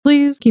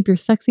keep your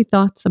sexy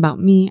thoughts about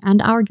me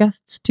and our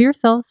guests to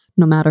yourself,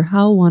 no matter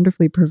how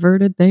wonderfully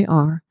perverted they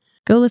are.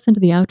 Go listen to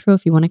the outro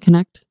if you want to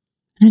connect,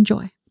 and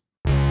enjoy.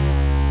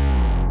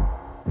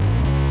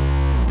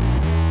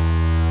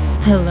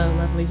 Hello,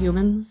 lovely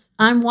humans.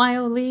 I'm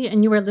Wyo Lee,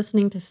 and you are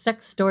listening to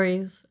Sex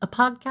Stories, a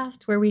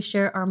podcast where we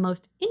share our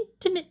most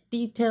intimate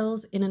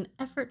details in an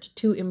effort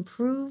to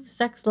improve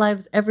sex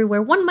lives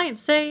everywhere. One might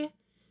say,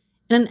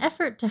 in an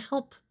effort to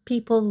help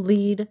people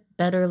lead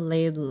better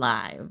laid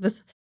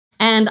lives.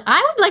 And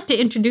I would like to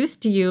introduce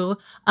to you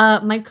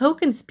my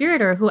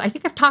co-conspirator, who I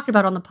think I've talked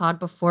about on the pod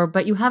before,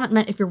 but you haven't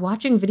met. If you're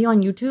watching video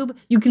on YouTube,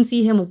 you can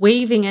see him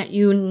waving at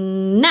you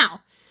now.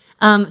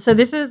 So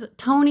this is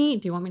Tony.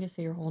 Do you want me to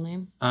say your whole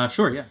name?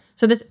 Sure, yeah.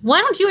 So why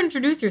don't you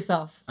introduce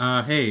yourself?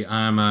 Hey,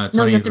 I'm Tony.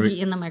 No, you have to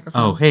be in the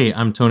microphone. Oh, hey,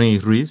 I'm Tony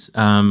Ruiz.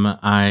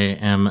 I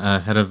am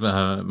head of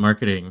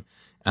marketing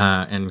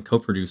and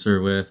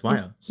co-producer with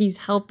Wyo. He's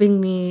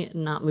helping me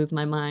not lose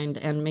my mind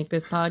and make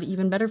this pod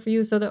even better for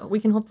you so that we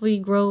can hopefully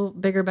grow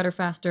bigger, better,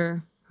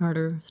 faster,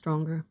 harder,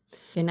 stronger.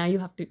 Okay,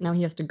 now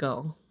he has to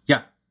go.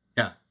 Yeah.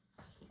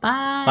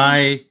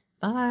 Bye.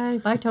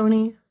 Bye,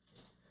 Tony.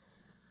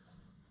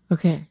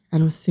 Okay,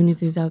 and as soon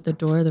as he's out the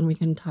door, then we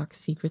can talk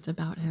secrets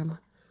about him.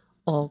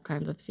 All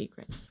kinds of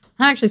secrets.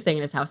 I'm actually staying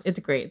in his house. It's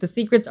great. The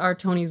secrets are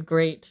Tony's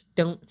great.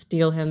 Don't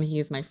steal him.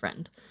 He's my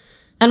friend.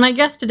 And my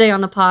guest today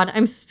on the pod,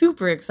 I'm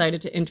super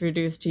excited to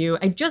introduce to you.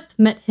 I just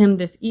met him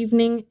this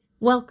evening.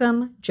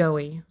 Welcome,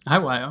 Joey. Hi,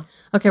 Wyo.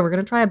 Okay, we're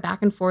going to try a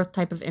back and forth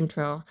type of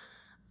intro.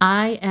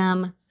 I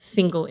am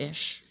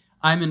single-ish.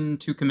 I'm in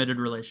 2 committed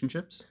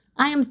relationships.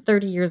 I am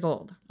 30 years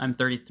old. I'm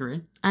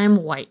 33. I am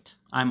white.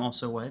 I'm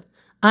also white.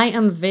 I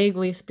am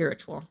vaguely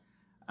spiritual.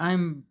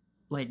 I'm,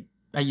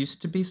 I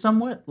used to be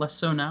somewhat, less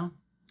so now.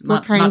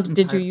 What kind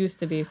did you used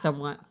to be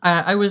somewhat?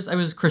 I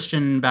was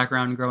Christian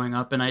background growing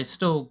up, and I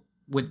still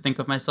would think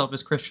of myself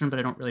as Christian, but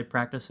I don't really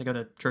practice. I go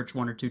to church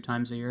 1 or 2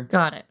 times a year.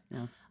 Got it.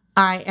 Yeah.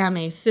 I am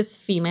a cis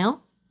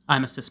female.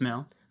 I'm a cis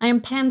male. I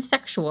am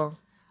pansexual.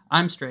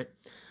 I'm straight.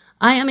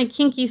 I am a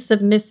kinky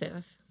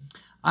submissive.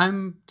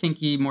 I'm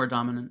kinky, more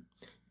dominant.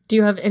 Do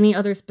you have any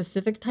other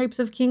specific types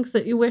of kinks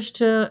that you wish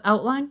to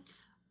outline?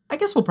 I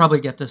guess we'll probably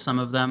get to some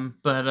of them,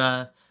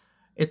 but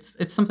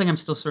it's something I'm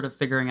still sort of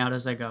figuring out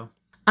as I go.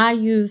 I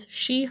use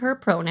she, her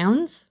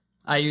pronouns.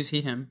 I use he,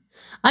 him.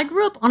 I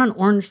grew up on an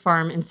orange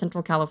farm in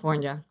Central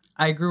California.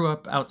 I grew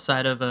up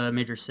outside of a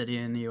major city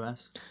in the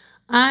U.S.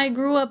 I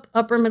grew up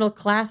upper middle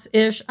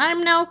class-ish.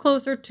 I'm now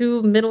closer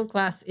to middle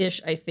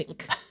class-ish, I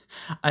think.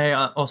 I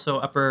also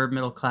upper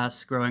middle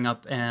class growing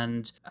up,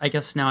 and I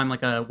guess now I'm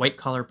like a white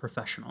collar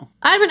professional.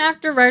 I'm an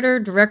actor, writer,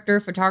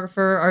 director,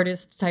 photographer,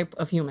 artist type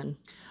of human.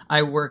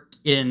 I work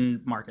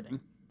in marketing.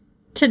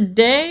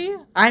 Today,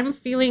 I'm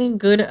feeling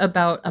good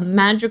about a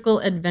magical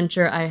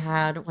adventure I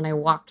had when I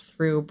walked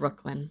through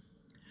Brooklyn.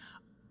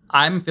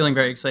 I'm feeling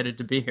very excited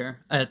to be here.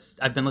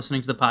 I've been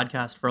listening to the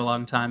podcast for a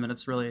long time, and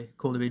it's really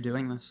cool to be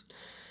doing this.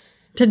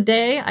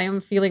 Today, I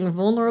am feeling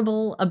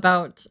vulnerable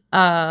about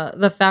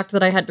the fact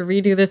that I had to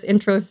redo this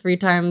intro 3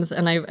 times,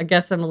 and I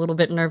guess I'm a little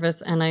bit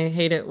nervous, and I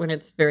hate it when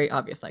it's very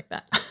obvious like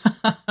that.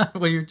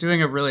 Well, you're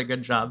doing a really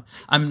good job.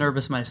 I'm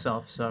nervous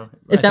myself, so...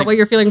 Is that what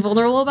you're feeling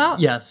vulnerable about?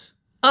 Yes.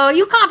 Oh,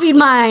 you copied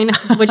mine,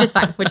 which is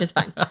fine,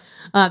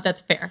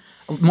 That's fair.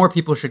 More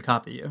people should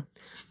copy you.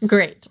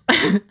 Great.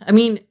 I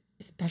mean,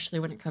 especially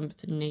when it comes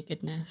to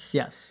nakedness.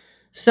 Yes.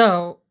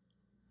 So...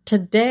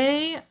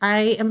 today,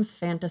 I am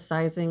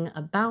fantasizing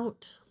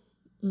about...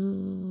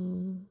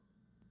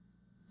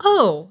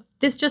 Oh,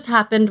 this just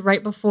happened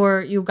right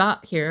before you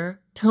got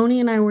here. Tony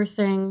and I were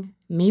saying,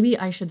 maybe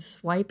I should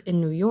swipe in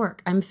New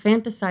York. I'm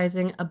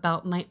fantasizing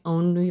about my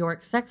own New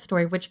York sex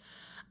story, which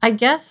I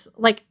guess,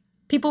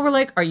 people were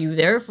like, are you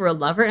there for a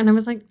lover? And I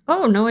was like,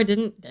 oh, no, I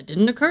didn't. That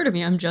didn't occur to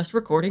me. I'm just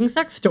recording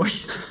sex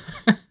stories.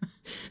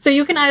 So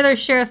you can either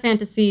share a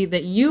fantasy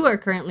that you are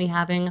currently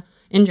having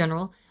in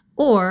general,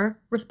 or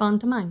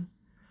respond to mine.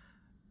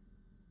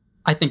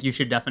 I think you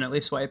should definitely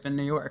swipe in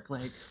New York.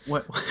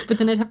 What? But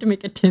then I'd have to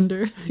make a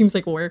Tinder. Seems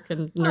like work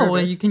and nervous. Oh,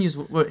 well, you can use,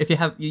 if you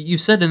have, you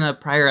said in a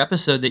prior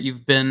episode that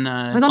you've been...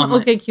 I was on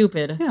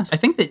OkCupid. Yes, I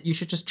think that you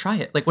should just try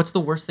it. What's the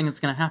worst thing that's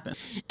going to happen?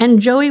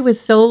 And Joey was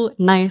so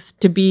nice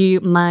to be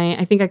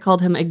I think I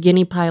called him a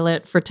guinea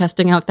pilot for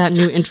testing out that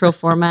new intro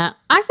format.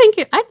 I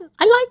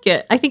like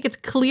it. I think it's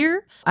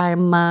clear.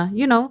 I'm,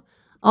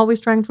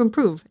 always trying to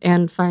improve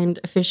and find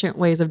efficient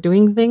ways of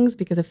doing things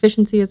because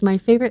efficiency is my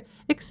favorite,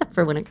 except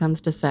for when it comes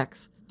to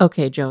sex.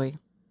 Okay, Joey.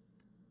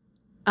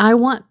 I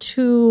want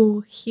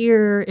to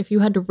hear if you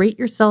had to rate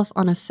yourself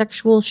on a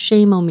sexual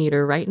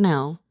shame-o-meter right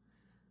now.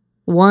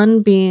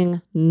 1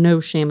 being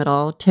no shame at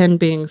all, 10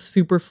 being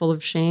super full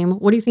of shame.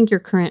 What do you think your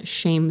current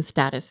shame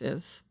status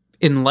is?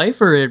 In life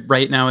or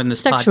right now in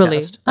this Sexually.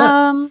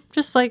 podcast?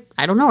 Just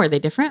I don't know. Are they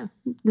different?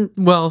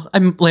 Well,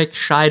 I'm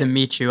shy to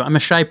meet you. I'm a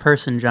shy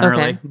person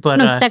generally. Okay. But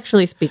no,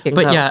 sexually speaking,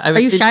 but though. yeah. Are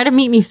you shy to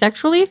meet me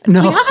sexually?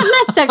 No. We haven't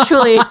met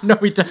sexually. No,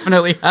 we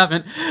definitely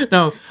haven't.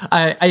 No,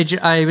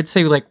 I would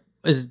say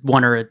is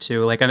 1 or a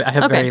 2. I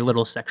have very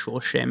little sexual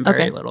shame.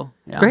 Very little.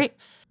 Yeah. Great.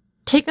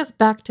 Take us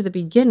back to the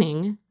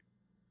beginning.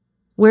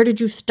 where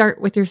did you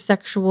start with your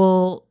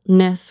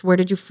sexualness? Where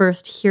did you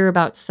first hear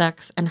about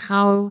sex? And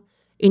how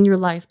in your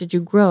life did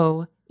you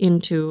grow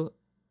into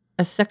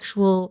a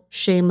sexual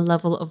shame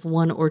level of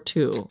 1 or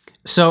 2?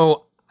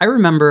 So I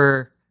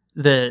remember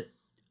that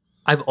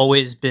I've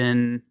always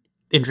been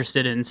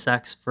interested in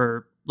sex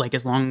for like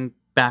as long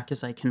back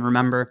as I can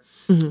remember.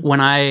 Mhm.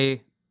 When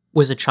I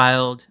was a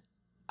child,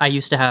 I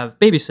used to have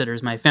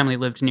babysitters. My family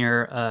lived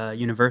near a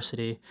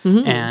university,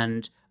 Mhm.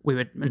 and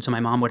so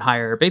my mom would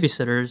hire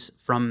babysitters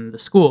from the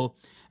school,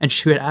 and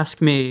she would ask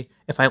me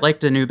if I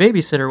liked a new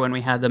babysitter when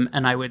we had them,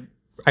 and I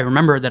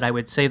remember that I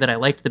would say that I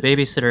liked the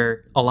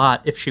babysitter a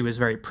lot if she was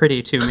very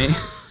pretty to me.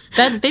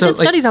 They So, did like,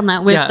 studies on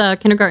that with yeah.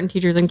 kindergarten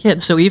teachers and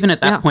kids. So even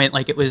at that Yeah. point,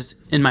 like it was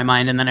in my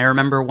mind. And then I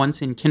remember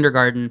once in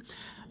kindergarten,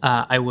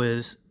 it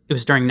was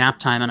during nap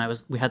time, and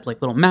we had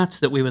like little mats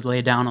that we would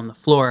lay down on the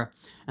floor,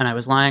 and I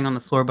was lying on the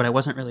floor, but I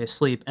wasn't really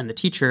asleep. And the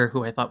teacher,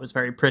 who I thought was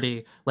very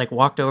pretty, like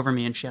walked over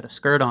me, and she had a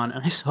skirt on,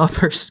 and I saw up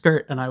her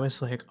skirt, and I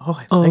was like, oh,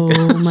 I like it.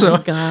 Oh my So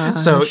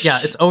gosh. yeah,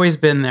 it's always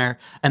been there.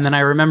 And then I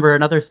remember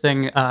another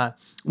thing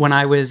when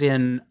I was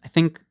in, I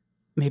think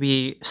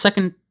maybe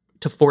 2nd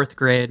to 4th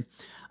grade.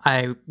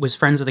 I was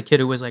friends with a kid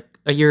who was like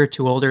a year or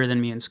 2 older than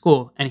me in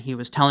school, and he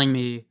was telling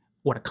me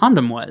what a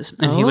condom was.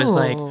 And he was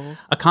like, Oh.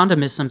 a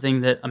condom is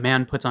something that a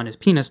man puts on his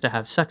penis to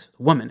have sex with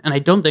a woman. And I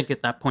don't think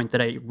at that point that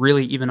I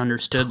really even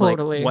understood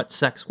Totally. like what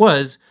sex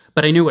was,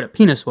 but I knew what a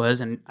penis was,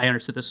 and I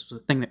understood this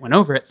was a thing that went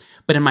over it.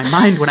 But in my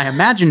mind, when I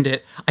imagined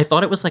it, I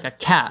thought it was like a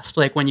cast,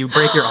 like when you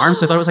break your arm.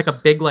 So I thought it was like a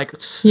big, like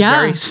Yeah.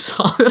 very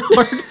solid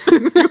hard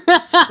thing. you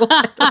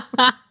slide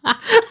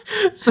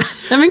so,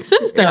 That makes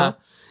sense though. yeah.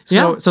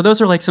 Yeah. So those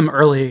are like some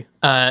early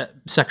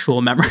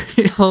sexual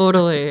memories.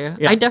 Totally.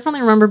 Yeah. I definitely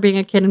remember being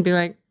a kid and being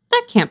like,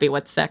 that can't be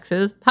what sex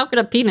is. How could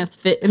a penis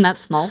fit in that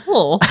small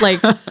hole? Like,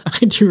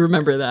 I do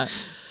remember that.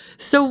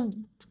 So,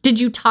 did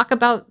you talk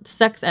about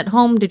sex at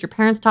home? Did your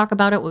parents talk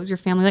about it? What was your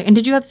family like? And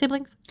did you have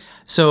siblings?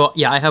 So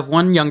yeah, I have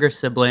one younger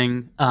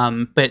sibling,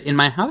 but in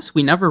my house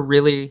we never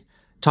really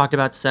talked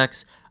about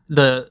sex.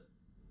 At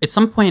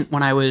some point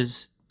when I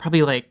was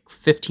probably like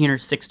 15 or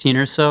 16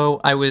 or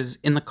so, I was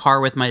in the car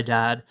with my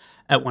dad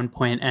at one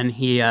point, and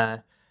he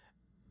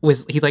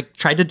like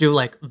tried to do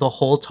like the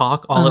whole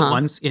talk all at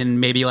once in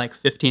maybe like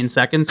 15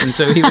 seconds, and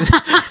so he was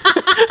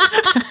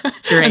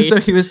Great. and so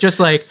he was just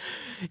like,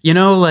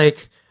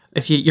 like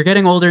if you're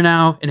getting older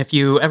now, and if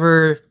you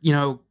ever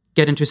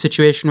get into a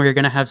situation where you're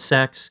gonna have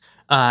sex,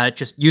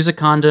 just use a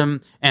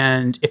condom,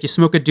 and if you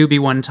smoke a doobie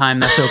one time,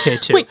 that's okay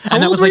too. Wait, how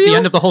and that old was were like the you?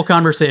 end of the whole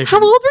conversation. How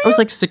old were I was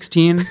you? like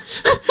 16.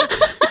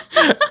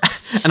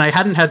 And I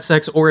hadn't had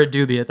sex or a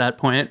doobie at that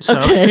point. So.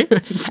 Okay.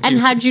 And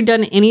had you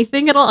done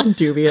anything at all?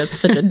 Doobie, that's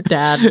such a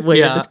dad way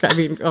Yeah. to describe. I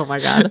mean, oh my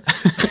God.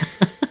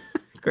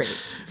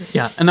 Great.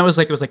 Yeah, and it was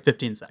like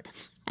 15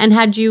 seconds. And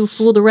had you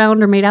fooled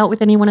around or made out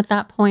with anyone at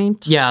that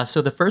point? Yeah,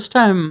 so the first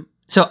time,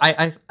 so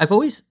I've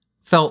always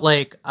felt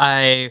like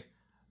I'm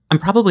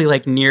probably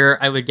like near,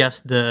 I would guess,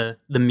 the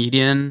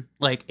median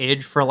like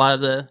age for a lot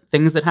of the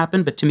things that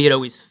happen, but to me it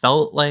always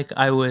felt like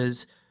I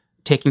was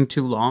taking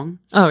too long.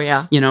 Oh,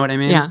 yeah. You know what I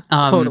mean? Yeah,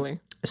 totally.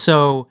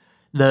 So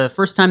the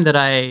first time that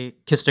I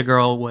kissed a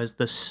girl was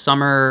the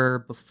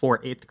summer before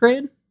 8th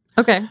grade.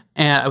 Okay.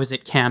 And I was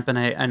at camp, and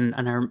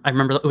I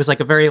remember it was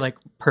like a very like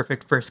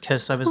perfect first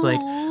kiss. I was like,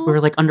 Aw. we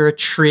were like under a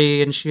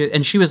tree, and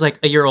she was like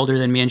a year older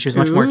than me, and she was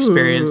much more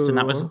experienced, and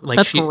that was Ooh, like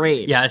that's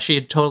great. Yeah, she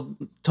had told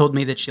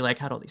me that she like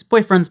had all these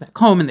boyfriends back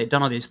home, and they'd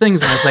done all these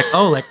things, and I was like,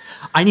 oh, like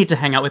I need to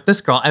hang out with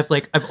this girl. I've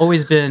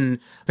always been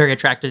very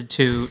attracted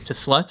to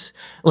sluts,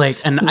 like,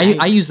 and I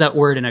Nice. use that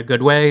word in a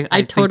good way. I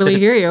think totally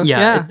that it's- hear you.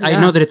 Yeah, I yeah.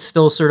 know that it's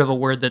still sort of a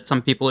word that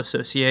some people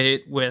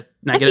associate with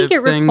I negative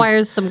think it things.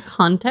 requires some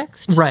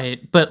context.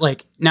 Right. But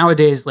like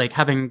nowadays, like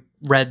having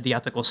read The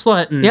Ethical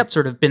Slut and Yep.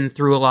 sort of been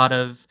through a lot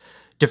of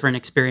different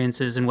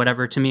experiences and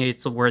whatever, to me,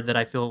 it's a word that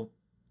I feel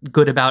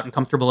good about and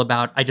comfortable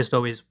about. I just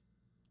always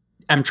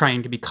am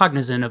trying to be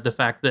cognizant of the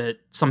fact that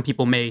some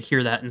people may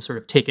hear that and sort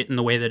of take it in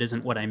the way that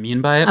isn't what I mean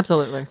by it.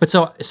 Absolutely. But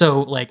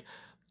so like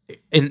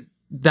in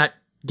that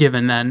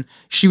given, then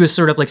she was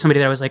sort of like somebody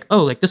that I was like,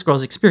 oh, like this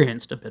girl's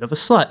experienced a bit of a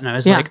slut, and I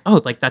was Yeah. like,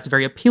 oh, like that's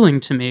very appealing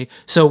to me.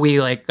 So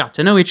we like got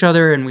to know each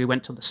other, and we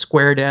went to the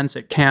square dance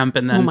at camp,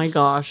 and then Oh my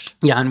gosh.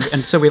 yeah,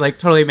 and so we like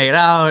totally made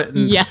out.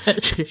 And Yes.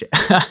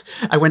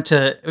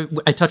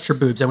 I touched her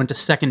boobs. I went to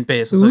second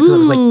base because I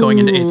was like going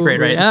into 8th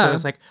grade, right? And so yeah. I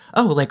was like,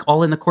 oh, like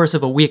all in the course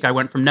of a week, I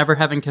went from never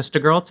having kissed a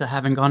girl to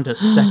having gone to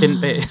second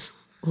base.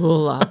 Ooh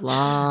la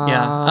la.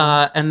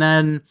 Yeah. And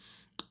then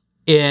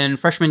in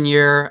freshman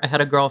year, I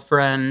had a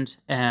girlfriend,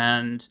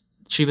 and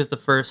she was the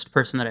first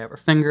person that I ever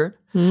fingered.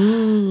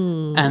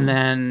 Mm. And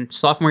then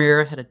sophomore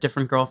year, I had a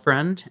different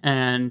girlfriend,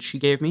 and she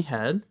gave me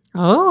head.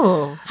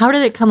 Oh. How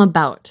did it come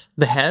about?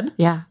 The head?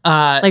 Yeah.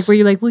 Like, were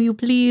you like, will you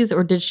please?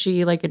 Or did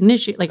she like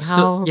initiate? Like,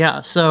 how?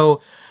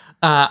 So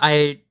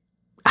I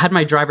had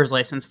my driver's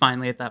license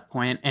finally at that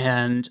point,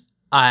 and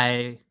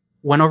I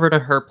went over to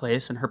her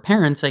place, and her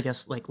parents, I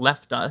guess, like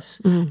left us,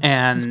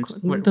 and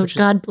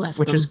God bless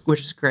them.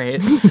 which is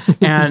great,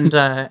 and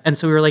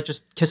so we were like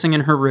just kissing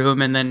in her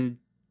room, and then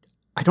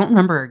I don't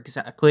remember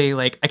exactly.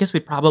 Like, I guess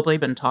we'd probably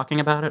been talking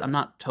about it. I'm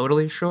not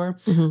totally sure.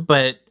 Mhm.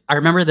 But I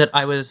remember that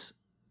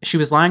she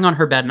was lying on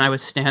her bed and I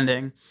was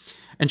standing,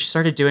 and she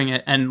started doing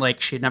it, and like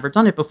she had never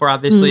done it before,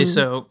 obviously.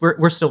 So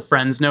we're still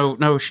friends.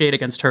 No shade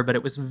against her, but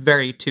it was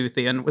very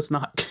toothy and was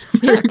not.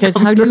 Yeah, because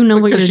how do you know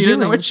what you're Because she doing? didn't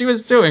know what she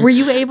was doing. Were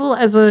you able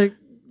as a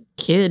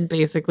kid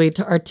basically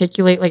to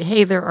articulate like,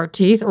 hey, there are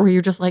teeth, or were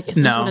you just like, is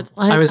this No, what it's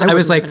like? I was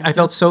wouldn't like, have I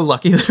felt so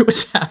lucky that it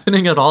was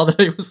happening at all, that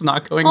I was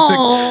not going to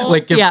Oh,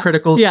 like give yeah,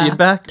 critical yeah,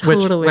 feedback,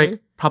 totally. which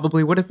like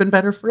probably would have been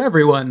better for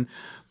everyone.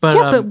 But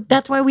yeah, but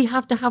that's why we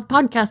have to have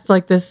podcasts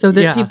like this so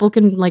that Yeah. people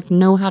can like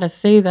know how to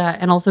say that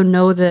and also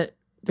know that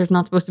there's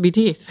not supposed to be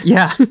teeth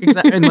yeah,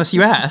 exactly. Unless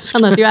you ask,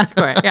 unless you ask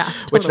for it. Yeah,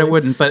 which I totally.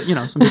 wouldn't. But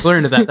some people are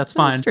into that. That's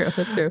fine. That's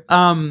true. That's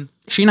true.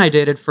 She and I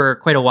dated for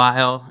quite a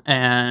while,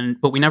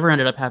 but we never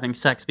ended up having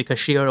sex because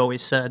she had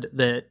always said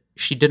that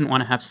she didn't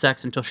want to have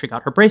sex until she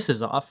got her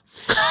braces off.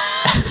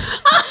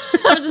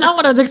 That's not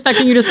what I was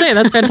expecting you to say.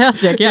 That's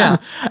fantastic. Yeah.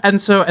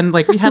 And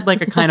like we had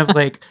like a kind of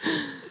like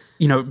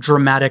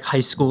dramatic high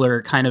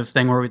schooler kind of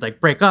thing where we'd like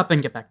break up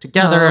and get back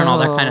together and all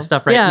that kind of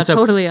stuff, right? Yeah, And so,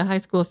 totally a high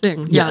school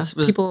thing. Yes, it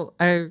was- People.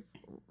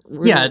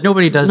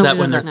 nobody does that Nobody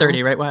when does they're that 30,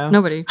 now. right? Wow.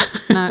 Nobody.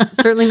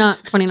 Certainly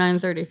not 29,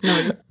 30.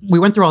 Nobody. We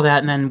went through all that,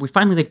 and then we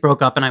finally like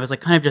broke up, and I was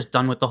like kind of just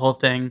done with the whole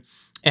thing.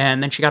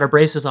 And then she got her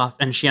braces off,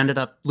 and she ended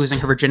up losing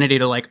her virginity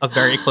to like a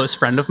very close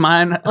friend of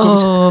mine.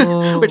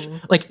 Oh. Which,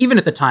 like, even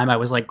at the time, I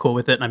was like cool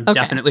with it, and I'm Okay.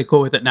 definitely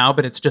cool with it now.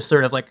 But it's just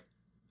sort of like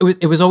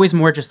it was always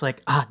more just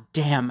like,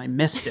 damn, I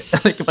missed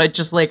it. Like if I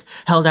just like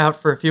held out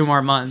for a few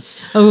more months.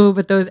 Oh,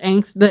 but those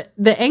angst, the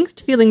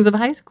angst feelings of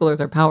high schoolers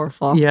are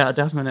powerful. Yeah,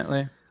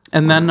 definitely.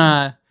 And then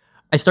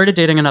I started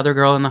dating another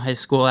girl in the high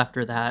school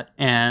after that,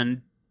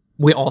 and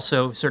we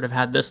also sort of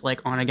had this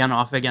like on again,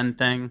 off again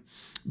thing.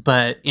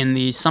 But in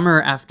the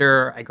summer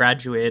after I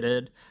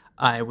graduated,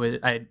 I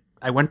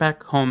went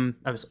back home.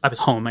 I was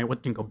home. I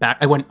didn't go back.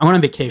 I went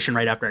on vacation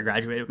right after I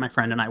graduated. My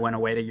friend and I went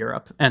away to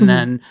Europe, and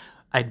then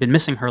I'd been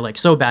missing her like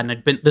so bad.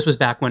 And this was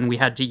back when we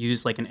had to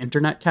use like an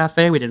internet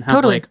cafe. We didn't have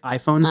Totally. like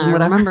iPhones and I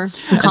whatever. remember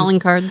calling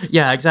cards.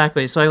 Yeah,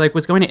 exactly. So I like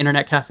was going to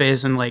internet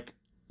cafes and like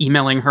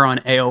emailing her on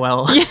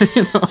AOL.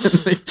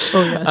 And, like,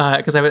 Oh, yes.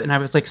 because I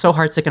was like so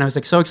heartsick, and I was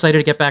like so excited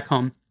to get back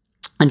home.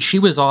 And she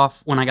was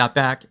off when I got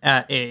back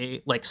at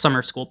a like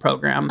summer school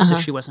program, so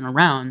she wasn't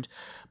around.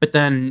 But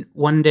then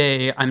one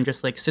day I'm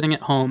just like sitting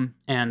at home,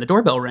 and the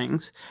doorbell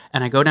rings,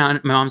 and I go down.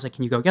 My mom's like,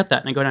 "Can you go get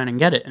that?" And I go down and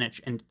get it,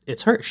 and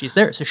it's her. She's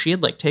there. So she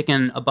had like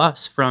taken a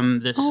bus from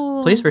this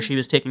place where she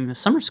was taking the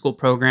summer school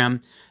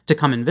program to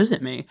come and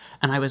visit me.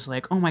 And I was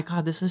like, "Oh my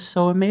God, this is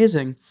so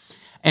amazing."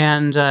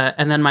 And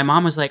then my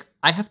mom was like,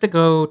 "I have to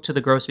go to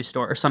the grocery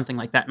store," or something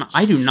like that. And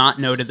I do not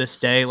know to this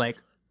day like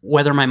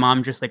whether my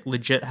mom just like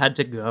legit had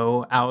to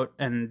go out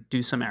and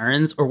do some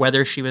errands, or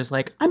whether she was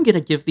like, "I'm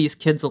gonna give these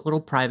kids a little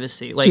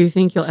privacy." Like, Do you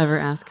think you'll ever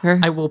ask her?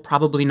 I will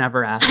probably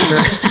never ask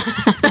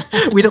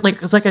her. We don't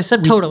because like I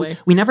said, Totally.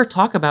 we never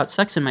talk about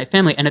sex in my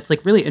family, and it's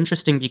like really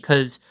interesting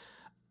because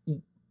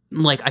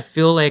like I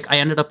feel like I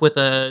ended up with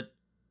a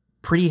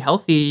pretty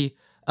healthy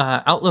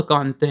outlook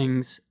on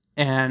things,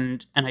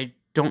 and I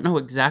don't know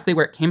exactly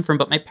where it came from,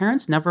 but my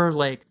parents never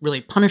like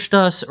really punished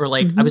us, or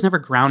like I was never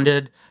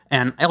grounded,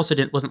 and I also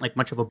wasn't like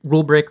much of a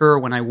rule breaker.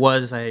 When I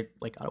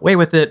like got away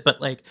with it, but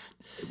like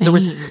there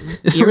was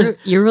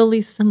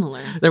eerily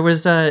similar. there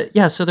was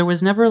so there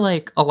was never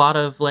like a lot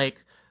of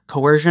like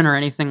coercion or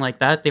anything like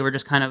that. They were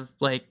just kind of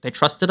like they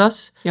trusted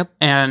us. Yep.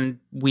 And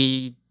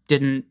we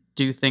didn't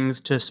do things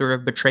to sort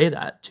of betray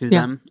that to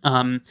Yeah.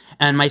 them.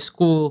 And my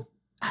school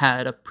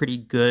had a pretty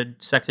good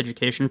sex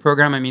education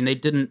program. I mean, they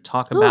didn't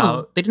talk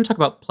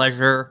about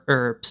pleasure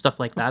or stuff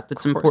like that.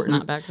 That's Of course important.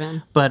 not back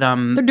then. But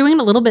They're doing it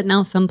a little bit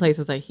now. Some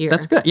places I hear.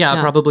 that's good. Yeah,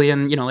 probably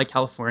in like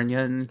California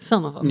and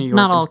Some of them, New York.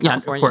 not all and- yeah,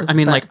 of Californians. course. I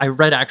mean, but- like I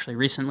read actually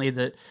recently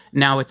that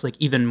now it's like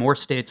even more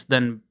states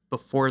than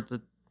before the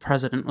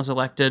president was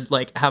elected,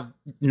 like have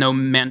no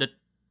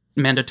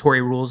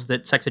mandatory rules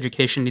that sex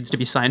education needs to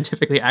be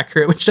scientifically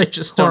accurate, which I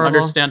just don't Horrible.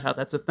 understand how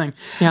that's a thing.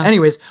 Yeah.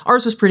 Anyways,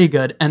 ours was pretty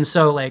good, and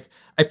so like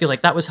I feel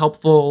like that was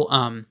helpful.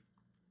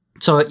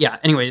 So yeah.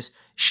 Anyways,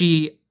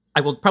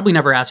 I will probably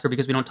never ask her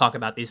because we don't talk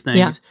about these things,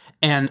 Yeah.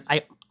 and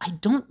I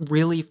don't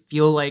really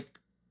feel like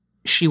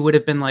she would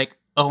have been like,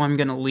 "Oh, I'm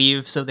gonna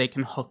leave so they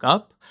can hook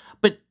up,"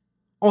 but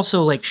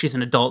also like she's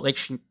an adult, like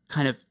she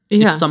kind of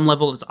Yeah. at some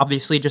level is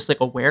obviously just like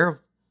aware of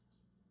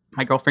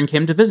my girlfriend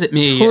came to visit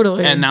me,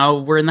 Totally. and now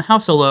we're in the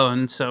house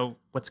alone. So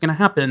what's gonna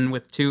happen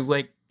with two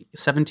like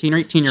 17 or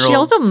 18-year-olds? She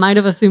also might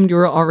have assumed you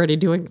were already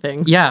doing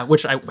things. Yeah,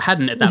 which I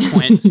hadn't at that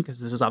point, because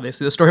this is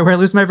obviously the story where I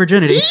lose my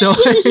virginity. So,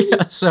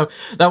 yeah, so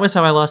that was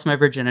how I lost my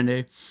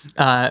virginity,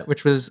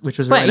 which was But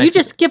really you nice.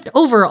 just skipped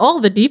over all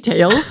the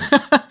details.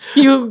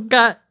 You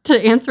got to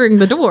answering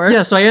the door.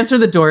 Yeah, so I answered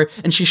the door,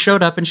 and she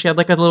showed up, and she had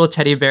like a little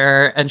teddy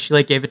bear, and she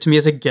like gave it to me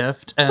as a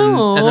gift, and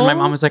then my Aw.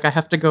 mom was like, I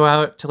have to go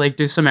out to like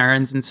do some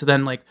errands, and so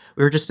then like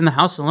we were just in the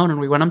house alone, and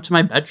we went up to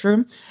my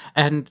bedroom,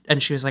 and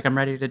she was like, I'm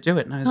ready to do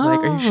it, and I was like,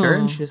 Are you sure?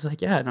 And Oh. she was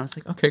like, Yeah, and I was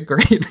like, Okay,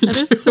 great. Me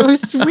That too. is so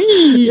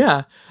sweet.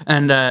 Yeah,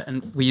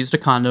 and we used a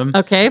condom.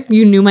 Okay,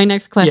 you knew my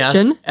next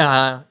question.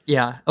 Yes.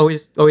 Yeah.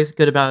 Always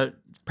good about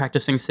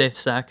practicing safe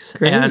sex.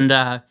 Great. And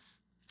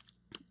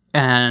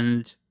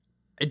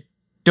I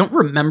don't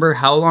remember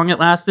how long it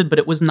lasted, but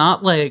it was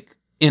not like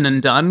in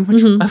and done,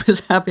 which Mhm. I was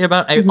happy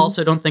about. I Mhm.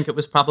 also don't think it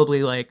was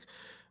probably like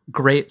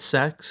great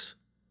sex.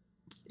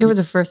 It was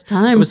the first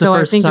time, It was the so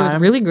first I think it was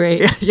time. really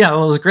great. Yeah,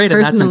 well, it was great in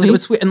that sense. Personally. It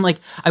was sweet, and like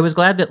I was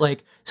glad that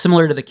like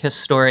similar to the kiss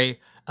story,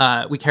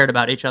 we cared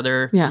about each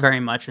other Yeah. very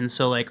much, and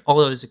so like all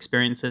those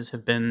experiences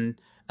have been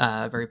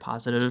very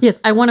positive. Yes,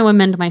 I want to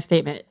amend my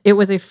statement. It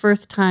was a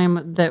first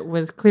time that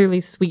was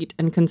clearly sweet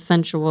and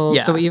consensual.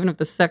 Yeah. So even if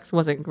the sex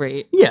wasn't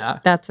great, Yeah,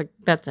 that's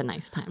a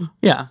nice time.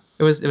 yeah.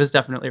 It was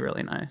definitely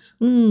really nice.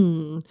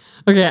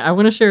 Okay, I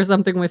want to share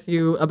something with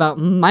you about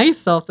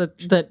myself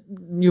that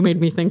you made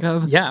me think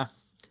of. Yeah.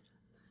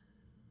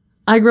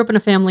 I grew up in a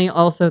family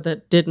also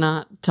that did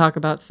not talk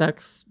about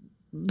sex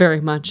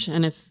very much.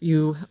 And if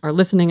you are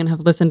listening and have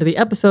listened to the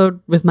episode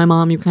with my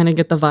mom, you kind of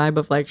get the vibe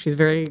of like she's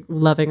very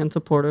loving and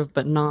supportive,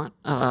 but not,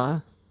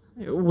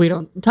 we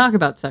don't talk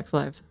about sex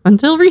lives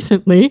until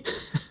recently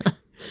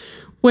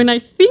when I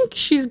think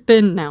she's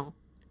been now.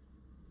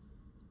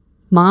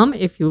 Mom,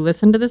 if you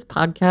listen to this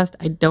podcast,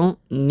 I don't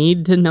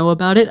need to know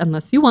about it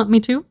unless you want me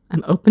to.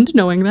 I'm open to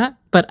knowing that,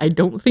 but I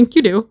don't think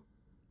you do.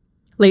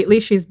 Lately,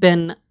 she's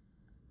been,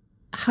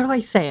 how do I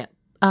say it?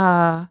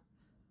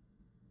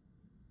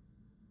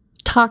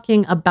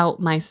 Talking about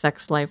my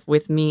sex life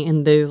with me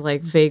in these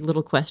like vague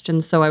little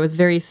questions. So I was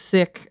very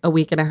sick a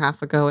week and a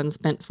half ago and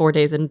spent 4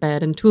 days in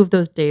bed. And 2 of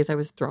those days I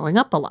was throwing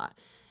up a lot.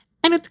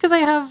 And it's because I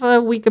have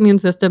a weak immune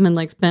system and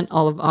like spent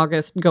all of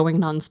August going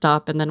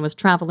nonstop and then was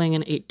traveling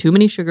and ate too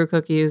many sugar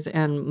cookies.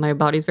 And my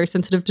body's very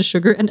sensitive to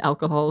sugar and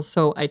alcohol.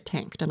 So I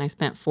tanked and I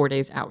spent 4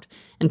 days out.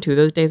 And 2 of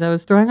those days I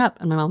was throwing up.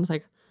 And my mom was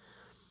like,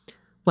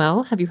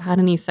 well, have you had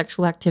any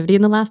sexual activity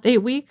in the last 8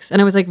 weeks? And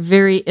I was like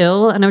very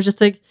ill. And I was just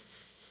like,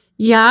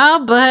 yeah,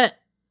 but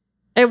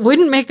it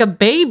wouldn't make a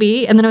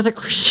baby. And then I was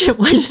like, oh shit,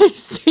 why did I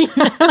say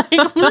that?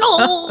 Like,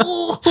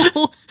 no.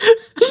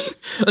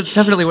 That's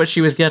definitely what she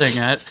was getting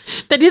at.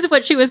 That is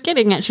what she was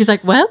getting at. She's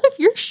like, well, if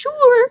you're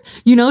sure,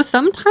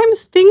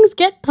 sometimes things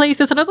get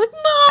places. And I was like,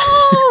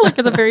 no, like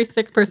as a very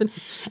sick person.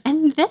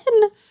 And then,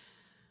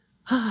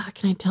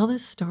 can I tell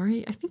this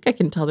story? I think I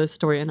can tell this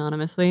story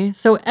anonymously.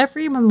 So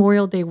every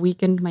Memorial Day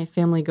weekend, my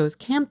family goes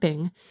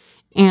camping.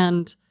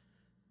 And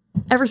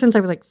ever since I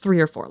was like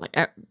 3 or 4, like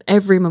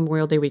every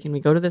Memorial Day weekend,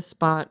 we go to this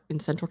spot in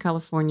Central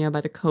California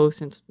by the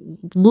coast. And it's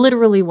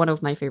literally one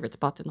of my favorite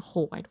spots in the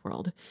whole wide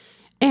world.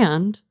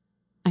 And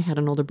I had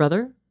an older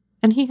brother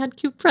and he had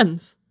cute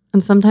friends.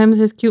 And sometimes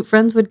his cute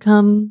friends would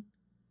come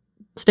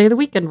stay the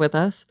weekend with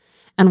us.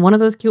 And one of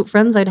those cute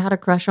friends I'd had a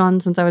crush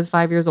on since I was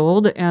 5 years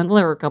old. And well,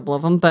 there were a couple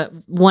of them, but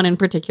one in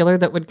particular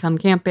that would come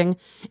camping.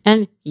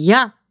 And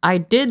yeah, I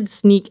did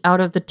sneak out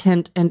of the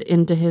tent and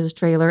into his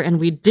trailer and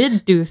we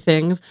did do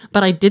things,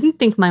 but I didn't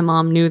think my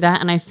mom knew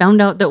that. And I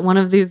found out that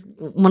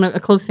a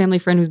close family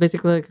friend who's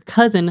basically like a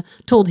cousin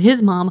told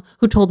his mom,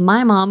 who told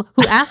my mom,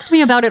 who asked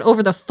me about it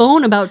over the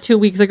phone about 2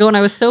 weeks ago. And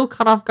I was so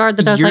caught off guard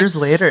that I was Years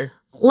later.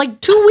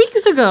 like 2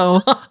 weeks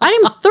ago. I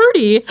am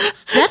 30.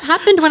 That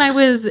happened when I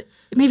was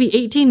maybe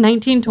 18,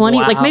 19, 20,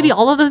 like Wow. maybe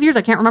all of those years.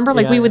 I can't remember.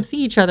 Like Yeah, we yeah. would see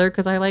each other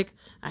because I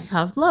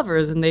have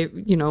lovers and they,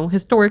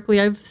 historically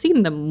I've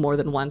seen them more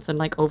than once and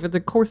like over the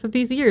course of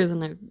these years.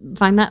 And I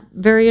find that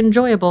very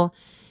enjoyable.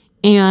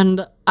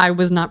 And I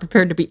was not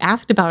prepared to be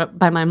asked about it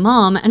by my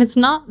mom. And it's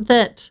not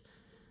that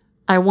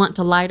I want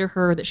to lie to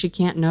her that she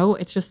can't know.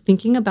 It's just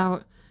thinking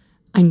about,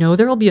 I know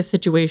there will be a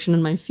situation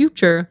in my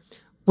future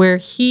where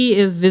he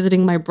is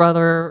visiting my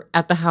brother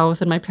at the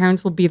house and my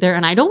parents will be there.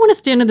 And I don't want to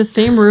stand in the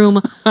same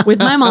room with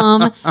my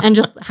mom and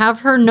just have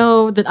her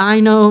know that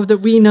I know that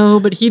we know,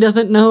 but he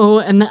doesn't know.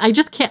 And I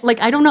just can't,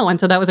 I don't know. And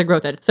so that was a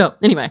growth edge. So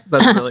anyway,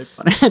 That's really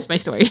funny. that's my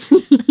story.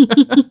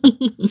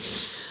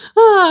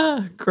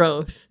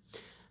 Growth.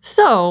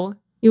 So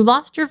you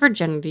lost your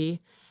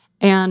virginity,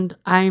 and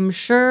I'm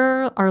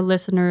sure our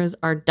listeners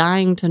are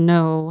dying to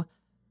know,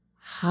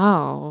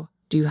 how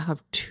do you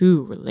have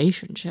 2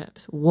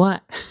 relationships?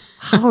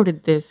 How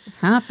did this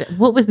happen?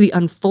 What was the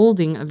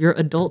unfolding of your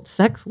adult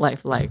sex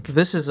life like?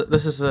 This is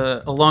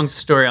a long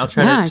story. I'll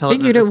try Yeah, to tell I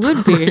figured it in it an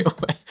would be.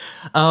 appropriate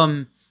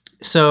way.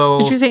 So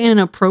Did you say in an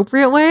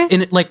appropriate way?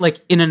 in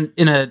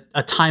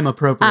a time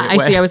appropriate way.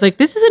 I see. I was like,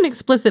 this is an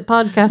explicit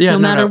podcast no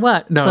matter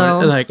what. No,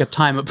 so like a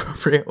time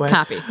appropriate way.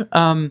 copy.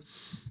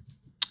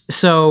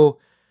 So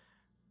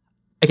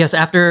I guess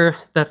after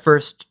that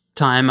first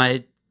time,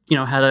 I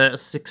had a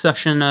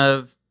succession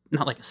of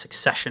not like a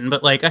succession,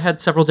 but like I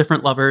had several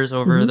different lovers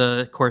over Mm-hmm.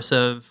 the course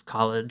of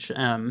college.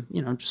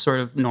 Just sort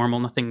of normal,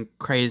 nothing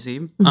crazy.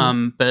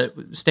 Mm-hmm. But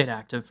stayed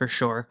active for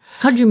sure.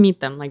 How'd you meet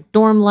them? Like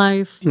dorm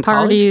life, In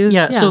college? parties?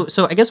 Yeah.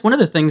 So I guess one of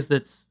the things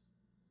that's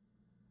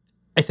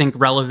I think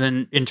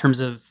relevant in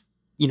terms of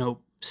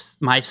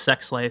my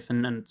sex life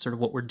and sort of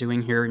what we're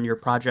doing here in your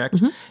project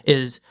Mhm.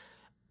 is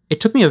it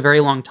took me a very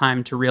long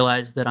time to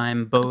realize that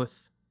I'm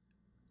both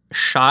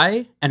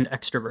shy and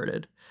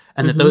extroverted,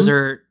 and that those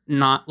are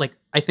not like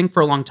I think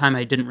for a long time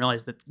I didn't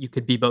realize that you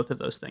could be both of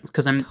those things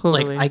because I'm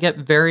Totally. I get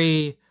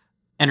very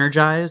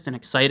energized and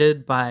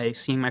excited by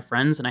seeing my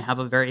friends, and I have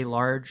a very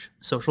large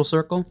social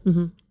circle,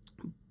 Mhm.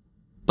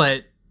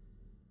 but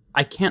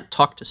I can't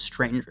talk to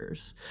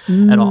strangers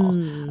at all.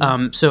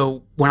 Mm.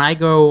 So when I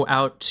go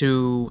out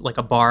to like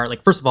a bar,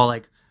 like first of all,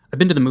 like I've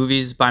been to the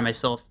movies by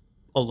myself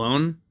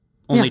alone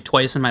only Yeah.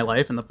 twice in my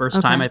life, and the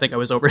first time Okay. I think I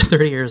was over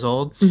 30 years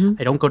old. Mhm.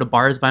 I don't go to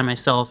bars by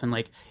myself, and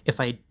like if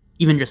I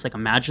even just like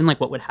imagine like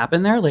what would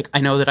happen there, like I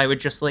know that I would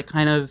just like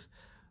kind of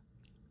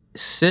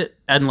sit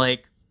and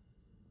like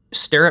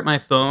stare at my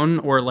phone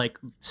or like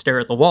stare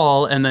at the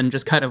wall and then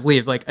just kind of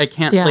leave. Like I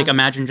can't Yeah. like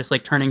imagine just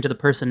like turning to the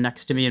person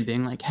next to me and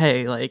being like,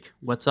 "Hey, like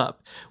what's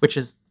up?" Which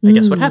is I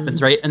guess what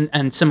happens, right?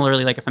 And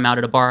similarly, like if I'm out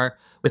at a bar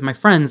with my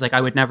friends, like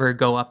I would never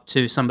go up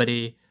to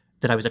somebody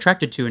that I was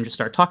attracted to and just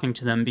start talking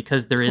to them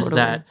because there is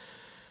Totally. that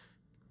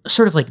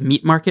sort of like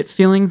meat market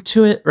feeling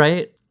to it,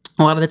 right?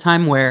 A lot of the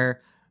time where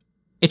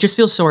it just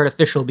feels so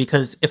artificial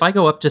because if I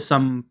go up to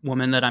some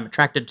woman that I'm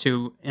attracted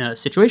to in a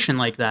situation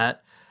like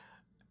that,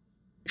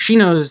 she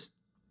knows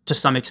to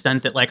some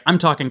extent that like I'm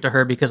talking to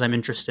her because I'm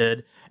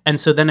interested. And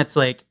so then it's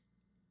like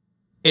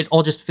it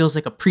all just feels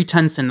like a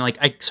pretense, and like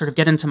I sort of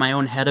get into my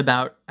own head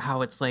about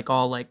how it's like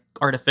all like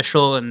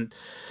artificial. And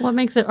What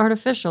makes it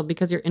artificial?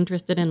 Because you're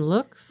interested in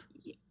looks?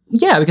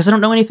 yeah, because I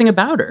don't know anything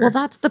about her. Well,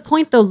 that's the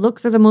point, though.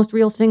 Looks are the most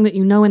real thing that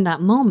you know in that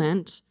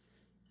moment.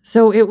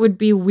 So it would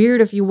be weird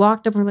if you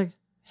walked up and were like,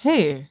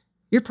 hey,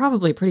 you're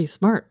probably pretty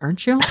smart,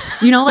 aren't you?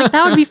 Like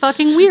that would be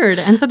fucking weird.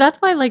 And so that's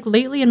why, like,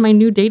 lately in my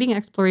new dating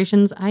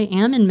explorations, I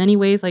am in many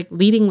ways like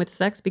leading with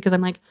sex because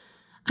I'm like,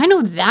 I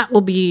know that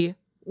will be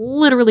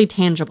literally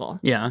tangible.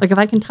 Yeah. Like if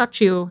I can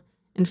touch you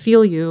and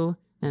feel you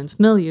and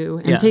smell you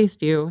and Yeah.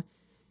 taste you,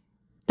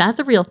 that's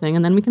a real thing.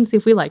 And then we can see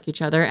if we like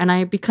each other.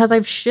 And because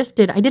I've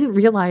shifted, I didn't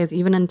realize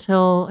even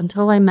until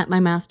I met my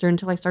master,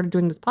 until I started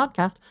doing this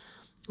podcast,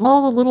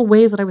 all the little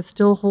ways that I was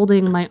still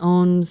holding my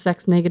own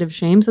sex negative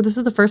shame. So this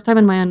is the first time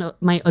in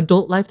my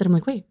adult life that I'm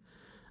like, wait,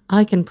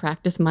 I can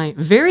practice my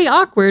very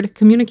awkward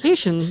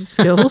communication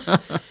skills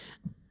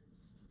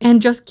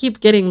and just keep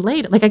getting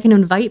laid. Like I can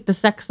invite the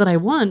sex that I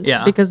want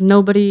Yeah. because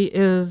nobody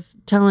is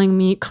telling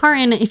me,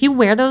 Karin, if you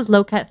wear those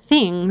low-cut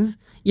things,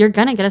 you're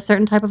going to get a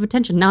certain type of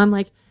attention. Now I'm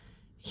like,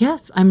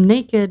 yes, I'm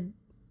naked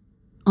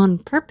on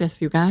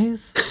purpose, you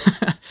guys.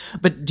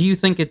 But do you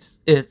think it's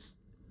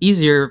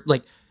easier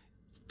like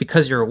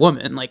because you're a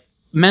woman, like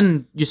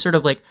men, you sort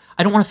of like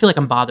I don't want to feel like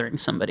I'm bothering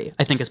somebody,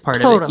 I think is part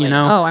of it, Totally. you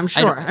know? Oh, I'm I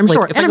sure. don't- I'm like,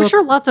 sure. if I And go I'm up-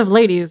 sure lots of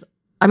ladies,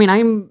 I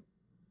mean,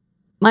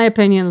 my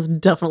opinions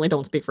definitely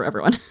don't speak for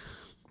everyone.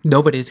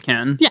 Nobody's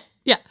can. Yeah.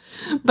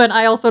 But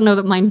I also know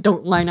that mine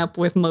don't line up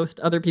with most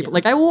other people.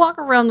 Like I walk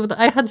around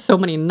I had so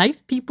many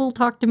nice people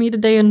talk to me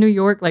today in New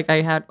York. Like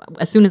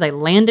as soon as I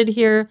landed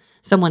here,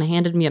 someone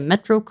handed me a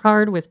Metro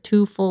card with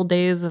 2 full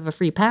days of a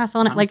free pass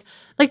on it. Wow.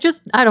 Like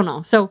just, I don't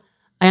know. So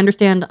I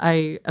understand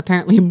I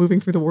apparently am moving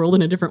through the world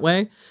in a different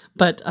way,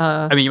 but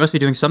I mean, you must be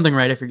doing something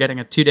right if you're getting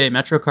a 2-day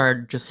Metro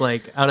card just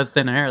like out of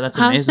thin air. That's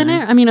out of amazing. thin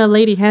air. I mean, a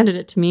lady handed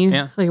it to me.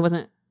 Yeah. Like it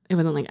wasn't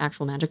like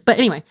actual magic. But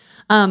anyway,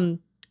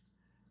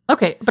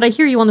 okay. But I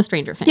hear you on the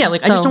stranger thing. Yeah,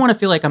 like I So- just don't want to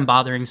feel like I'm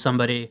bothering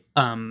somebody.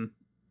 And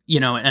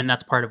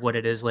that's part of what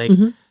it is. Like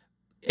Mhm.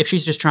 if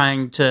she's just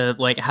trying to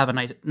like have a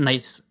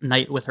nice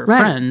night with her Right,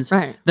 friends,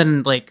 right.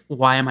 then like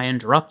why am I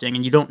interrupting?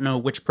 And you don't know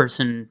which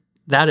person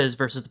that is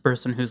versus the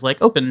person who's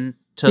like open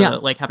to Yeah.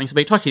 like having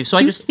somebody talk to you. So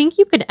Do I you just think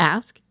you could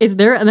ask? And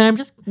then I'm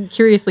just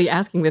curiously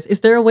asking this.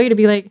 Is there a way to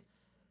be like,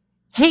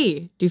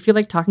 hey, do you feel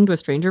like talking to a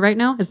stranger right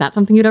now? Is that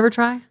something you'd ever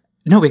try?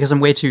 no, because I'm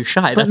way too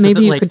shy. But That's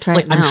maybe the, you like, could try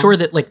like it I'm now. sure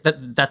that like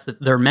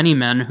there are many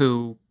men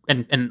who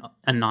and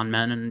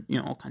non-men and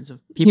all kinds of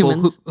people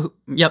Humans. who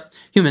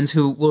humans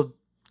who will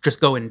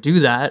just go and do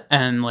that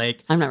and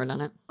like I've never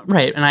done it.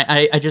 right. And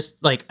I just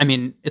like I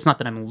mean it's not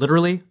that I'm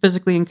literally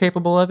physically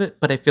incapable of it,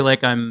 but I feel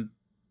like I'm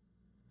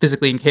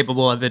physically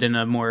incapable of it in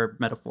a more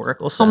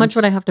metaphorical sense. How much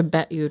would I have to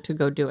bet you to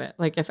go do it?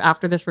 Like if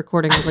after this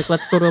recording I was like,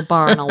 let's go to a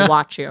bar and I'll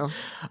watch you.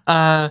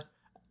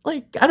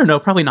 Like I don't know,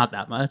 probably not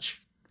that much.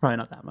 Probably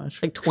not that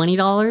much. Like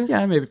 $20?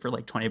 Yeah, maybe for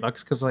like $20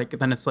 because like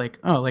then it's like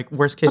oh like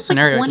worst case That's like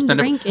scenario. I one just end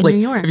up drink in like New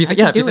York. if you I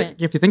yeah could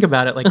do if you think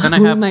about it like then I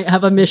We have might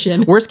have a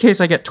mission. worst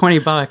case I get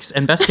 $20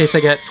 and best case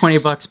I get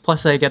 $20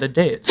 plus I get a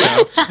date. So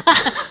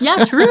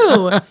Yeah,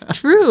 true.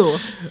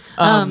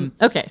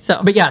 Okay, so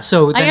but yeah,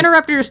 so I then,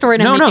 interrupted your story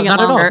and I'm making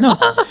not it longer. at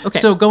all. No.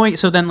 Okay.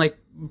 So then like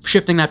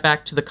shifting that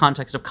back to the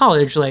context of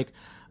college, like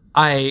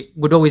I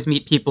would always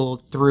meet people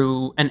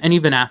through, and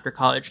even after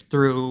college,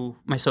 through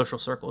my social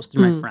circles,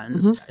 through my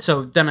friends.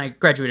 So then I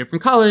graduated from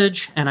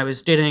college, and I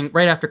was dating,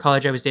 right after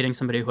college, I was dating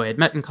somebody who I had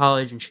met in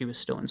college, and she was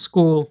still in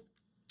school.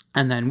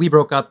 And then we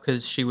broke up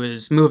because she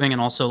was moving, and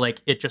also,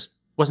 like, it just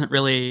wasn't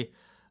really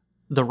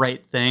the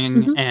right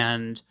thing.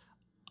 And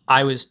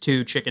I was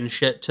too chicken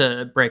shit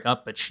to break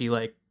up, but she,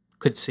 like,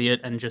 could see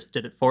it and just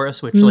did it for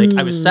us, which, like,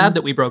 I was sad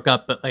that we broke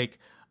up, but, like,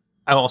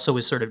 I also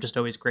was sort of just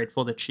always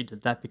grateful that she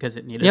did that because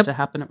it needed to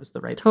happen. It was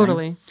the right thing.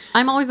 Totally.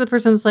 I'm always the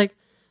person that's like,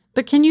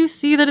 but can you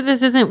see that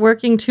this isn't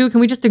working too? Can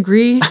we just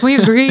agree? Can we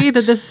agree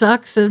that this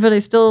sucks? But I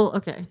still,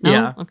 okay. No?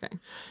 Yeah. Okay.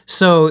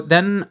 So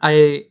then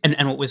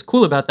and what was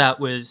cool about that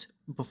was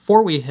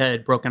before we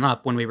had broken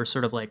up, when we were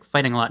sort of like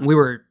fighting a lot, and we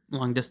were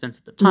long distance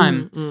at the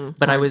time,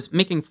 but I was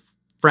making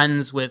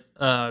friends with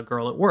a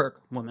girl at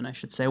work, a woman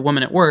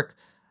at work.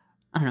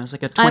 I don't know. It's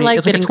like a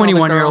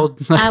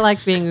 21-year-old. I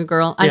like being a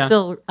girl. Yeah.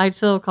 I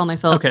still call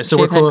myself Okay, so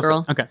we're shavehead cool.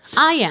 girl. Okay.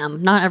 I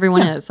am. Not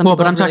everyone is. Some Well,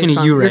 people but I'm have really talking to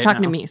strong- you right You're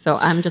talking now. to me, so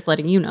I'm just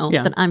letting you know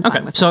that I'm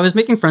fine with So it. I was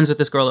making friends with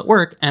this girl at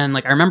work, and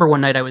like I remember one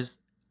night I was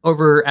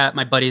over at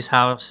my buddy's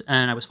house,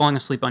 and I was falling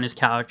asleep on his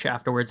couch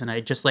afterwards, and I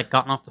had just like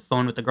gotten off the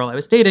phone with the girl I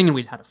was dating, and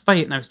we'd had a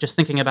fight, and I was just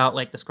thinking about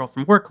like this girl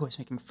from work who I was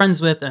making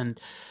friends with, and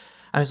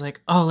I was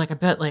like, oh, like I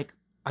bet like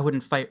I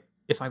wouldn't fight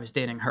if I was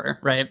dating her,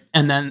 right?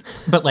 And then,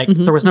 but like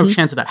there was no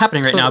chance of that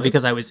happening right now Totally.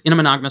 because I was in a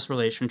monogamous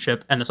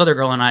relationship, and this other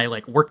girl and I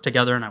like worked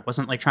together, and I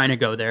wasn't like trying to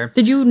go there.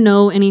 Did you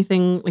know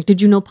anything? Like,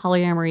 did you know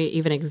polyamory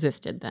even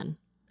existed then?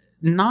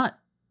 Not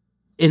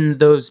in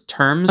those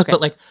terms, Okay. but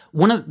like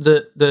one of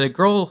the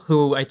girl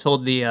who I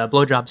told the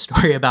blowjob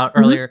story about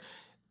earlier,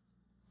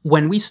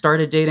 when we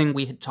started dating,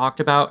 we had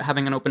talked about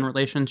having an open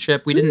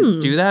relationship. We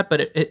didn't do that,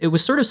 but it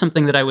was sort of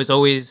something that I was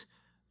always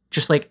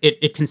just like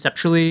it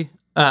conceptually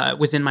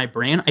was in my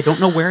brain. I don't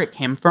know where it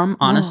came from,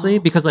 honestly,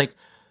 because like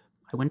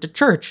I went to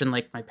church and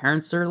like my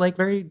parents are like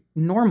very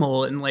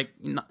normal and like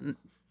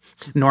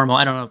normal.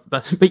 I don't know,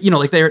 but you know,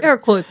 like they're Air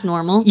quotes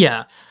normal.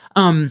 yeah.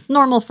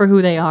 Normal for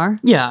who they are.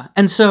 Yeah.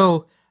 And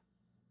so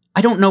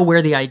I don't know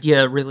where the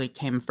idea really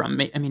came from.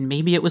 I mean,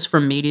 maybe it was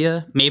from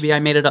media. Maybe I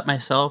made it up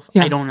myself.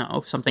 Yeah. I don't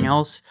know. Something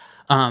else.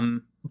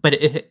 But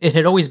it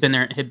had always been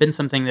there. It had been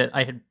something that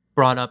I had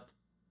brought up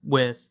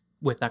with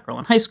that girl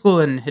in high school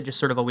and had just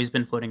sort of always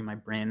been floating in my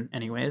brain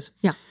anyways.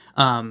 Yeah.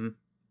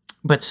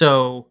 But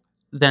so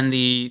then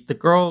the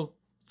girl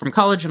from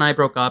college and I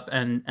broke up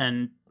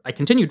and I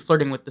continued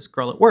flirting with this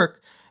girl at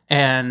work.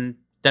 And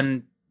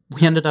then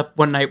we ended up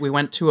one night, we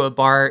went to a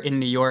bar in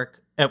New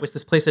York. It was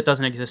this place that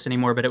doesn't exist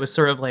anymore, but it was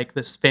sort of like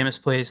this famous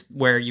place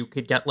where you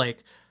could get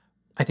like,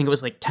 I think it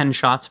was like 10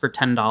 shots for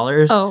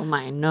 $10. Oh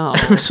my no.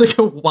 It was like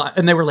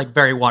and they were like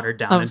very watered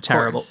down Of and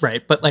terrible, course.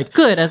 right? But like,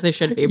 Good as they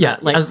should be. yeah,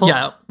 but like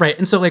yeah, right.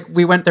 And so like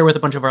we went there with a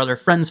bunch of our other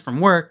friends from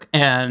work,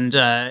 and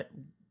I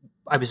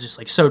was just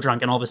like so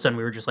drunk, and all of a sudden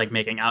we were just like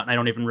making out, and I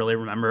don't even really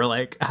remember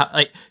like how,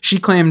 like she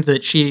claimed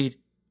that she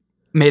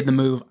made the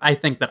move. I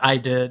think that I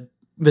did.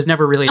 Was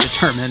never really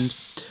determined.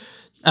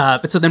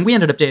 But so then we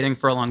ended up dating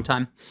for a long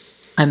time,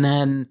 and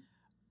then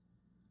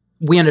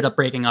we ended up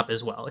breaking up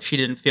as well. She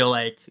didn't feel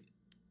like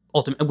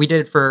we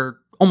did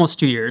for almost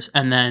 2 years,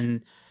 and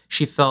then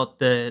she felt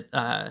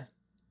that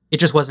it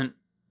just wasn't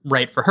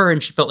right for her,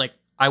 and she felt like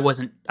I was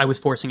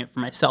forcing it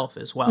for myself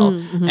as well.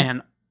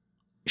 And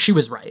she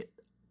was right,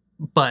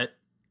 but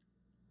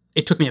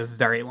it took me a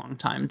very long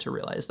time to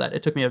realize that.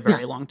 It took me a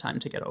very long time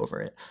to get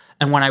over it.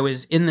 And when I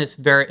was in this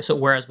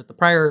whereas with the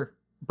prior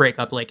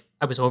breakup, like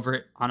I was over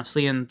it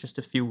honestly in just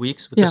a few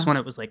weeks. With this one,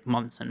 it was like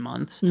months and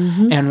months.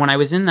 And when I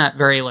was in that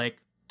very like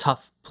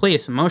tough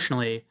place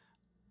emotionally,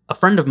 a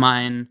friend of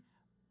mine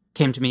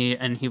came to me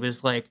and he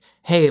was like,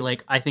 hey,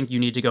 like, I think you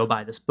need to go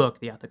buy this book,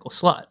 The Ethical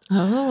Slut.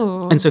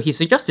 Oh. And so he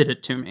suggested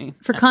it to me.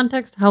 For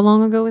context, how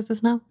long ago was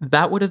this now?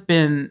 That would have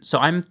been, so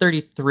I'm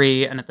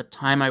 33, and at the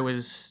time I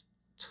was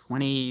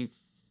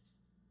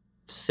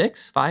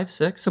 26, 5,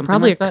 6, So something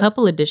probably like that. a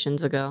couple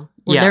editions ago.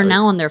 Well, Yeah. they're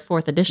now on their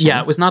fourth edition. Yeah,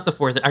 it was not the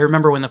fourth. I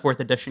remember when the fourth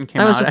edition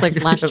came out. That was just,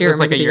 like, last It year, was,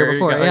 like, maybe a the year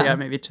before, ago. yeah.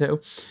 Maybe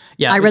 2.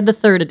 Yeah, I read the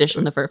third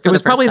edition the first. It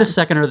was probably the time.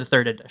 second or the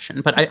third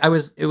edition, but it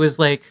was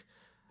like,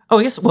 oh,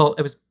 I guess, well,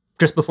 it was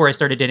just before I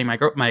started dating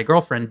my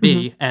girlfriend,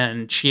 B,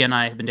 and she and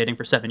I have been dating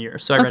for 7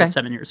 years. So I read Okay. it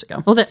 7 years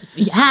ago. Well,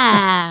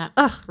 yeah.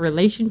 Ugh,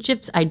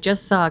 relationships. I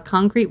just saw a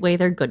concrete way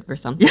they're good for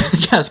something.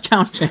 Yes,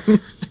 counting.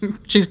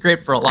 She's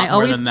great for a lot I more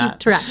always than keep that.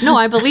 track. No,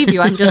 I believe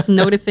you. I'm just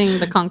noticing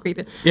the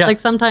concrete. Yeah. Like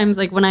sometimes,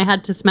 like when I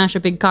had to smash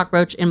a big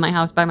cockroach in my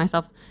house by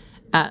myself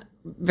at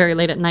very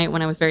late at night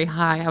when I was very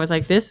high, I was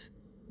like, this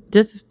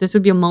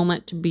would be a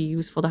moment to be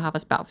useful to have a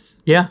spouse.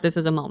 Yeah. This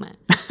is a moment.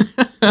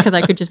 Because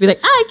I could just be like,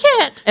 I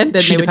can't. And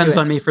then She they would depends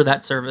do it. on me for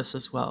that service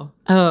as well.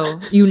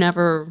 Oh, you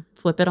never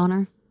flip it on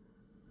her?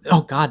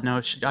 Oh God,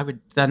 no! I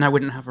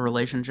wouldn't have a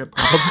relationship.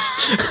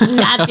 Probably.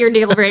 That's your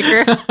deal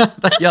breaker.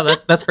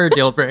 That's her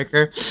deal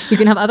breaker. You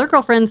can have other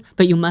girlfriends,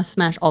 but you must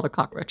smash all the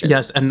cockroaches.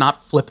 Yes, and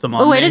not flip them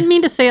on Oh, me. I didn't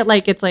mean to say it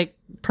like it's like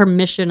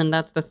permission and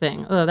that's the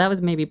thing. Oh, that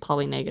was maybe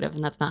polynegative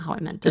and that's not how I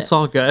meant it. It's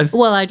all good.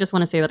 Well, I just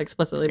want to say that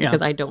explicitly Yeah.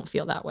 because I don't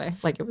feel that way.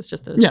 Like it was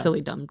just a Yeah.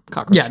 silly, dumb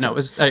cockroach. Yeah, no,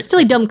 it joke. was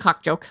Silly, dumb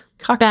cock joke.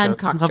 Bad joke.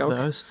 cock Love joke.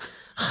 those.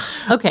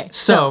 Okay.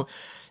 So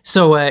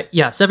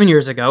 7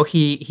 years ago,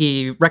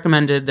 he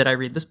recommended that I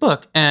read this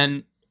book,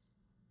 and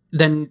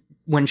then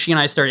when she and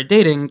I started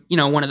dating,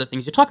 one of the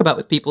things you talk about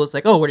with people is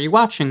like, oh, what are you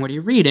watching? What are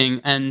you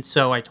reading? And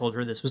so I told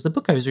her this was the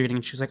book I was reading,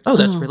 and she was like, oh,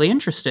 that's really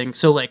interesting.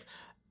 So like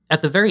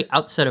at the very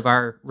outset of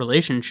our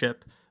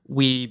relationship,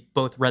 we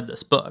both read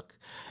this book,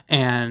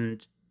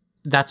 and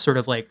that's sort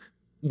of like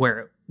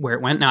where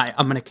it went. Now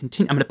I'm going to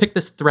continue. I'm going to pick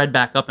this thread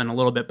back up in a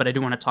little bit, but I do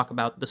want to talk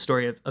about the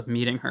story of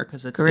meeting her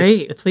because it's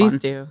Great. It's Please fun.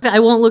 do. I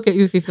won't look at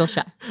you if you feel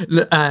shy.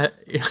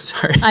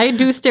 Sorry. I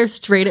do stare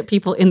straight at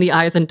people in the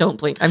eyes and don't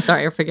blink. I'm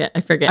sorry. I forget.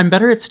 I'm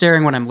better at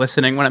staring when I'm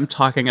listening. When I'm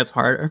talking, it's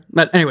harder.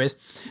 But anyways,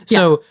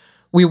 so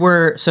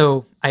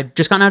I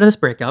just gotten out of this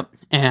breakup,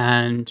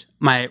 and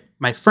my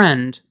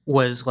friend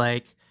was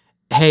like,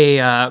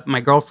 hey, my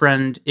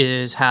girlfriend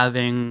is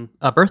having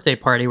a birthday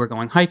party. We're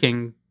going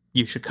hiking.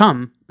 You should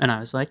come. And I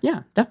was like,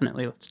 yeah,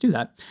 definitely. Let's do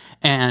that.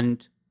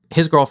 And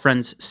his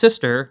girlfriend's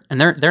sister, and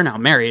they're now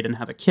married and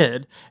have a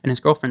kid, and his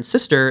girlfriend's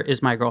sister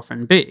is my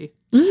girlfriend B.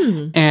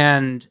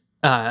 And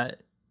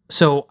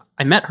so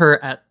I met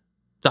her at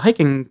the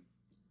hiking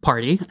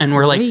party, and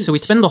we're like, so we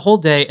spend the whole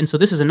day. And so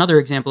this is another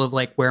example of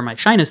like where my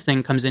shyness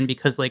thing comes in,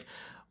 because like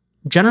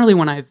generally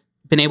when I've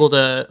been able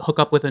to hook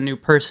up with a new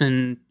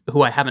person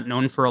who I haven't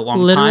known for a long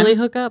time. Literally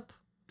hook up?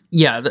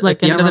 Yeah.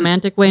 Like in a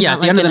romantic way? Yeah, not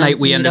at the like end of the in a night,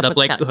 we meet ended up with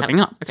like cat-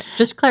 hooking up. Okay.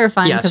 Just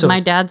clarifying, Yeah, because so my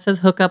dad says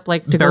hook up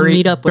like to go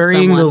meet up with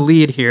burying someone. the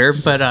lead here,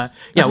 but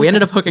we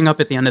ended up hooking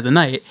up at the end of the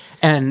night,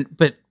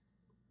 but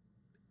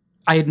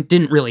I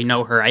didn't really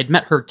know her. I'd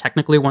met her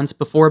technically once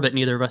before, but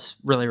neither of us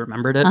really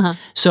remembered it.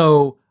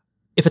 So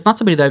if it's not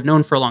somebody that I've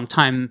known for a long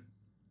time,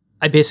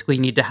 I basically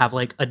need to have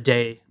like a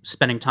day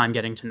spending time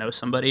getting to know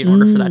somebody in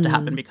order for that to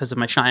happen because of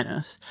my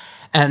shyness.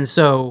 And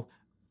so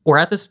we're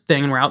at this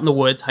thing, we're out in the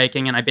woods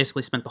hiking, and I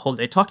basically spent the whole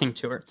day talking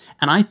to her.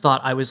 And I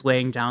thought I was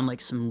laying down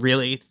like some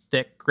really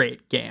thick,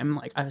 great game.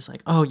 Like I was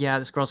like, oh yeah,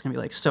 this girl's gonna be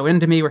like so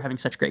into me. We're having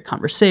such great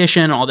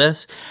conversation, all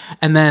this.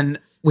 And then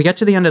we get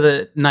to the end of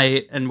the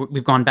night, and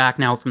we've gone back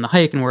now from the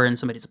hike, and we're in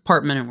somebody's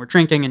apartment, and we're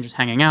drinking and just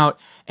hanging out.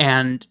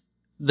 And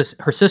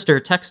her sister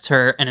texts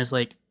her and is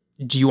like,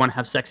 do you want to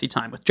have sexy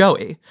time with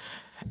Joey?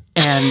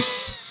 And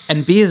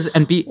B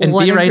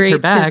writes her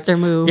back. Sister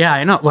move. Yeah,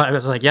 I know. Well, I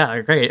was like, yeah,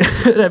 great.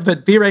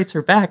 But B writes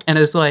her back and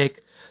is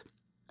like,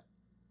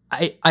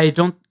 I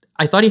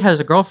thought he has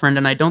a girlfriend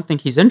and I don't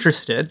think he's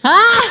interested.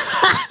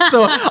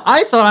 So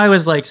I thought I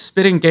was like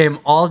spitting game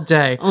all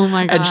day. Oh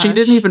my gosh. And she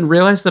didn't even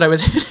realize that I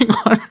was hitting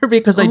on her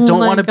because I don't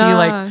want to be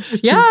like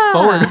too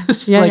forward,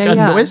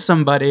 annoy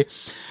somebody.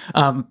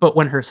 But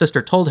when her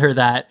sister told her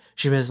that,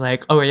 she was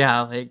like, oh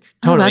yeah, like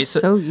totally. That's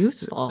so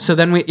useful. So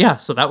then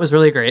so that was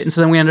really great. And so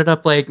then we ended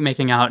up like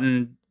making out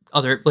and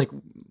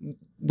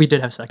we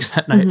did have sex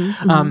that night.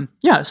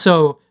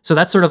 So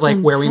that's sort of like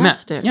where we met.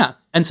 Fantastic. Yeah.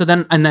 And so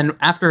then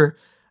after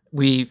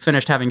we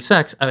finished having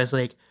sex, I was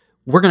like,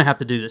 we're going to have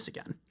to do this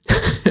again.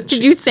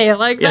 Did you say it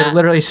like that? Yeah, I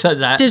literally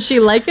said that. Did she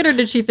like it or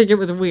did she think it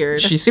was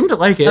weird? She seemed to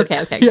like it.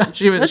 Okay. Yeah,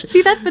 she was.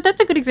 But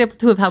that's a good example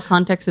too of how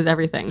context is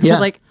everything. Because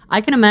like I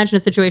can imagine a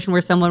situation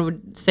where someone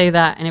would say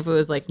that, and if it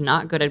was like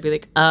not good, I'd be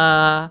like,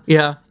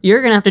 yeah,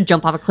 you're gonna have to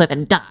jump off a cliff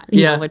and die.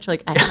 You Yeah. know, which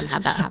like I haven't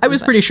had that happen. I was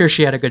but pretty sure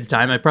she had a good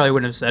time. I probably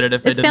wouldn't have said it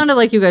if It sounded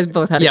like you guys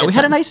both had. Yeah, a good we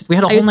had time. we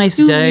had a whole nice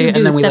assume day, you do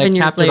and then we 7 like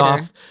years capped later.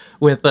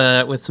 it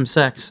off with some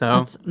sex. So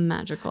That's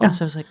magical. yeah,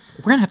 so I was like,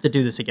 we're gonna have to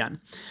do this again.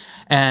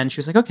 And she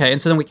was like, okay.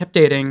 And so then we kept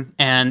dating,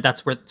 and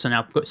that's where. So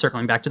now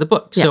circling back to the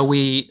book. Yes.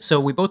 So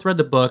we both read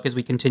the book as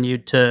we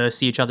continued to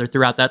see each other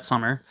throughout that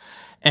summer,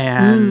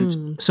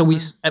 and so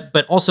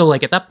but also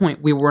like at that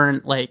point we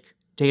weren't like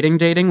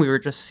dating. We were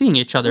just seeing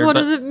each other. What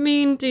but does it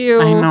mean to you?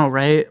 I know,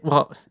 right?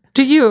 Well,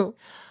 To you.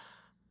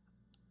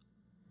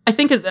 I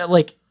think that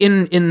like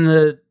in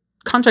the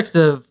context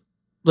of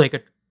like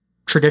a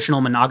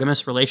traditional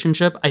monogamous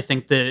relationship, I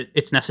think that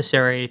it's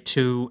necessary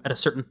to at a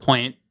certain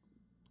point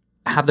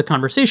have the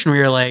conversation where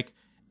you're like,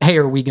 hey,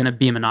 are we going to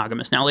be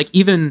monogamous now? Like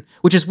even,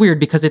 which is weird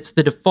because it's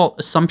the default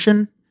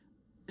assumption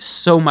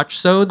so much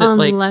so that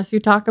like, Unless you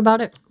talk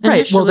about it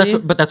right. Well,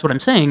 initially. that's what I'm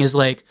saying is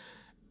like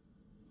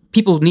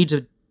people need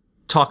to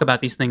talk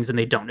about these things and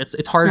they don't.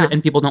 It's hard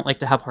and people don't like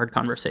to have hard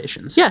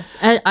conversations. Yes,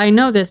 I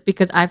know this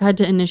because I've had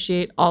to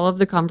initiate all of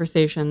the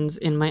conversations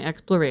in my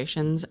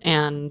explorations,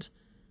 and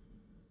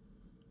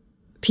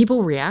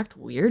people react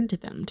weird to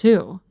them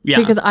too. Yeah.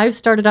 Because I've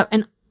started up,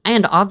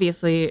 and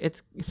obviously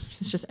it's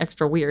just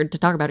extra weird to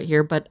talk about it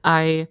here, but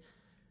I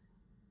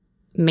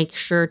make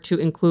sure to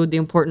include the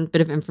important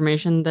bit of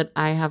information that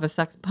I have a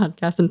sex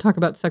podcast and talk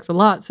about sex a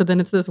lot. So then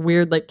it's this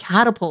weird like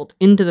catapult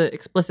into the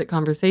explicit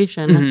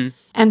conversation. Mhm.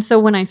 And so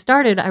when I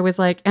started, I was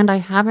like, and I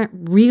haven't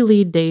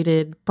really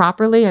dated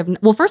properly.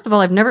 Well, first of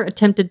all, I've never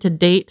attempted to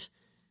date,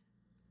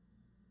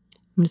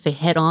 I'm going to say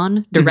head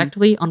on,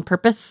 directly on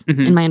purpose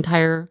Mhm. in my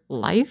entire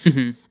life.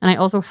 Mhm. And I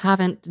also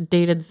haven't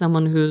dated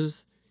someone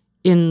who's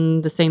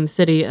in the same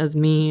city as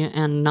me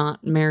and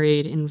not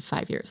married in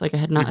 5 years. Like I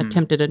had not Mhm.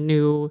 attempted a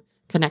new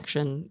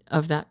connection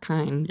of that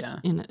kind. Yeah.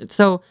 In it.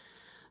 So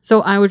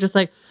I was just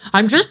like,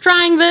 I'm just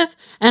trying this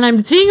and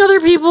I'm seeing other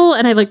people,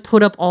 and I like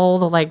put up all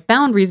the like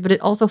boundaries, but it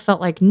also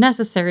felt like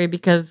necessary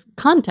because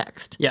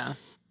context. Yeah.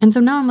 And so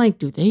now I'm like,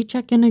 do they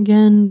check in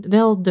again?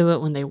 They'll do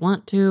it when they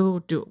want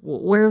to.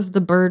 Where's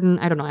the burden?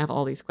 I don't know. I have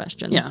all these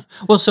questions. Yeah.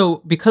 Well,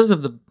 so because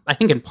of I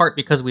think in part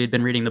because we had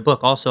been reading the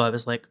book also, I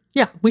was like,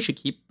 Yeah. we should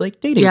keep like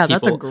dating Yeah, people.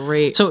 that's a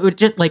great. So it would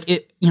just like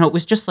it, it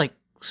was just like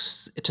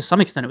to some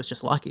extent it was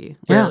just lucky,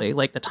 Yeah. really.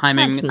 Like the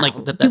timing, That's like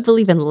not- that. Do you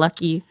believe in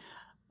lucky?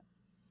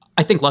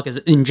 I think luck is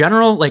in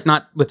general, like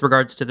not with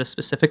regards to this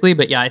specifically,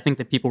 but yeah, I think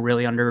that people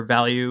really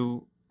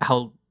undervalue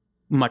how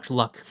much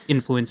luck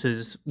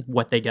influences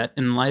what they get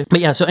in life. But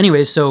yeah, so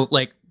anyways, so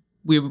like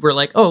we were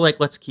like, oh, like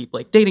let's keep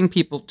like dating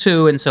people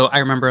too. And so I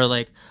remember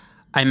like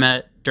I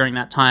met during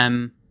that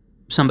time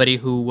somebody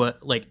who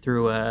like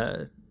through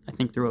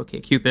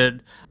OkCupid,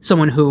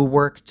 someone who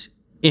worked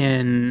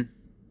in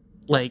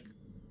like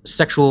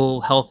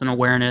sexual health and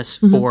awareness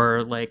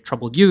for like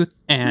troubled youth,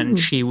 and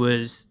she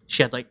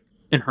had like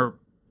in her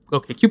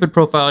OkCupid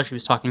profile, she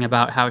was talking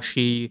about how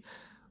she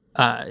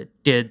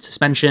did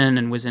suspension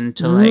and was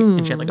into like,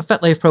 and she had like a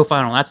FetLife profile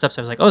and all that stuff.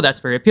 So I was like, oh, that's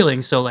very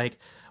appealing. So like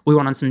we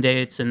went on some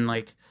dates, and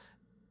like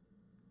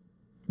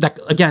that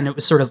again, it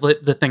was sort of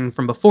the thing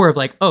from before of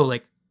like, oh,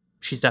 like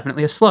she's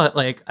definitely a slut.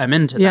 Like I'm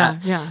into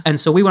that. Yeah. And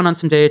so we went on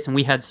some dates and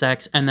we had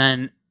sex. And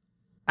then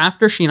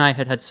after she and I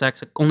had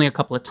sex only a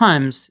couple of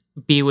times,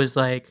 B was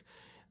like,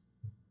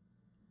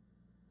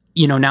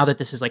 now that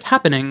this is like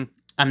happening,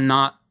 I'm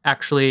not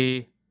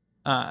actually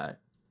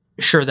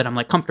sure that I'm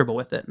like comfortable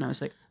with it. And I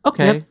was like,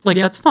 okay, Yep.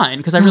 that's fine,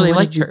 because I really what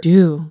liked did you her.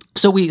 do?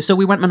 So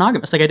we went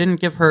monogamous. Like I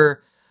didn't give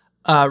her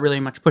really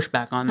much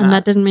pushback on And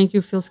that didn't make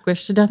you feel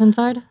squished to death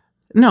inside?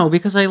 No,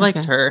 because I liked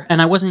Okay. her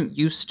and I wasn't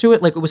used to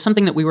it. Like it was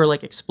something that we were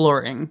like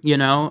exploring,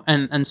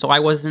 and so I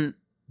wasn't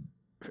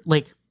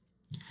like,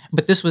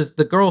 but this was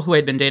the girl who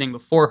I'd been dating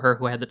before her,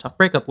 who I had the tough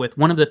breakup with.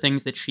 One of the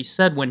things that she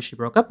said when she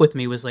broke up with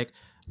me was like,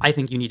 I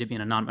think you need to be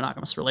in a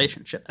non-monogamous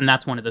relationship. And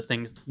that's one of the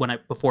things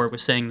before I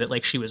was saying that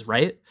like she was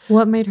right.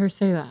 What made her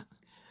say that?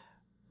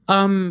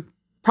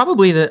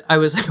 Probably that I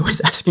was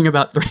asking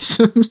about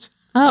threesomes.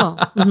 Oh,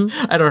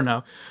 I don't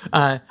know.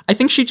 I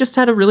think she just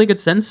had a really good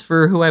sense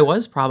for who I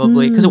was,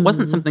 probably, because it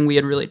wasn't something we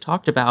had really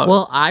talked about.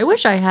 Well, I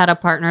wish I had a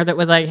partner that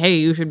was like, hey,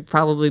 you should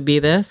probably be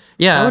this.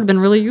 Yeah. That would have been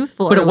really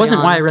useful. But it early wasn't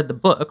on. why I read the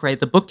book, right?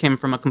 The book came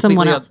from a completely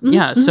Someone else.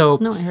 Yeah. So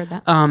No, I heard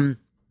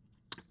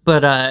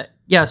that.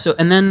 yeah. So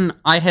and then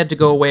I had to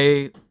go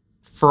away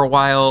for a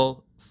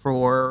while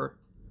for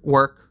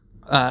work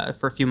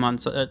for a few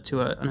months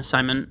to an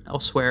assignment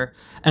elsewhere,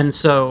 and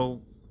so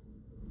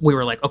we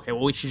were like, okay,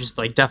 well, we should just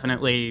like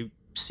definitely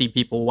see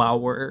people while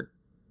we're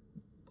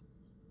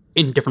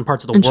in different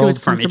parts of the And she was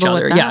world from each comfortable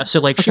other. with that? Yeah. So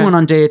like she Okay. went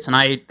on dates, and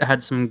I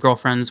had some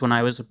girlfriends when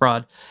I was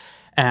abroad,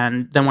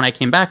 and then when I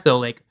came back though,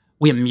 like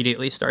we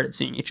immediately started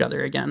seeing each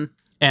other again.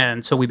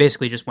 And so we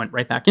basically just went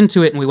right back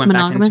into it, and we went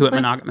back into it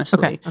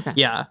monogamously. Okay.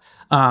 Yeah.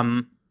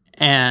 And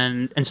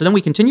so then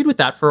we continued with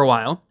that for a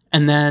while,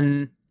 and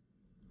then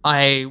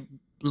I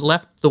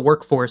left the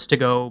workforce to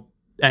go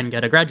and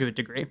get a graduate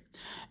degree,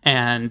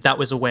 and that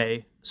was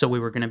away. So we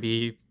were going to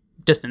be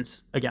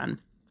distance again,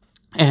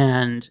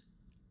 and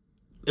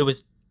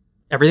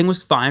everything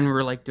was fine. We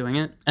were like doing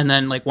it, and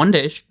then like one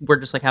day we're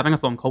just like having a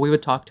phone call. We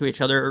would talk to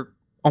each other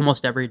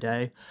almost every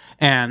day,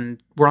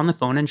 and we're on the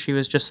phone, and she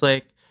was just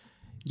like,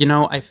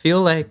 I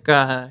feel like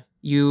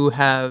you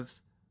have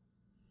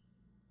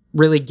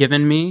really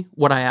given me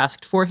what I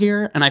asked for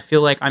here, and I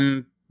feel like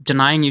I'm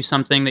denying you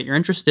something that you're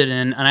interested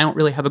in, and I don't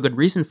really have a good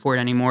reason for it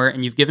anymore,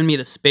 and you've given me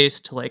the space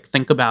to like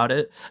think about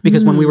it,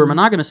 because when we were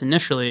monogamous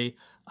initially,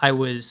 I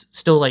was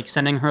still like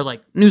sending her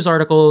like news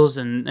articles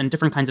and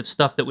different kinds of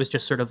stuff that was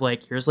just sort of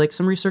like, here's like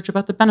some research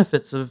about the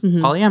benefits of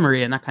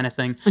polyamory and that kind of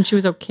thing. And she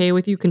was okay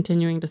with you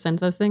continuing to send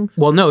those things?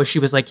 Well, no, she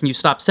was like, can you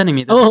stop sending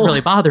me? This is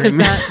really bothering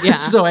me.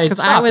 So I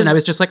stopped, and I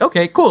was just like,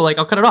 okay, cool. Like,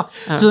 I'll cut it off.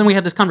 So then we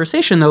had this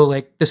conversation though,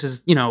 like this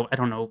is, I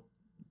don't know,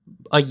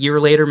 a year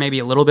later, maybe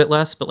a little bit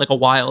less, but like a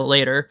while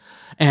later.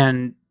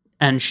 And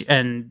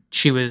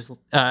she was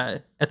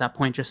at that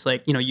point just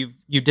like,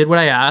 you did what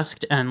I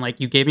asked, and like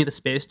you gave me the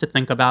space to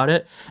think about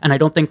it, and I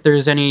don't think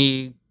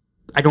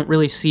I don't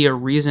really see a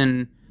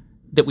reason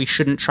that we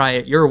shouldn't try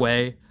it your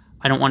way.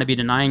 I don't want to be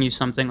denying you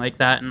something like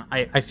that, and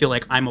I feel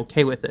like I'm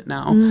okay with it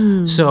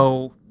now.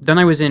 So then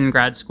I was in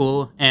grad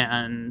school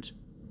and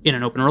in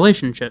an open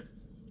relationship,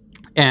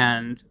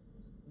 and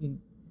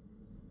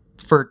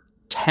for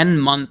 10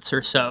 months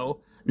or so,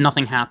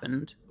 nothing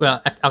happened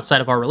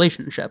outside of our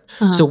relationship.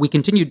 Uh-huh. So we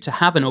continued to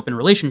have an open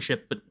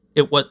relationship, but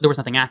there was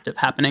nothing active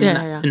happening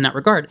in that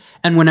regard.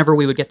 And whenever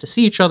we would get to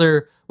see each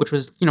other, which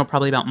was,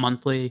 probably about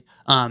monthly,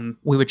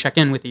 we would check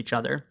in with each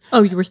other.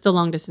 Oh, you were still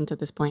long distance at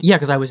this point? Yeah,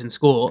 because I was in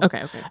school.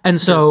 Okay.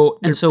 And so,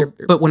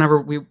 but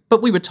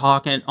we would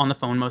talk on the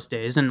phone most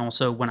days, and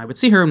also when I would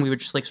see her, and we would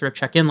just like sort of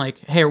check in, like,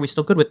 hey, are we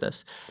still good with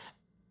this?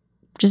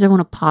 Just I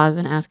want to pause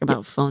and ask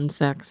about phone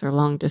sex or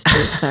long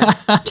distance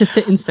sex, just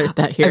to insert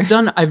that here.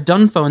 I've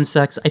done phone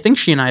sex. I think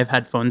she and I have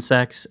had phone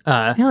sex.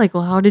 Yeah, like,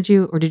 well, did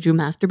you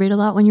masturbate a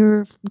lot when you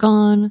were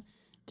gone?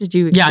 Did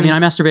you? Yeah, I mean, I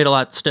masturbate a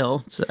lot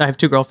still. So I have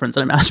 2 girlfriends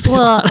and I masturbate.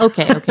 Well,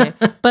 okay,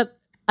 but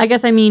I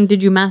guess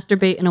did you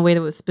masturbate in a way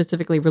that was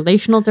specifically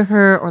relational to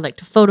her, or like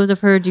to photos of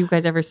her? Do you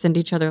guys ever send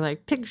each other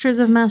like pictures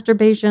of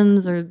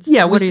masturbations, or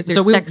yeah?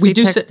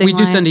 we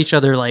do send each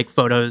other like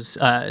photos,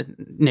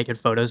 naked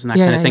photos and that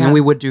kind of thing, and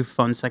we would do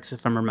phone sex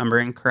if I'm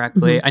remembering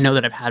correctly. Mm-hmm. I know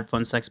that I've had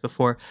phone sex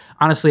before.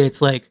 Honestly,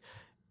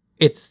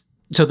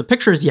 so the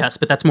pictures, yes,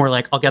 but that's more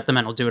like I'll get them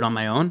and I'll do it on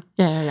my own.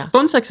 Yeah.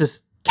 Phone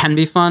sex can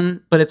be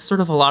fun, but it's sort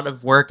of a lot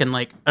of work, and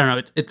like I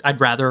don't know, I'd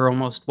rather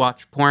almost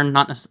watch porn,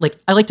 not necessarily.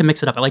 Like I like to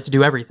mix it up. I like to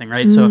do everything,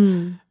 right? So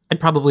I'd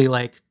probably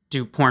like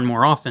do porn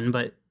more often,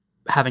 but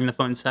having the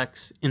phone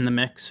sex in the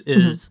mix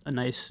is a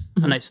nice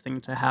thing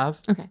to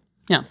have. Okay.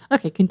 Yeah.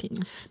 Okay,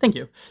 continue. Thank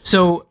you.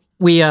 So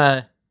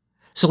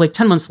so like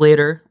 10 months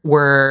later,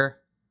 we're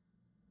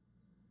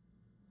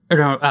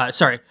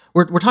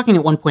talking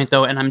at one point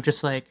though, and I'm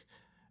just like,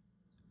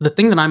 the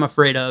thing that I'm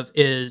afraid of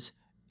is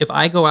if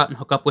I go out and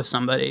hook up with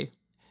somebody,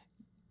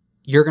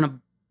 you're going to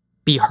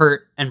be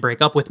hurt and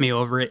break up with me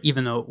over it,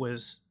 even though it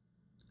was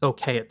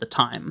okay at the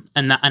time.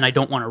 And I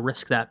don't want to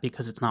risk that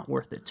because it's not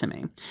worth it to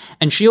me.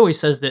 And she always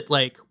says that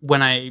like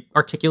when I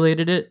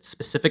articulated it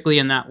specifically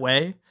in that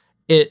way,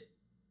 it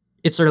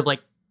sort of like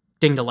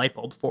dinged a light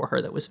bulb for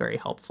her that was very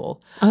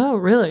helpful. Oh,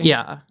 really?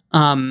 Yeah.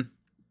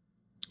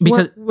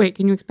 Because wait,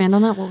 can you expand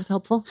on that? What was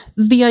helpful?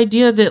 The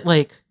idea that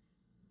like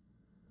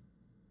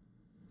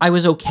I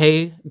was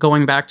okay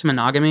going back to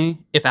monogamy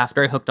if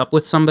after I hooked up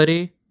with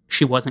somebody,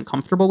 she wasn't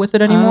comfortable with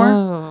it anymore.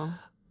 Oh.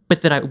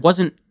 But that I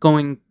wasn't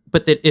going,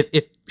 but that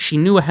if she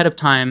knew ahead of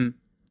time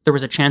there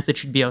was a chance that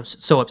she'd be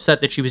so upset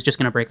that she was just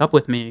going to break up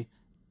with me,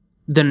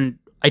 then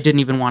I didn't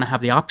even want to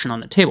have the option on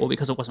the table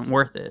because it wasn't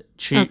worth it.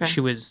 She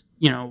was,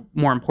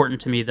 more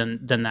important to me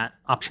than that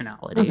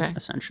optionality,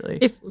 essentially.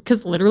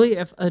 Because literally,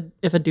 if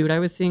a dude I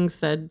was seeing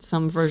said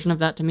some version of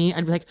that to me,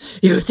 I'd be like,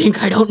 "You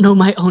think I don't know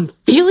my own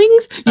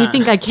feelings? You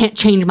think I can't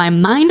change my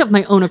mind of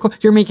my own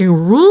accord? You're making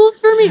rules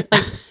for me?"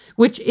 Like,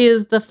 which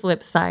is the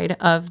flip side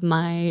of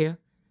my.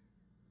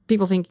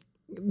 People think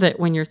that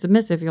when you're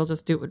submissive, you'll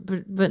just do it,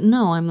 but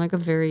no, I'm like a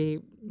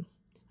very.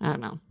 I don't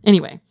know.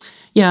 Anyway.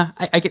 Yeah,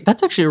 I get,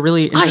 that's actually a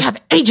really I have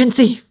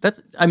agency.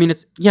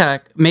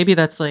 Maybe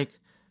that's an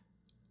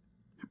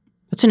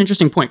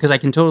interesting point because I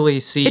can totally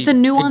see it's a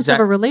nuance of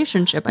a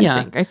relationship,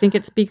 I think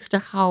it speaks to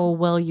how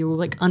well you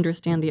like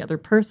understand the other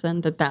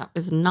person that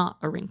is not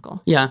a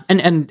wrinkle. Yeah.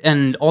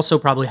 And also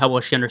probably how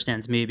well she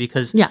understands me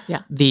because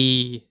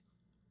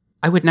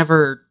I would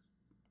never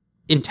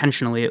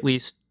intentionally at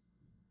least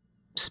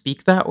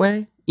speak that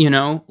way,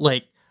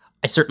 like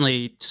I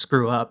certainly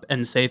screw up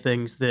and say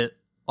things that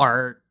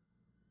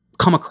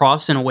come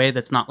across in a way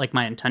that's not like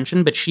my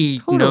intention, but she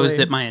knows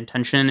that my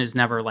intention is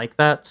never like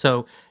that.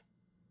 So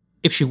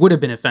if she would have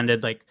been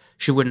offended, like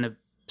she wouldn't have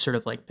sort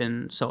of like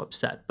been so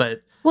upset.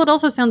 But well, it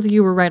also sounds like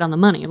you were right on the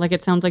money. Like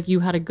it sounds like you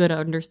had a good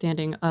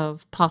understanding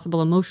of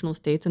possible emotional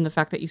states, and the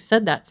fact that you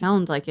said that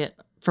sounds like it.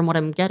 From what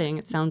I'm getting,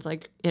 it sounds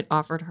like it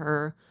offered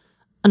her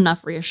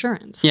enough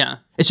reassurance. Yeah.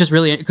 It's just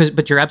really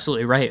but you're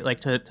absolutely right. Like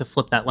to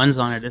flip that lens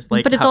on it is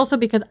like, but it's also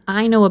because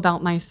I know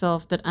about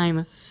myself that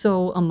I'm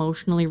so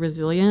emotionally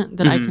resilient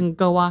that I can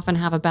go off and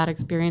have a bad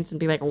experience and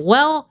be like,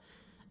 well,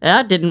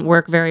 that didn't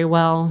work very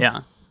well.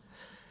 Yeah.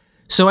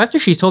 So after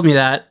she told me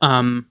that,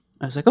 I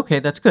was like, okay,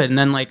 that's good. And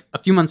then like a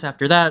few months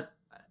after that,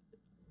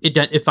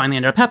 it finally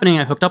ended up happening.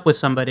 I hooked up with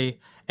somebody,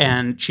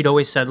 and she'd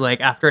always said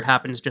like, after it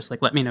happens, just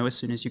like, let me know as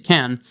soon as you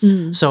can.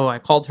 So I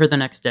called her the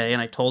next day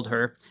and I told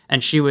her,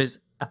 and she was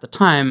at the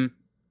time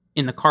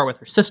in the car with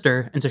her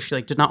sister. And so she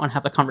like did not want to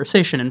have the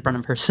conversation in front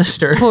of her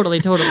sister.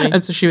 Totally.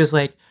 And so she was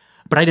like,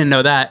 but I didn't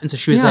know that. And so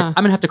she was like, I'm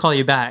going to have to call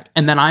you back.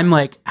 And then I'm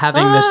like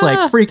having this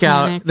like freak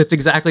out. That's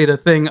exactly the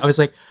thing. I was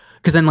like,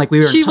 because then like we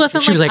were, she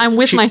was like, I'm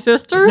with my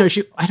sister. No,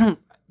 she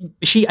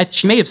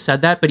may have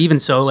said that, but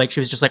even so, like she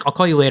was just like, I'll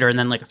call you later. And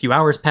then like a few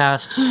hours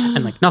passed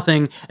and like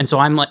nothing. And so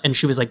I'm like, and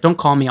she was like, don't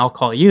call me, I'll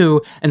call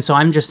you. And so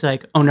I'm just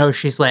like, oh no,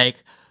 she's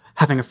like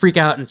having a freak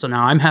out. And so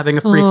now I'm having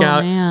a freak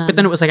out. Man. But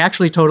then it was like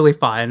actually totally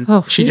fine.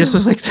 Oh, she just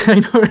was like, I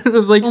know, it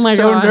was like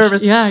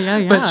nervous.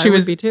 Yeah. But she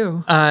would be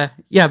too.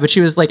 But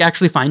she was like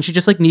actually fine. She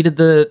just like needed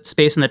the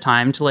space and the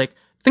time to like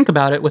think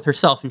about it with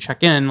herself and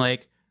check in.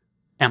 Like,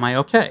 am I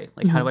okay?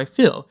 Like, how do I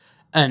feel?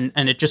 And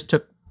it just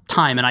took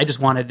time, and I just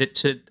wanted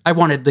I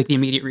wanted like the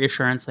immediate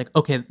reassurance, like,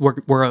 okay,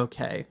 we're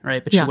okay,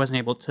 right? But she wasn't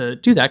able to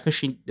do that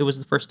because it was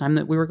the first time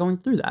that we were going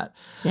through that.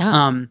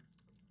 Yeah.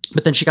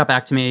 But then she got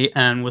back to me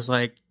and was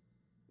like,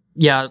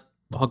 yeah,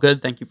 all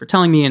good. Thank you for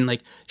telling me. And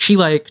like, she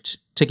liked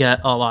to get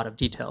a lot of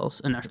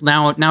details. And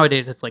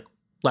nowadays it's like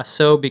less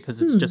so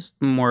because it's just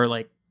more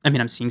like, I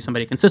mean, I'm seeing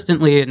somebody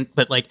consistently,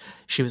 but like,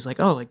 she was like,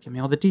 oh, like, give me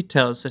all the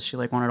details. So she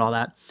like wanted all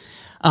that.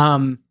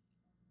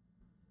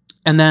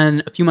 And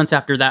then a few months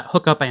after that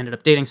hookup, I ended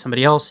up dating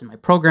somebody else in my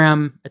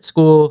program at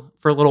school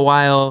for a little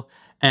while.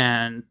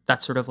 And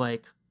that sort of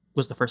like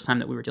was the first time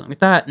that we were dealing with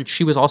that. And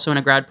she was also in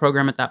a grad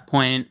program at that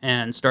point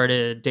and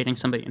started dating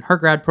somebody in her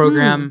grad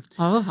program.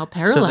 Oh, how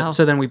parallel.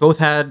 So then we both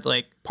had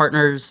like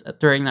partners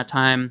during that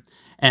time.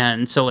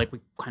 And so like we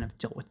kind of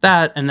dealt with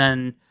that. And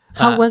then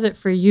how was it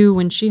for you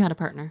when she had a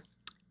partner?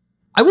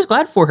 I was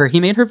glad for her. He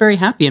made her very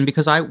happy. And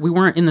because we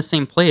weren't in the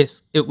same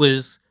place, it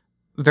was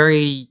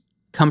very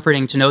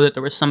comforting to know that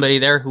there was somebody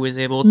there who was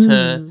able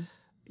to,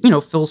 you know,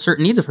 fill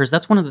certain needs of hers.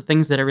 That's one of the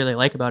things that I really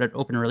like about an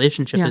open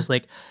relationship is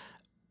like,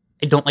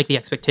 I don't like the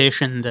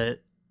expectation that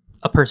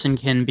a person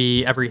can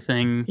be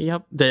everything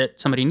that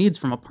somebody needs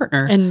from a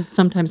partner. And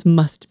sometimes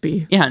must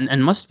be. Yeah,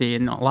 and must be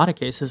in a lot of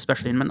cases,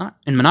 especially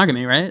in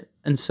monogamy, right?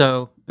 And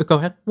so, go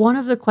ahead. One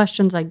of the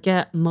questions I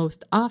get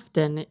most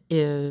often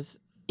is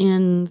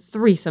in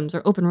threesomes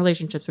or open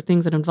relationships or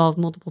things that involve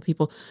multiple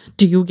people,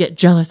 do you get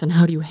jealous and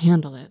how do you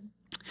handle it?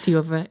 Do you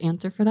have an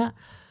answer for that?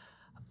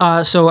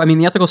 So, I mean,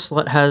 the Ethical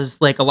Slut has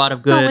like a lot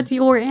of good... Oh, what's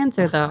your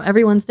answer though?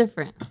 Everyone's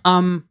different.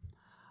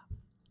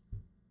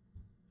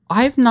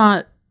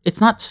 It's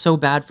not so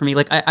bad for me.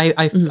 Like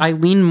I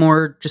lean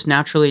more just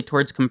naturally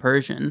towards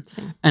compersion.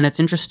 Same. And it's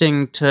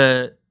interesting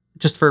to,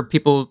 just for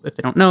people, if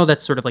they don't know,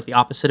 that's sort of like the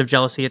opposite of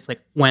jealousy. It's like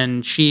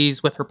when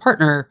she's with her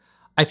partner,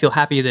 I feel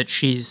happy that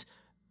she's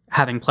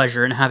having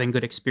pleasure and having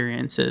good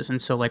experiences.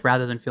 And so like,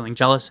 rather than feeling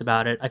jealous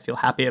about it, I feel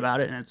happy about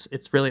it. And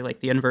it's really like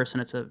the inverse.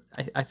 And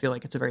I feel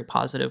like it's a very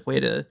positive way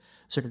to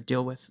sort of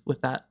deal with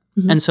that.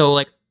 Mm-hmm. And so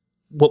like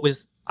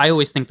I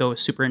always think though, a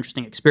super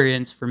interesting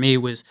experience for me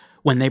was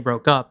when they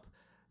broke up,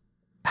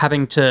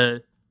 having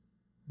to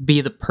be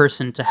the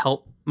person to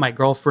help my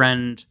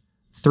girlfriend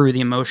through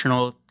the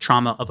emotional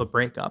trauma of a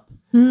breakup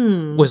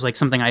was like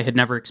something I had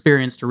never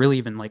experienced or really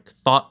even like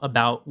thought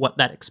about what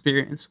that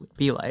experience would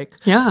be like.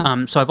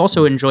 Yeah. So I've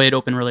also enjoyed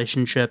open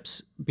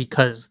relationships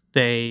because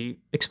they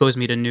expose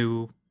me to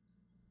new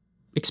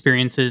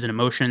experiences and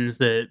emotions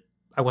that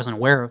I wasn't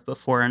aware of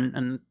before.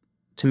 And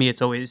to me,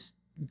 it's always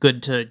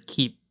good to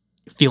keep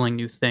feeling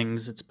new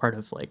things. It's part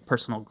of like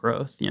personal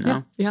growth, you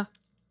know? Yeah.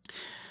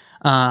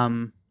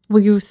 Will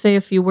you say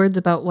a few words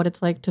about what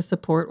it's like to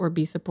support or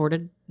be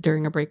supported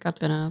during a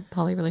breakup in a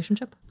poly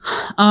relationship?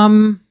 I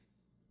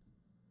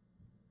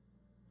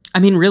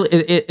mean, really,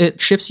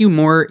 it shifts you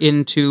more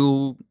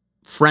into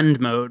friend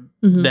mode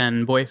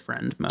than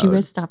boyfriend mode. Do you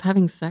guys stop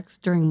having sex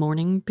during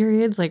mourning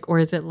periods? Like, or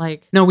is it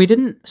like... No, we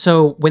didn't.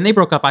 So when they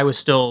broke up, we were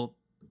still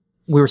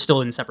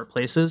in separate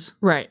places.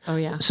 Right. Oh,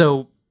 yeah.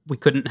 So we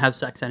couldn't have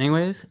sex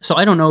anyways. So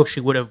I don't know if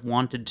she would have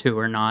wanted to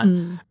or not.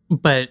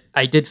 But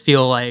I did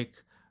feel like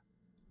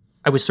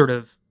I was sort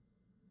of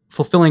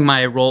fulfilling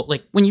my role.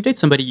 Like when you date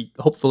somebody,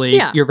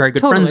 hopefully you're very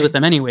good friends with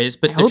them anyways,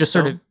 but they're just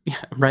sort of,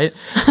 right.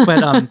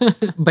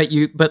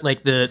 But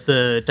like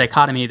the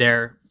dichotomy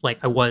there, like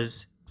I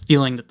was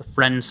feeling that the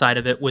friend side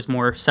of it was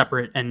more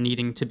separate and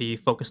needing to be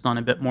focused on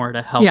a bit more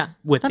to help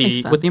with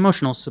the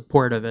emotional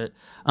support of it.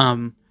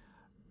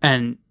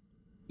 And,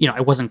 you know,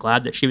 I wasn't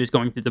glad that she was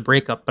going through the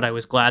breakup, but I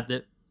was glad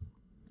that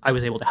I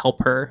was able to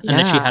help her and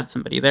that she had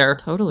somebody there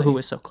who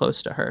was so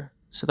close to her.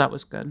 So that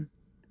was good.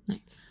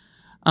 Nice.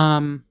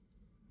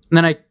 And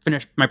then I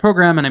finished my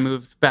program and I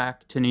moved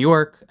back to New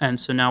York. And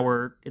so now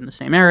we're in the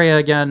same area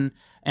again.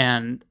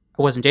 And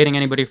I wasn't dating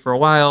anybody for a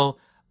while.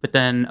 But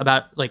then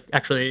about like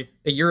actually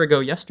a year ago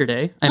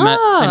yesterday, I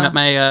met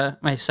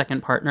my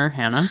second partner,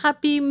 Hannah.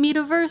 Happy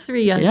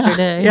meet-iversary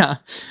yesterday. Yeah.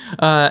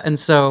 And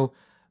so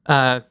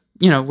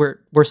you know,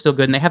 we're still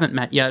good and they haven't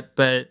met yet,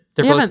 but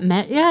they haven't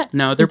met yet?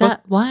 No, they're both.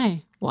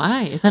 Why?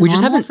 Is that we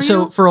just haven't for you?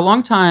 So for a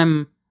long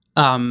time,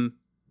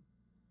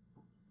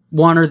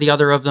 one or the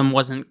other of them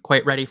wasn't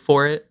quite ready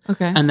for it.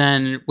 Okay. And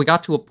then we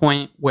got to a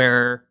point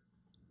where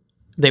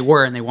they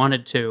were and they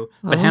wanted to.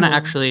 But Hannah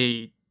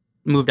actually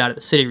moved out of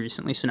the city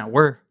recently. So now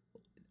we're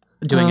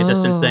doing a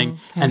distance thing.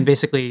 Okay. And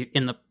basically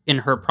in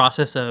her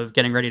process of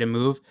getting ready to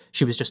move,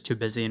 she was just too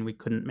busy and we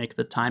couldn't make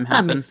the time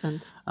happen. That makes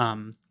sense.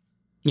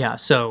 Yeah.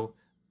 So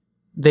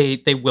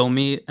they will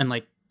meet and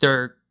like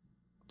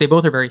they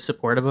both are very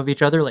supportive of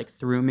each other, like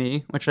through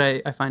me, which I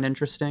find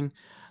interesting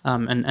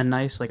and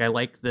nice. Like I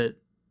like that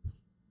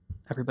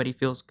everybody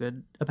feels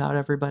good about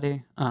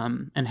everybody.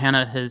 And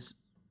Hannah has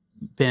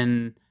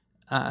been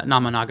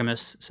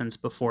non-monogamous since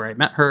before I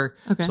met her.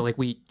 Okay. So like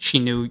she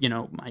knew, you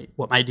know,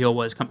 what my deal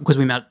was because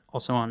we met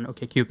also on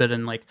OkCupid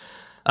and like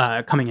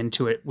coming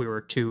into it, we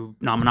were two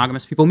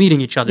non-monogamous people meeting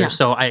each other. Yeah.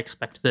 So I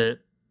expect that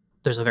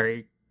there's a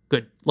very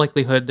good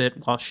likelihood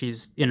that while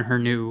she's in her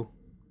new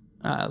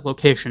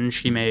location,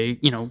 she may,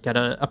 you know, get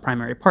a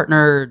primary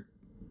partner.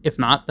 If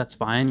not, that's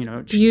fine. You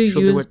know, do you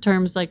use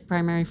terms like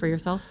primary for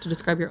yourself to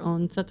describe your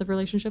own sets of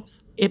relationships?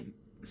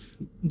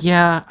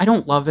 Yeah, I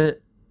don't love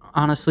it.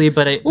 honestly,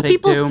 but I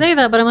People do. say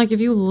that, but I'm like, if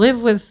you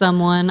live with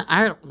someone,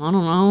 I don't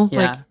know.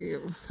 Yeah.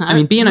 Like, I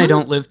mean, B and I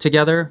don't live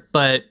together,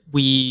 but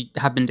we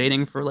have been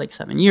dating for like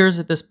 7 years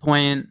at this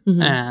point,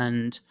 Mhm.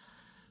 and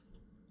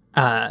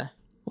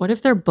what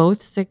if they're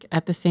both sick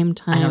at the same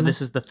time? I know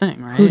this is the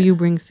thing, right? Who do you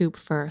bring soup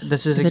first?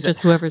 This is it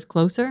just whoever's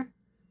closer?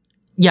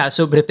 Yeah,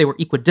 so but if they were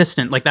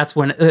equidistant, like that's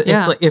when Yeah.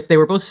 it's like if they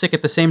were both sick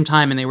at the same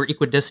time and they were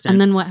equidistant.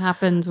 And then what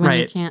happens when you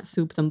Right. can't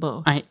soup them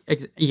both?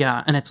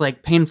 Yeah, and it's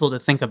like painful to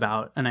think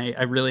about, and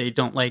I really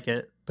don't like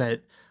it.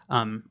 But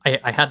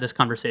I had this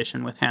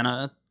conversation with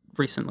Hannah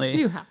recently.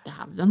 You have to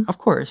have them. Of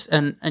course,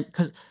 and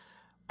because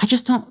I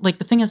just don't like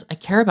the thing is I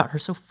care about her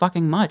so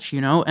fucking much,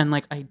 you know, and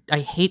like I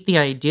hate the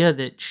idea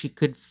that she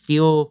could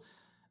feel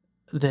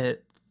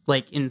that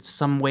like in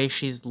some way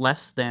she's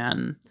less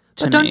than.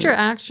 To But don't me. your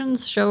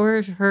actions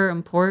show her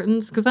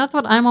importance? Because that's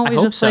what I'm always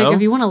hope just like. so.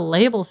 If you want to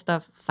label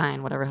stuff,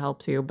 fine, whatever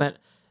helps you. But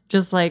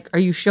just like, are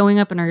you showing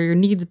up and are your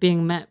needs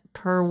being met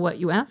per what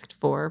you asked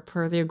for,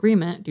 per the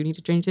agreement? Do you need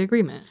to change the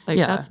agreement? Like,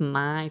 Yeah. that's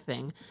my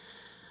thing.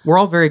 We're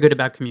all very good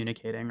about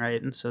communicating,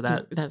 right? And so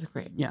That's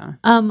great. yeah.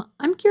 I'm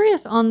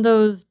curious on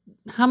those.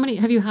 How many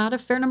have you had a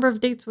fair number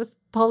of dates with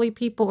poly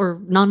people or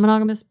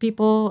non-monogamous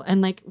people?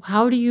 And like,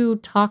 how do you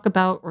talk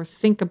about or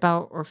think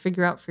about or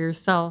figure out for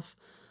yourself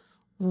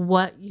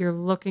what you're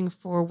looking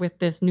for with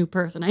this new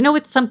person? I know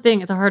it's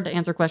a hard to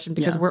answer question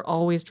because Yeah. we're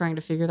always trying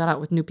to figure that out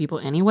with new people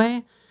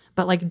anyway.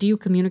 But like, do you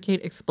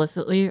communicate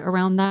explicitly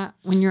around that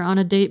when you're on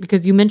a date?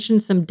 Because you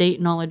mentioned some date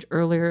knowledge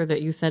earlier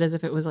that you said as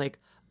if it was like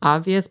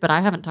obvious, but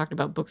I haven't talked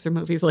about books or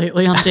movies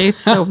lately on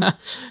dates. So,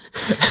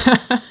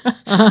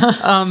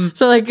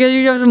 so like,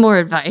 you have some more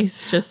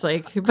advice, just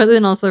like, but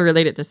then also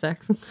relate it to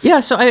sex. Yeah,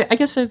 so I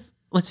guess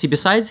let's see,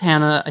 besides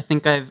Hannah, I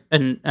think I've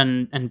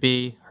and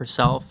B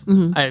herself,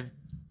 Mhm. I've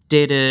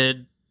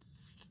dated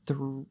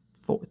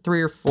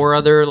three or four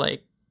other,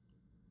 like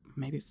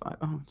maybe five.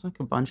 Oh, it's like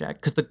a bunch,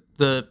 because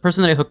the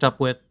person that I hooked up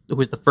with, who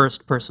was the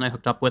first person I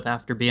hooked up with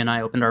after B and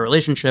I opened our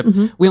relationship,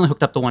 Mhm. we only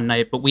hooked up the one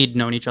night, but we'd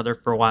known each other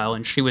for a while,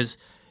 and she was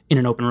in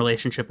an open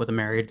relationship with a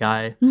married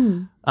guy.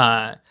 Mm.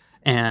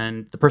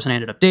 And the person I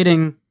ended up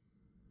dating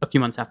a few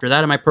months after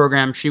that in my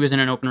program, she was in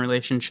an open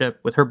relationship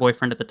with her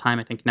boyfriend at the time.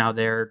 I think now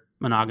they're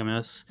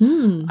monogamous.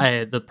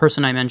 Mm. The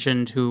person I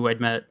mentioned who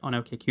I'd met on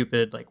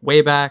OkCupid like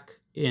way back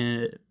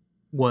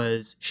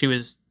she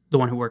was the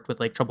one who worked with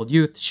like troubled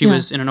youth. She Yeah.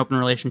 was in an open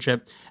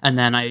relationship, and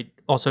then I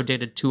also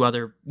dated two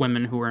other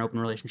women who were in open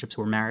relationships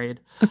who were married.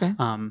 Okay.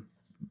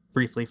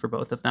 Briefly for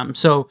both of them.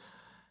 So,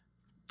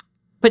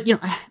 but you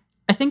know,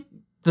 I think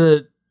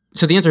the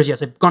answer is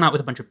yes. I've gone out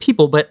with a bunch of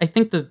people, but I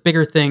think the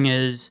bigger thing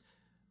is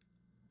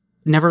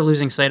never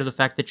losing sight of the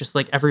fact that just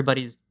like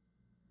everybody's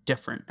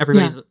different.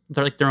 Everybody's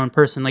they're like their own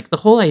person. Like the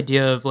whole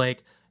idea of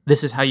like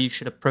this is how you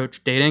should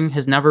approach dating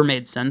has never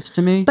made sense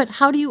to me. But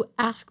how do you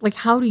ask, like,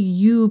 how do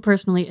you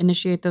personally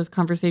initiate those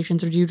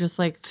conversations, or do you just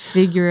like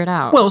figure it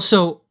out? Well,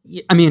 so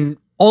I mean,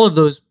 all of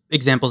those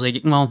examples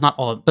well, not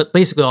all of, but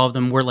basically all of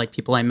them were like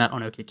people I met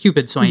on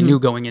OkCupid, so I Mhm. knew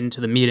going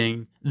into the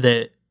meeting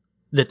that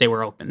they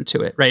were open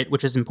to it, right?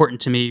 Which is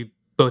important to me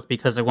both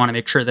because I want to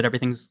make sure that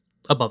everything's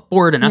above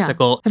board and Yeah.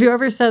 ethical. Have you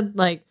ever said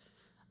like,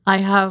 I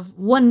have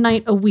one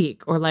night a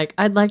week, or like,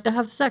 I'd like to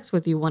have sex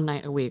with you one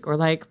night a week, or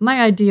like,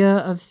 my idea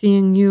of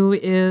seeing you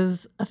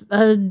is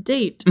a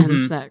date and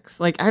Mhm. sex?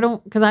 Like,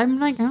 because I'm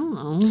like, I don't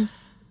know.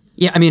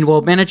 Yeah, I mean,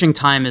 well, managing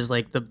time is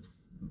like the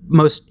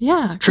most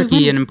Yeah. 'cause tricky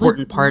when- and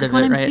important like, part of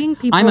when it, I'm right? seeing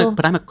people,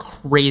 I'm a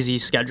crazy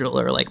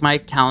scheduler. Like my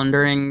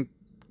calendaring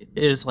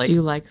is like do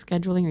you like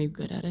scheduling? Are you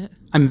good at it?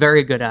 I'm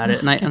very good at Oh, it,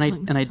 and I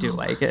scheduling's do so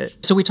like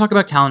it. So we talk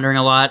about calendaring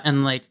a lot,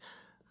 and like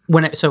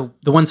so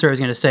the one story I was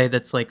going to say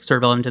that's like sort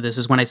of relevant to this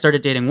is when I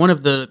started dating one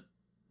of the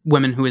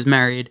women who was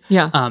married.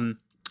 Yeah.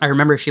 I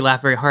remember she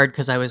laughed very hard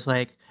because I was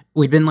like,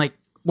 we'd been like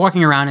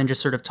walking around and just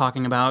sort of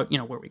talking about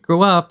where we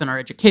grew up and our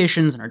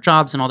educations and our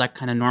jobs and all that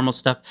kind of normal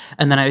stuff,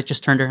 and then I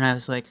just turned to her and I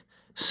was like,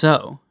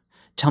 so.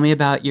 Tell me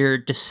about your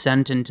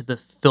descent into the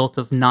filth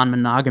of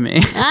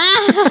non-monogamy.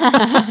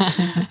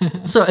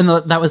 So, and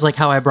that was like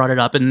how I brought it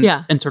up, and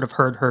Yeah. and sort of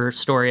heard her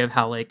story of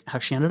how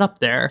she ended up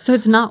there. So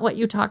it's not what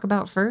you talk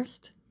about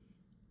first?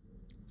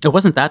 It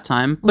wasn't that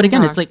time, but Oh my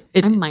again, God. it's like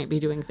I might be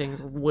doing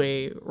things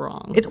way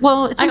wrong. it's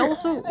I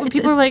also, when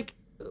people are like,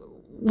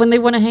 when they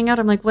want to hang out,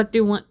 I'm like, what do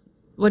you want?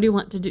 What do you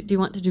want to do? Do you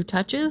want to do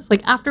touches?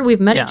 Like after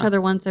we've met each Yeah.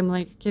 other once, I'm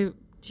like, okay,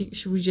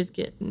 should we just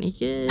get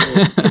naked?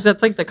 Because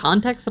that's like the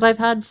context that I've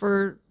had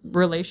for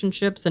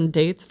relationships and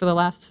dates for the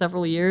last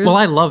several years. well,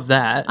 I love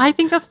that I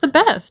think that's the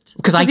best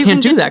because I you can't can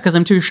do get- that because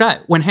I'm too shy.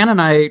 When Hannah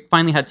and I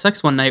finally had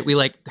sex one night, we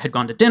like had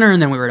gone to dinner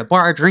and then we were at a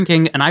bar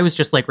drinking, and I was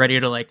just like ready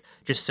to like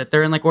just sit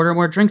there and like order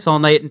more drinks all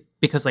night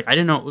because like I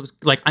didn't know it was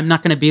like I'm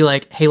not going to be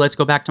like, hey, let's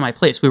go back to my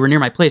place. We were near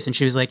my place, and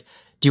she was like,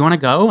 do you want to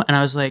go? And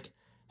I was like,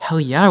 hell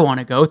yeah, I want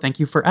to go. Thank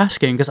you for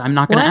asking because I'm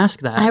not going to What?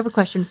 ask that. I have a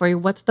question for you.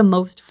 What's the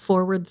most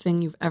forward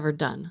thing you've ever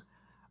done?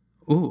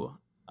 Ooh.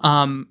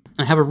 I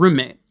have a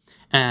roommate,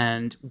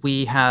 and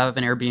we have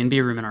an Airbnb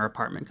room in our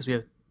apartment because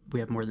we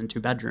have more than 2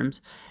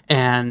 bedrooms.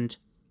 And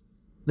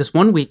this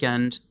one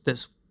weekend,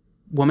 this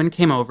woman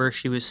came over.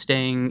 She was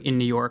staying in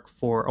New York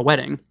for a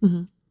wedding.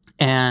 Mhm.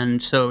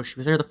 And so she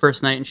was there the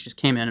first night and she just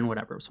came in and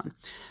whatever, it was fine.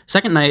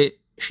 Second night,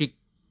 she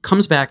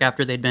comes back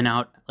after they'd been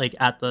out like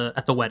at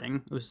the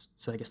wedding. It was,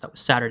 so I guess that was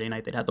Saturday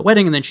night they'd had the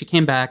wedding, and then she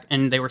came back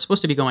and they were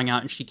supposed to be going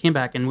out, and she came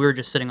back and we were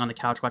just sitting on the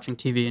couch watching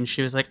TV, and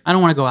she was like, I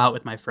don't want to go out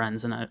with my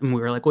friends, and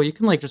we were like, well, you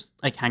can like just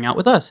like hang out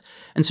with us.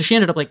 And so she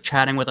ended up like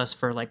chatting with us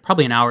for like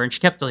probably an hour, and she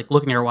kept like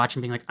looking at her watch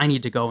and being like, I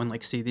need to go and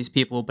like see these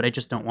people, but I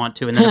just don't want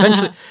to. And then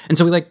eventually and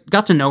so we like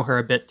got to know her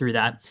a bit through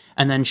that,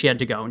 and then she had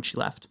to go and she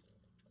left.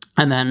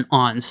 And then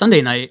on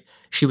Sunday night,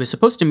 she was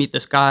supposed to meet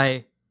this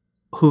guy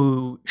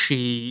who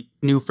she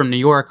knew from New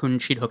York, who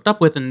she'd hooked up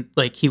with. And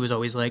like, he was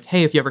always like,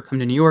 hey, if you ever come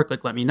to New York,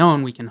 like, let me know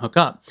and we can hook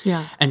up.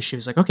 Yeah. And she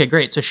was like, okay,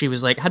 great. So she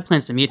was like, had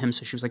plans to meet him.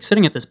 So she was like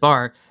sitting at this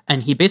bar,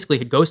 and he basically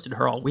had ghosted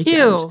her all weekend.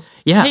 Ew.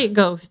 Yeah. Hate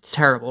ghosts.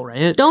 Terrible,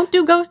 right? Don't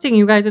do ghosting,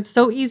 you guys. It's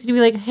so easy to be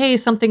like, hey,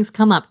 something's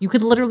come up. You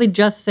could literally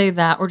just say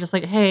that, or just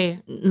like, hey,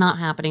 not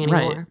happening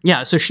anymore. Right.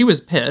 Yeah. So she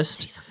was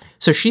pissed.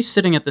 So she's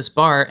sitting at this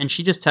bar, and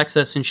she just texts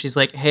us and she's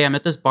like, hey, I'm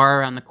at this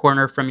bar around the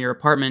corner from your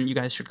apartment. You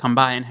guys should come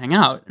by and hang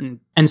out.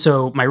 And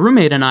so my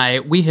roommate and I,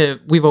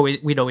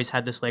 we'd always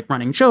had this like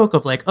running joke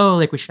of like, oh,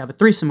 like we should have a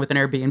threesome with an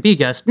Airbnb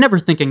guest, never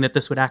thinking that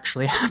this would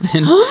actually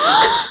happen.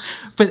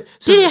 But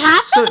so, Did it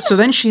happen? So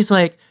then she's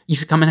like, you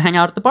should come and hang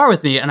out at the bar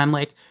with me. And I'm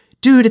like,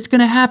 dude, it's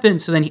gonna happen.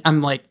 So then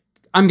I'm like,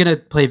 I'm gonna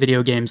play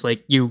video games.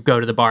 Like, you go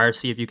to the bar,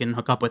 see if you can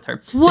hook up with her.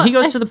 What? So he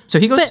goes to the. So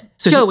he goes. But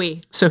So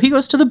Joey. so he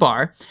goes to the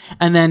bar,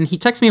 and then he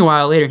texts me a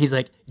while later. And he's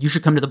like, "You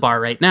should come to the bar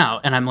right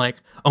now." And I'm like,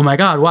 "Oh my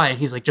god, why?" And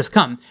he's like, "Just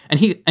come." And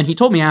he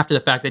told me after the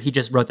fact that he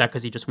just wrote that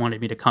because he just wanted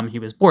me to come. He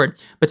was bored.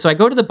 But so I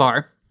go to the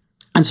bar,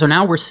 and so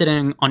now we're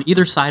sitting on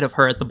either side of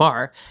her at the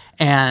bar,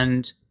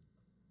 and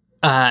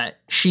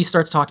she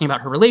starts talking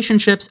about her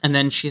relationships, and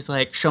then she's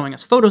like showing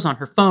us photos on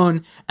her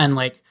phone, and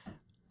like.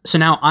 So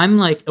now I'm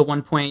like, at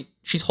one point,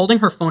 she's holding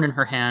her phone in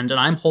her hand, and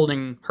I'm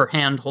holding her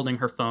hand holding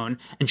her phone,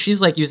 and she's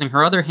like using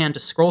her other hand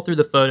to scroll through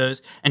the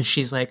photos, and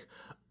she's like,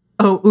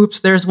 oh, oops,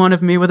 there's one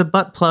of me with a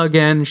butt plug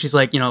in. And she's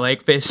like, you know,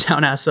 like face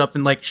down, ass up,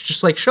 and like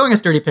just like showing us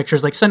dirty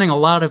pictures, like sending a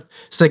lot of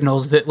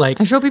signals that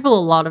like. I show people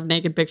a lot of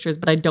naked pictures,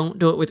 but I don't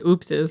do it with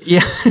oopses.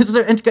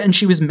 Yeah, and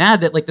she was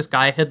mad that like this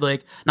guy had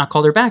like not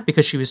called her back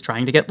because she was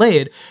trying to get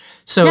laid.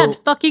 So Yeah, it's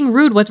fucking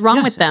rude. What's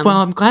wrong with them?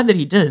 Well, I'm glad that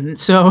he didn't.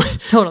 So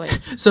Totally.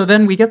 So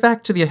then we get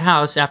back to the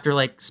house after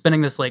like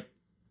spending this like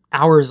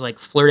hours like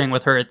flirting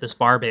with her at this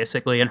bar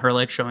basically, and her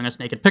like showing us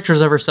naked pictures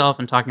of herself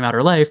and talking about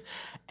her life,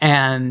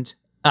 and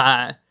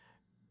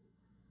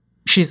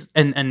she's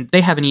and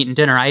they haven't eaten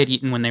dinner. I had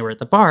eaten when they were at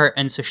the bar,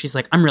 and so she's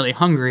like, I'm really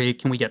hungry,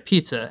 can we get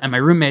pizza? And my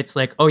roommate's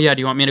like, oh yeah, do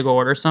you want me to go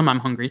order some? I'm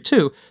hungry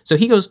too. So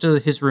he goes to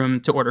his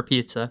room to order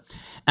pizza,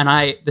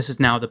 and this is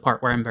now the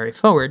part where I'm very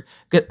forward,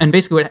 and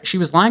basically she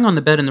was lying on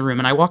the bed in the room,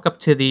 and I walk up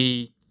to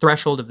the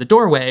threshold of the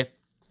doorway,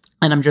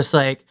 and I'm just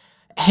like,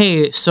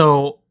 hey,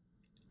 so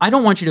I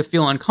don't want you to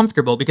feel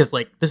uncomfortable because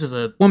like this is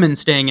a woman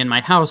staying in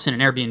my house in an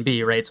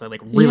Airbnb, right? So I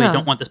like really Yeah.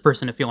 don't want this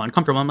person to feel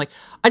uncomfortable. I'm like,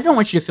 I don't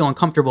want you to feel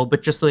uncomfortable,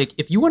 but just like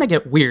if you want to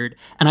get weird,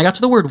 and I got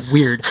to the word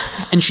weird,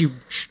 and she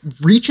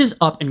reaches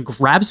up and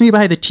grabs me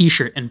by the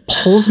t-shirt and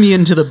pulls me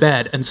into the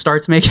bed and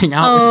starts making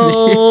out with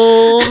me.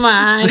 Oh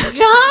my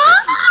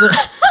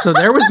god! So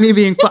there was me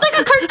being It's like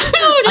a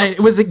cartoon. it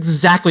was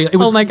exactly it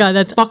was Oh my God,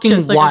 that's fucking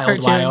just like a wild,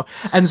 cartoon. Lyle.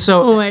 And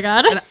so Oh my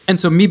god!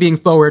 and so me being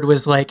forward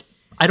was like,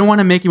 I don't want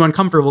to make you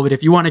uncomfortable, but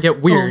if you want to get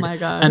weird. Oh my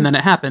God. And then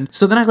it happened.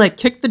 So then I like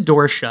kicked the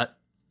door shut,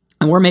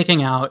 and we're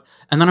making out,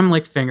 and then I'm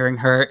like fingering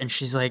her, and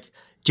she's like,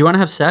 do you want to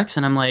have sex?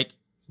 And I'm like,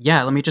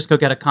 yeah, let me just go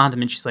get a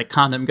condom. And she's like,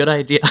 condom, good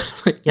idea. I'm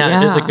like, yeah,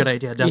 it is a Yeah. good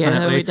idea, Yeah,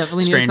 definitely. we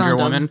definitely need a Stranger condom.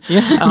 woman.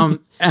 Yeah.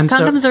 And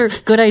Condoms are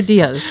good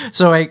ideas.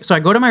 so I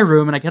go to my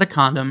room and I get a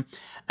condom,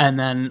 and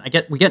then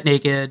we get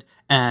naked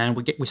and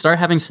we start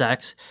having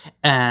sex,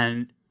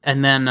 and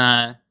then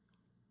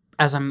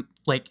as I'm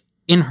like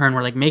in her and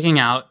we're like making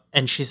out,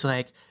 and she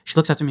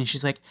looks up to me and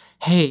she's like,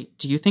 hey,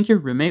 do you think your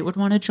roommate would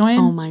want to join?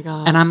 Oh my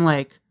god! And I'm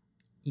like,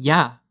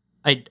 yeah,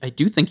 I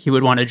do think he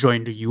would want to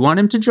join. Do you want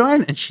him to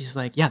join? And she's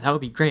like, yeah, that would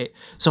be great.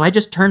 So I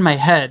just turn my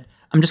head.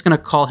 I'm just gonna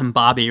call him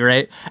Bobby,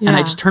 right? And I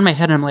Yeah. just turn my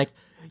head and I'm like,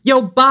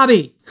 yo,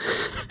 Bobby.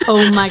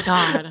 Oh my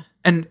god!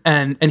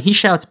 And he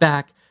shouts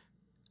back,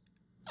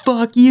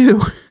 fuck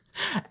you.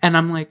 And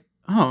I'm like,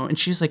 oh. And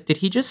she's like, did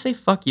he just say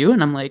fuck you?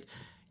 And I'm like,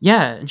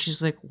 yeah. And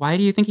she's like, why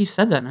do you think he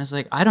said that? And I was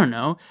like, I don't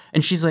know.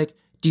 And she's like,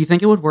 do you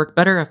think it would work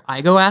better if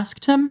I go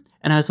asked him?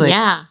 And I was like,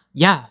 Yeah.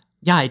 yeah,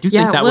 I do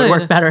Yeah, think it that would work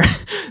would. better.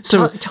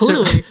 So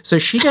Totally. So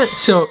she got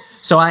so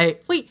I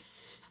Wait.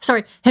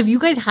 Sorry. Did you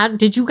guys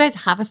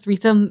have a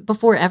threesome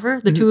before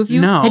ever? The two of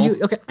you? no. Had you?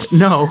 Okay.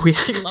 no we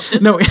love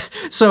this. no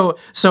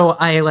so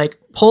I like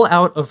pull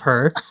out of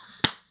her.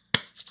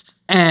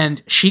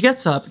 And she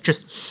gets up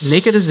just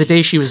naked as the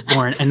day she was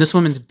born. And this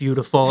woman's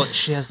beautiful.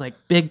 She has like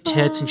big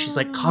tits and she's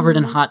like covered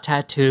in hot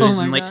tattoos. Oh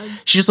my and like God.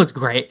 she just looks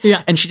great.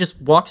 Yeah. And she just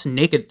walks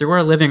naked through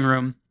our living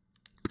room.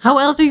 How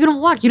else are you gonna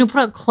walk? You don't put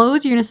out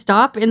clothes. You're gonna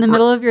stop in the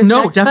middle of your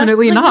No, sex fest?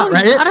 definitely Like, not, no,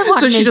 you right? gotta walk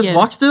So she just naked.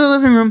 walks to the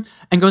living room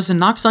and goes and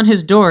knocks on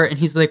his door. And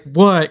he's like,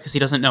 what? Because he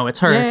doesn't know it's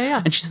her.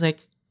 Yeah. And she's like,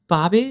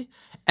 Bobby?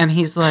 And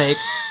he's like,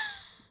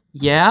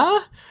 yeah.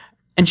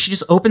 And she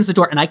just opens the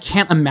door, and I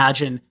can't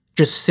imagine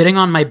just sitting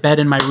on my bed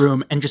in my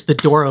room, and just the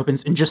door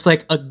opens, and just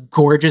like a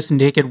gorgeous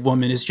naked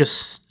woman is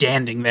just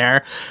standing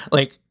there.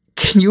 Like,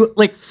 can you,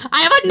 like,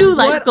 I have a new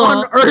light what bulb.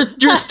 on earth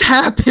just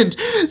happened?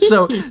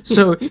 So,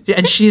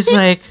 and she's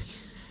like,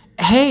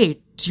 hey,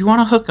 do you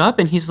want to hook up?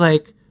 And he's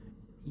like,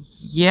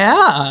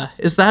 yeah,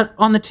 is that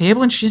on the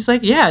table? And she's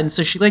like, yeah. And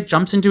so she like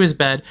jumps into his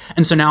bed.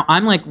 And so now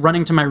I'm like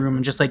running to my room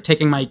and just like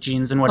taking my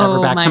jeans and whatever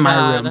Oh back my to my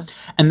God. room.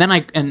 And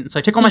then so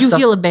I take all Did my you stuff.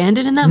 feel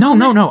abandoned in that No,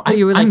 moment? no. Or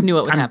you were like, I'm- knew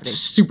what was I'm happening.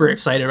 super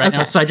excited right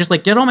now. Okay. So I just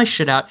like get all my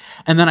shit out,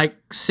 and then I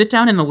sit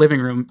down in the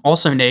living room,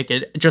 also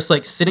naked, just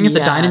like sitting at the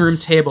dining room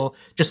Yes. table,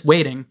 just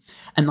waiting.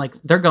 And like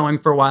they're going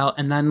for a while,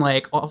 and then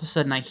like all of a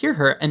sudden I hear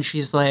her, and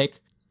she's like,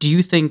 "Do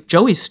you think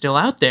Joey's still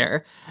out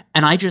there?"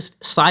 And I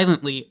just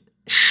silently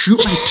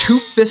shoot my two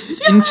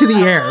fists into the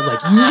air, like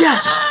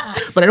yes,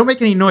 but I don't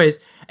make any noise.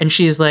 And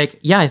she's like,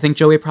 "Yeah, I think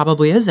Joey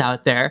probably is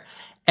out there."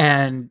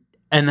 And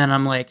then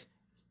I'm like,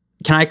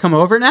 can I come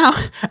over now?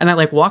 And I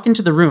like walk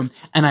into the room,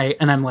 and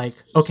I'm like,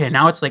 okay,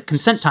 now it's like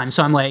consent time.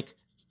 So I'm like,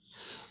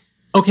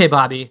 okay,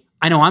 Bobby,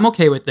 I know I'm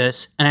okay with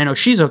this, and I know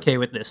she's okay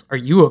with this. Are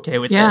you okay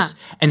with Yeah. this?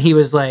 And he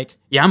was like,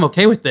 yeah, I'm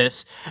okay with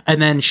this.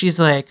 And then she's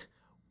like,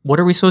 what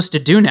are we supposed to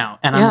do now?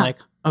 And I'm Yeah. like,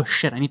 oh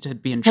shit, I need to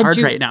be in Had charge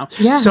you- right now.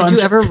 Yeah. So Had I'm you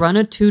ju- ever run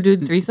a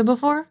 2-dude threesome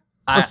before?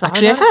 Or thought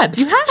Actually, I about it? had.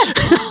 You had.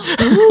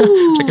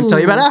 Which I can tell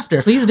you about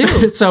after. Please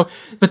do. so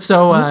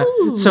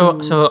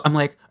I'm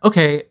like,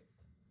 okay,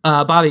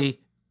 Bobby,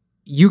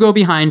 you go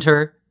behind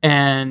her,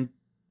 and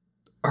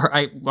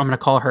I'm gonna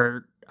call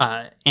her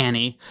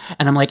Annie,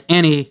 and I'm like,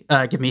 Annie,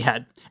 give me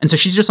head. And so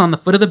she's just on the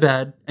foot of the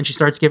bed, and she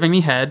starts giving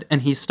me head,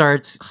 and he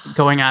starts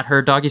going at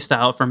her doggy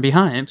style from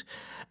behind.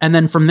 And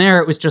then from there,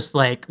 it was just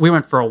like, we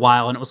went for a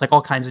while, and it was like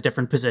all kinds of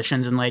different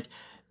positions, and like,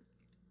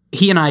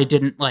 he and I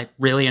didn't like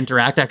really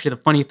interact. Actually, the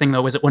funny thing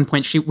though was at one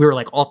point we were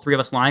like all three of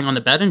us lying on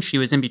the bed, and she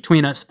was in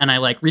between us, and I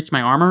like reached my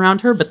arm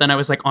around her, but then I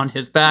was like on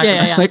his back, Yeah, and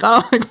I was yeah. like,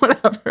 oh, like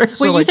whatever.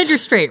 So, Wait, you like, said you're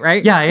straight,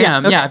 right? yeah, I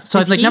am. okay. Yeah. So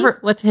Is I've like he? never.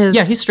 What's his?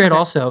 Yeah, he's straight Okay.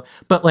 also,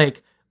 but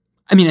like,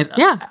 I mean,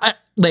 Yeah.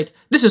 like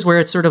this is where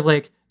it's sort of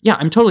like, yeah,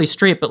 I'm totally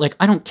straight, but like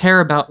I don't care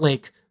about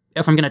like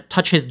if I'm gonna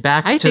touch his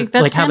back I to think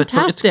that's like have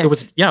fantastic. it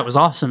was it was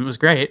awesome. It was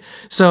great.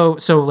 So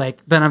like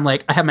then I'm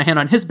like I have my hand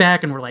on his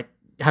back, and we're like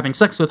having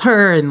sex with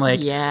her, and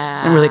like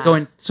Yeah. and we're like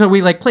going. So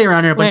we like play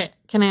around in a bunch. Wait,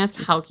 can I ask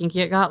how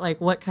kinky it got?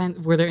 Like, what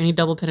kind? Were there any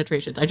double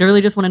penetrations? I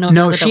really just want to know. If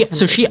No, there was a double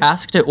she penetration.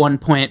 asked at one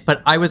point,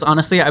 but I was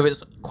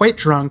quite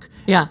drunk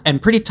Yeah.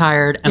 and pretty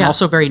tired and Yeah.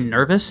 also very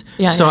nervous.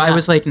 Yeah, So yeah, I yeah.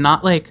 was like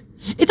not like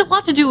It's a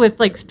lot to do with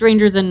like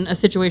strangers in a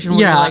situation where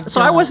yeah. you're like,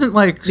 So I don't- wasn't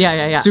like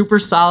Yeah. super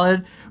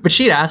solid, but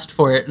she'd asked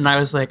for it, and I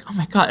was like, oh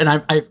my god, and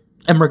I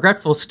am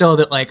regretful still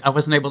that like I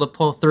wasn't able to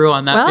pull through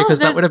on that Well, because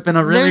that there's- would have been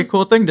a really there's-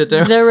 cool thing to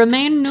do. There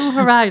remain new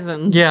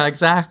horizons. Yeah,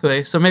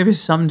 exactly. So maybe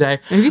someday.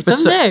 Maybe But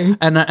someday.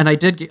 and I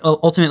did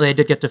ultimately I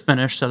did get to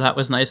finish, so that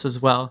was nice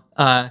as well.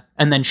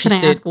 And then she Can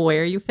I stayed ask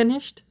where you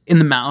finished? in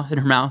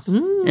her mouth.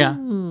 Yeah.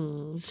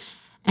 Mm.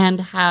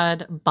 And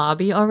had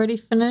Bobby already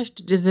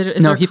finished? Is No,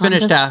 there a he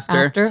finished contest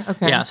after.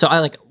 Okay. Yeah. So I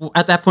like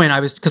at that point I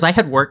was because I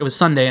had work. It was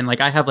Sunday, and like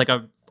I have like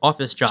a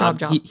office job.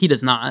 Job. He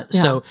does not.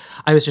 Yeah. So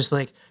I was just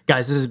like,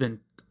 guys, this has been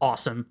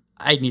awesome.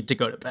 I need to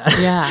go to bed.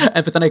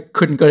 Yeah. But then I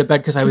couldn't go to bed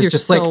because I was you're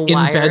just like so in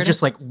bed, wired.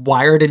 just like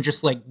wired and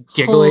just like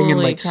giggling and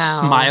Holy like cow.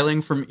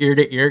 smiling from ear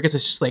to ear because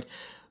it's just like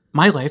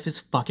my life is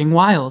fucking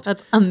wild.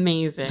 That's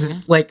amazing.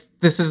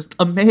 This is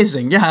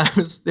amazing. Yeah,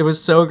 it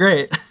was so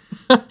great.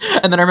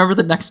 And then I remember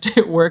the next day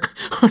at work,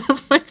 one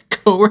of my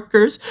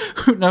coworkers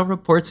who now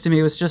reports to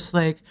me was just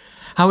like,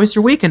 "How was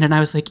your weekend?" And I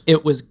was like,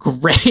 "It was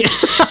great."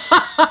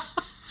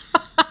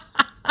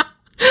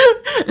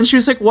 And she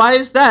was like, "Why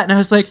is that?" And I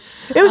was like,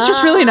 "It was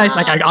just really nice."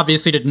 Like I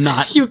obviously did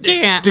not You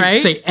can't, didn't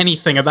right? say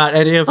anything about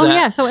any of Oh that.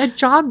 yeah. So at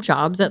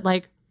jobs, at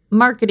like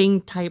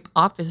marketing type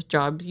office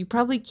jobs, you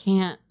probably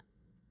can't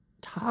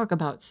talk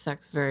about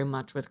sex very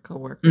much with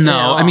coworkers.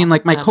 No, I mean,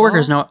 like my At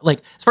coworkers all? know.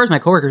 Like as far as my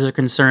coworkers are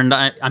concerned,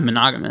 I'm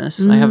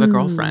monogamous. I have a Mm.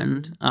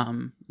 girlfriend.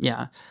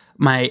 Yeah,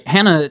 my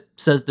Hannah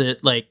says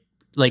that like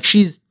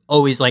she's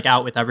always like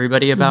out with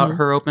everybody about Mhm.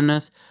 her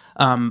openness.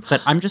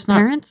 But I'm just not.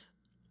 Parents?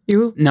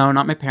 You? No,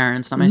 not my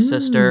parents, not my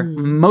sister.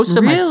 Mm, Most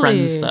of my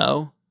friends really?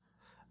 though,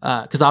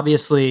 because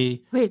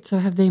obviously Wait, so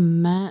have they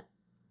met?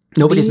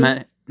 nobody's B?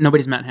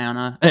 met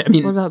Hannah. I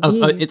mean, What about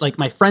B? like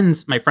my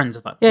friends have Yeah,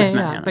 met yeah,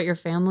 Hannah. but your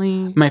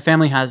family. My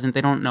family hasn't. They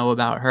don't know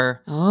about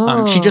her.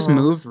 Oh, She just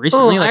moved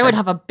recently. Oh, like I would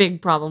have a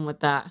big problem with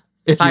that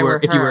if I you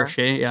were were her.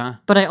 she. Yeah.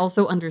 But I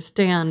also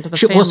understand the Well,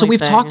 so family we've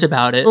thing. talked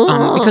about it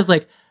Ugh. because,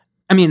 like,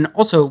 I mean,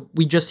 also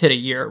we just hit a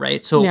year,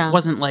 right? So Yeah. it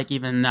wasn't like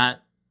even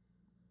that.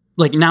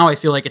 Like now, I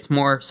feel like it's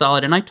more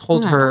solid. And I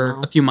told I her don't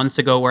know. a few months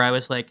ago where I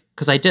was like,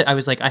 because I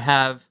was like, I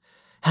have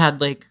had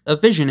like a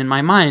vision in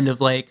my mind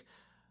of like,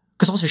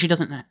 because also she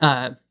doesn't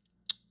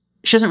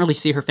really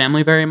see her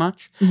family very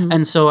much, Mhm.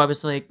 and so I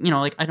was like, you know,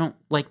 like I don't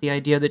like the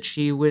idea that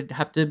she would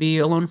have to be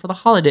alone for the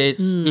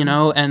holidays, Mm. you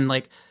know, and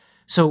like,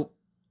 so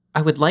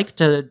I would like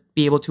to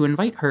be able to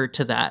invite her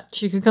to that.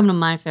 She could come to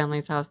my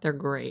family's house. They're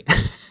great.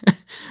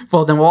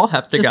 Well, then we'll all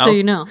have to Just go. so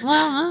you know.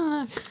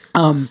 Well,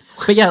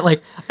 But yeah,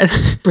 like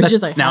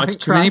bridges I now haven't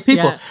it's too many crossed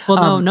people. yet.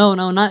 Well, no,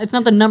 not. It's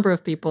not the number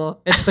of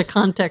people. It's the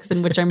context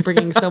in which I'm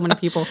bringing so many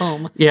people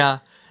home. Yeah.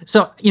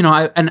 So, you know,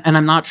 and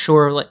I'm not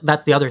sure, like,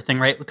 that's the other thing,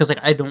 right? Because, like,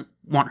 I don't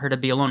want her to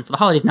be alone for the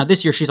holidays. Now,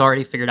 this year, she's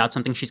already figured out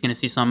something. She's going to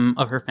see some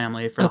of her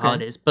family for the Okay.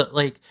 holidays. But,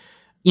 like,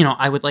 you know,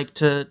 I would like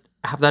to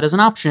have that as an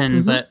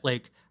option. Mhm. But,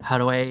 like, how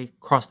do I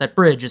cross that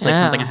bridge is, like,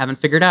 something I Yeah. haven't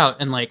figured out.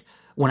 And, like,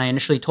 when I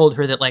initially told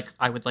her that, like,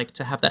 I would like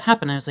to have that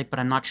happen, I was like, but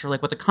I'm not sure,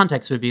 like, what the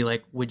context would be.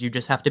 Like, would you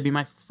just have to be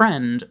my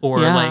friend?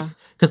 Or, Yeah. like,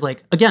 because,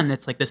 like, again,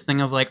 it's, like, this thing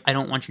of, like, I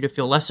don't want you to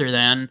feel lesser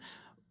than.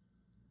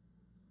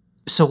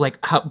 So, like,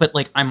 how, but,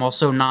 like, I'm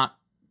also not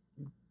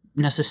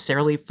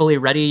necessarily fully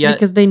ready yet.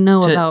 Because they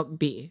know to- about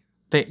B.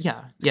 But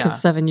yeah. Because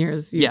 7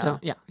 years, you Yeah.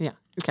 don't. Yeah.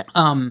 Okay.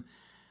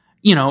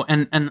 You know,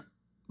 and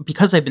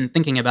because I've been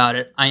thinking about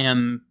it, I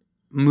am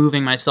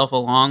moving myself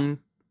along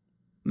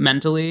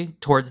mentally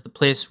towards the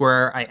place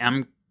where I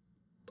am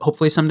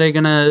hopefully someday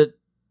gonna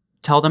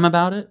tell them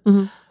about it.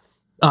 Mhm.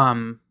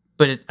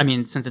 But I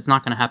mean, since it's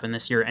not gonna happen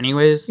this year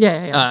anyways.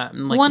 Yeah.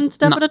 Like, One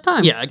step not- at a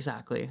time. Yeah,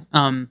 exactly.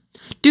 I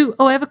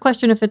have a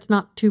question if it's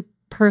not too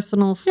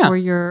personal for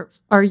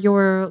are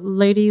your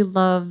lady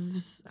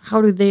loves,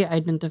 how do they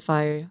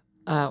identify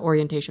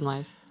orientation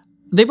wise?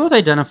 They both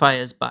identify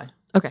as bi.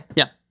 Okay.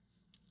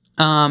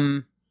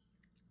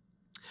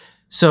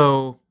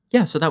 So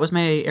that was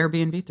my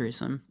Airbnb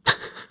threesome.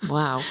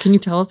 Wow. Can you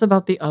tell us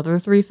about the other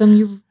threesome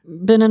you've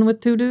been in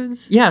with two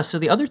dudes? Yeah, so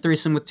the other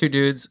threesome with two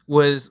dudes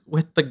was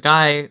with the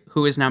guy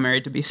who is now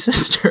married to B's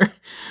sister.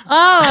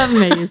 Oh,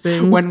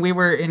 amazing. When we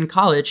were in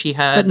college, he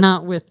had But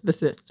not with the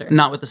sister.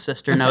 not with the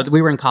sister. No, Okay.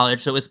 we were in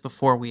college, so it was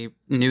before we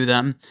knew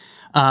them.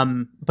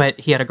 But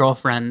he had a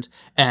girlfriend,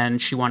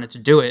 and she wanted to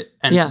do it.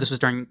 And Yeah. so this was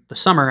during the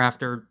summer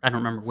after, I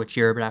don't remember which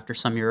year, but after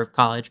some year of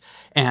college.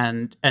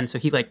 And so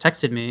he like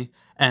texted me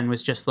and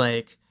was just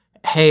like,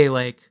 "Hey,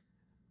 like,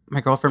 my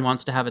girlfriend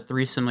wants to have a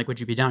threesome. Like, would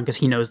you be down?" Because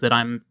he knows that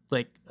I'm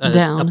like a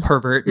Down.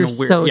 pervert. You're and a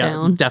weird, so yeah,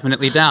 down.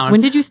 definitely down. When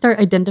did you start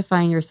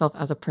identifying yourself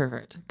as a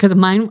pervert? Because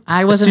mine,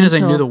 I as wasn't soon as I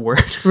until- knew the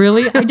word.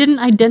 Really? I didn't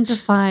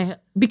identify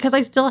because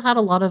I still had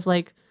a lot of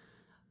like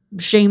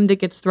shame that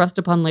gets thrust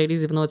upon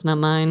ladies, even though it's not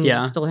mine.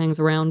 Yeah. It still hangs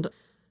around.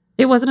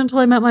 It wasn't until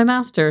I met my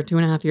master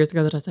 2.5 years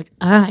ago that I was like,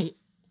 I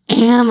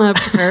am a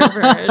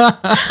pervert.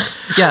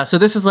 Yeah, so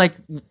this is like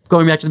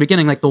going back to the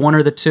beginning, like the one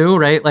or the two,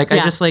 right? Like I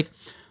Yeah. just like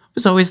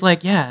was always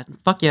like, yeah,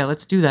 fuck yeah,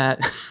 let's do that.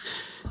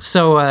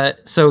 So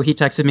he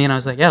texted me and I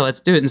was like, yeah,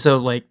 let's do it. And so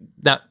like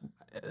that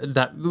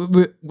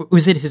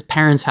was at his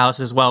parents' house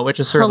as well, which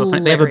is sort of a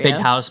funny, they have a big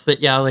Hilarious. house,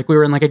 but yeah, like we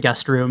were in like a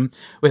guest room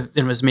with,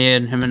 and it was me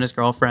and him and his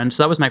girlfriend.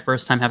 So that was my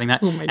first time having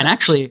that. Oh my And gosh.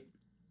 actually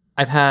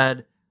I've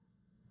had,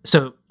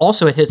 so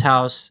also at his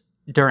house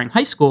during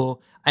high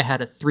school, I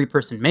had a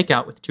 3-person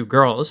makeout with 2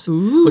 girls,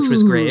 which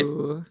was great.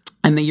 Ooh.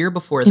 And the year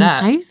before In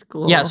that, high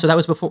school. yeah, so that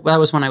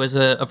was when I was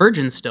a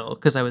virgin still,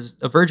 because I was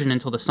a virgin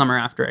until the summer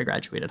after I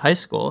graduated high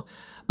school.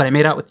 But I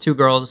made out with 2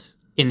 girls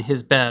in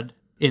his bed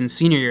in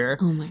senior year.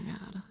 Oh my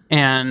God.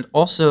 And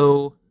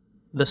also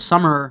the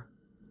summer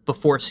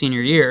before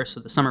senior year, so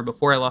the summer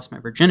before I lost my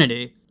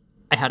virginity,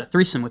 I had a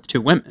threesome with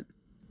 2 women,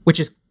 which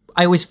is,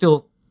 I always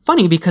feel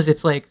funny because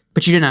it's like,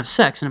 but you didn't have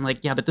sex. And I'm like,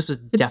 yeah, but this was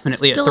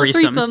definitely a still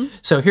threesome.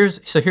 So here's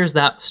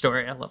that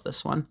story. I love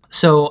this one.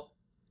 So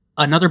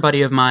another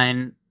buddy of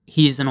mine,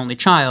 he's an only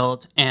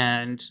child,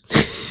 and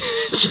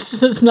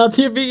That's not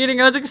the beginning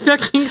I was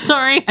expecting.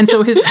 Sorry. and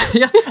so his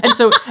yeah,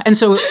 and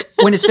so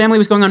when his family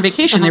was going on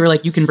vacation, they were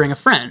like, you can bring a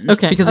friend,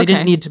 Okay, because they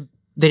okay.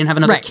 they didn't have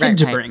another Right, kid right,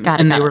 to right. bring, Got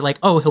it, and got they it. were like,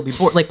 oh, he'll be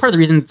bored. Like part of the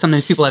reason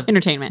sometimes people have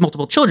Entertainment.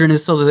 multiple children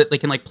is so that they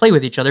can like play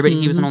with each other, but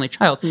he was an only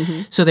child.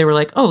 So they were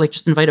like, oh, like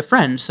just invite a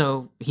friend.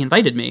 So he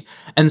invited me.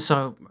 And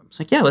so I was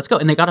like, yeah, let's go.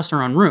 And they got us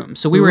our own room.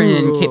 So we were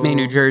in Cape May,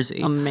 New Ooh,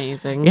 Jersey.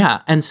 Amazing.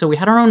 Yeah. And so we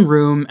had our own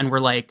room and we're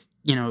like,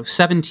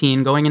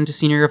 17 going into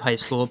senior year of high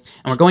school,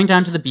 and we're going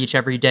down to the beach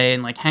every day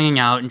and like hanging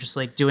out and just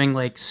like doing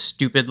like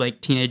stupid like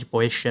teenage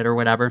boy shit or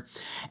whatever.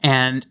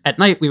 And at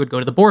night we would go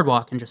to the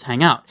boardwalk and just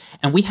hang out.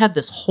 And we had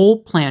this whole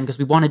plan because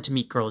we wanted to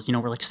meet girls.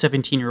 We're like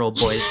 17-year-old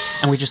boys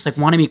and we just like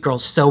want to meet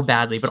girls so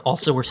badly, but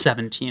also we're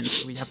 17,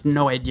 so we have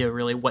no idea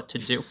really what to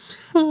do.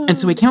 And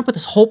so we came up with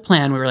this whole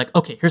plan. We were like,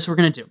 okay, here's what we're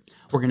gonna do.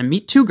 We're gonna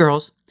meet 2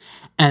 girls.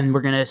 And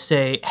we're going to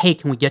say, hey,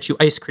 can we get you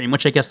ice cream?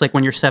 Which I guess like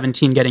when you're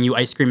 17, getting you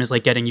ice cream is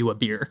like getting you a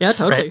beer. Yeah,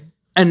 totally. Right?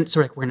 And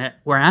so we're going to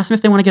ask them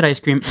if they want to get ice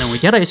cream. And when we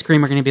get ice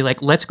cream, we're going to be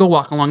like, let's go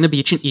walk along the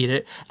beach and eat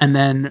it. And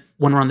then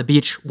when we're on the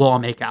beach, we'll all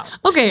make out.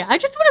 Okay, I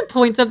just want to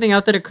point something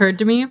out that occurred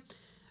to me.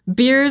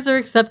 Beers are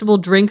acceptable,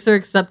 drinks are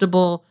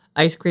acceptable,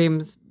 ice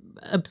cream's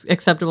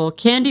acceptable,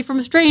 candy from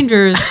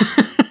strangers.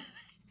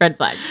 Red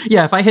flag.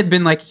 Yeah, if I had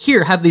been like,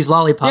 here, have these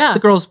lollipops, Yeah.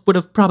 the girls would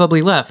have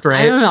probably left,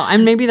 right? I don't know.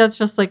 And maybe that's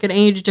just like an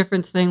age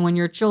difference thing when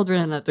you're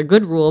children, and that's a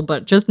good rule.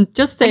 But just saying,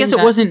 I guess it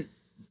wasn't,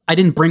 I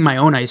didn't bring my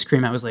own ice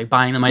cream. I was like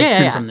buying them ice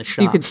cream from the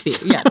shop. You could see.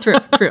 Yeah, true.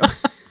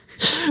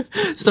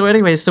 So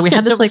anyway, so we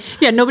had this like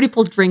Yeah, nobody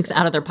pulls drinks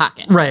out of their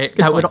pocket. right.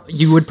 Good That would point.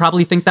 you would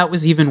probably think that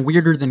was even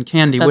weirder than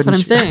candy, That's what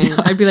wouldn't I'm you? saying.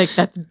 I'd be like,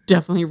 that's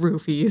definitely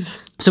roofies.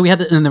 So we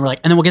had, and then we're like,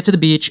 and then we'll get to the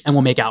beach and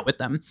we'll make out with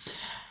them.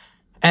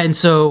 And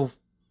so,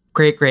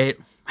 great,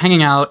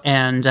 hanging out,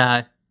 and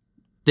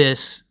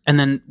and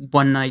then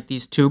one night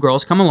these two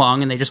girls come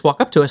along and they just walk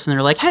up to us and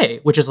they're like, hey,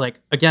 which is like,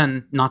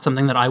 again, not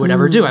something that I would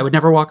ever do. I would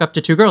never walk up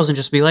to two girls and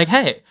just be like,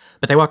 hey.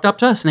 But they walked up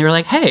to us and they were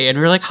like, hey, and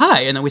we were like,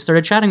 hi. And then we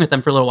started chatting with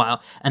them for a little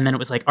while. And then it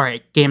was like, all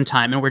right, game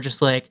time. And we're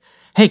just like,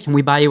 hey, can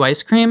we buy you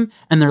ice cream?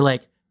 And they're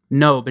like,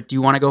 no, but do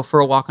you want to go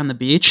for a walk on the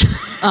beach?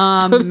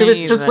 So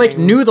they just like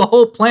Amazing. knew the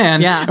whole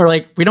plan. Yeah. Or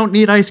like, we don't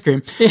need ice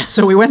cream. Yeah.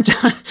 So we went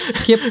down.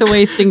 Skip the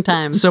wasting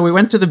time. So we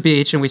went to the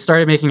beach and we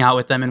started making out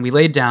with them and we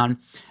laid down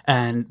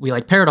and we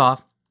like paired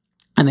off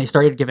and they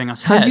started giving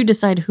us head. How'd you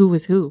decide who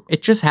was who?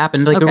 It just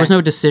happened. Like there Okay. was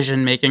no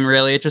decision making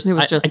really. It was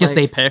just I guess like-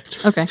 they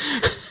picked. Okay.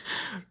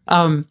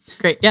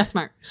 Great. Yeah,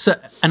 smart. So,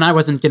 and I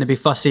wasn't going to be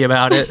fussy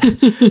about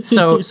it.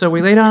 so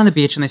we lay down on the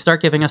beach and they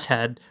start giving us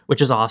head, which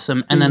is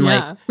awesome. And then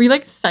like, were you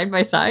like side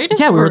by side?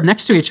 yeah, we were Or-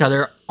 next to each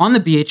other on the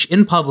beach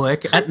in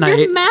public at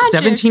night, magic.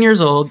 17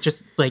 years old,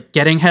 just like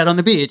getting head on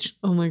the beach.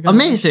 Oh my god.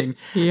 Amazing.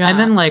 Yeah. And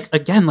then like,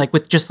 again, like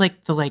with just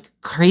like the like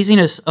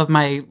craziness of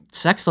my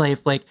sex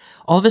life, like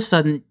all of a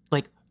sudden,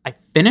 like I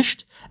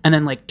finished. And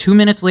then like 2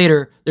 minutes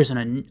later, there's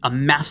a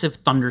massive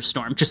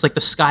thunderstorm. Just like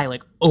the sky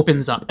like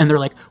opens up and they're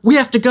like, we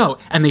have to go.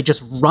 And they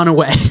just run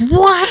away.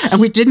 What? And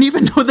we didn't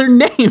even know their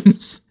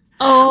names.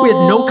 Oh, We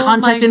had no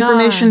contact my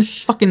information,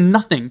 gosh. fucking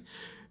nothing.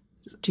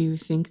 Do you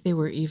think they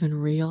were even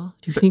real?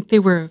 Do you think they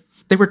were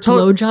They were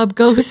totally blowjob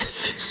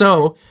ghosts?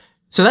 so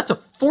that's a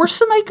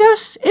foursome, I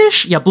guess,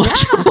 ish. Yeah,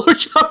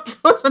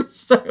 blowjob ghosts. I'm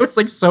sorry, it was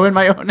like so in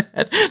my own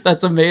head.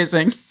 That's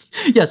amazing.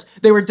 Yes,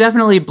 they were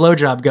definitely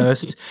blowjob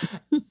ghosts.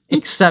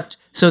 Except,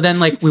 so then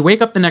like we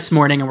wake up the next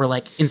morning and we're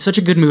like in such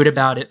a good mood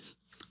about it.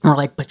 And we're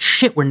like, but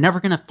shit, we're never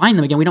gonna find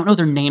them again. We don't know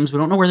their names. We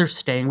don't know where they're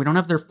staying. We don't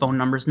have their phone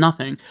numbers.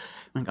 Nothing.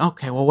 I'm like,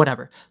 okay, well,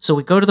 whatever. So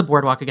we go to the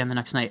boardwalk again the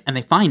next night and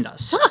they find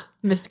us.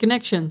 Missed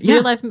connection. Yeah.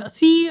 Real life.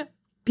 See,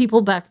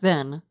 people back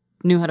then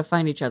knew how to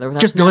find each other.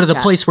 Without Just go to the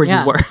Snapchat. place where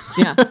Yeah. you were.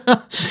 Yeah.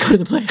 Just go to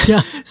the place.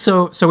 Yeah.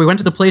 So we went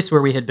to the place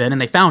where we had been and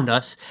they found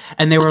us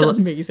and they That's were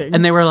amazing.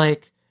 and they were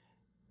like,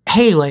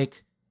 hey,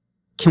 like,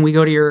 can we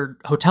go to your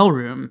hotel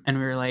room? And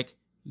we were like,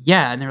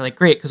 yeah. And they're like,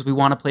 great, because we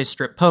want to play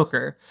strip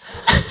poker.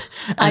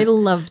 I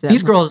love them.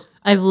 These girls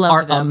I love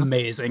are them.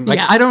 amazing. Like,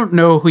 Yeah. I don't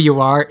know who you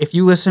are. If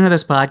you listen to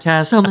this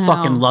podcast, Somehow. I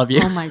fucking love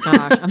you. Oh my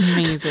gosh,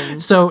 amazing.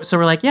 So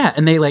we're like, yeah.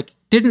 And they like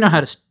didn't know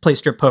how to play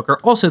strip poker.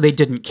 Also, they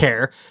didn't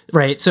care.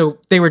 Right. So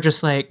they were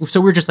just like,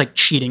 so we're just like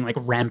cheating like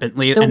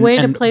rampantly. The and, way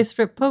to and- play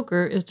strip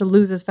poker is to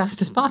lose as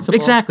fast as possible.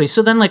 Exactly.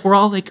 So then, like, we're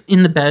all like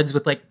in the beds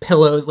with like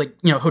pillows, like,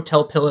 you know,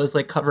 hotel pillows,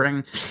 like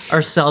covering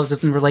ourselves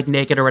and we're like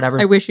naked or whatever.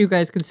 I wish you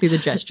guys could see the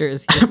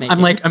gestures he's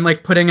making. I'm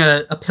like putting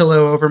a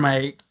pillow over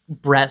my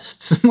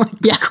breasts and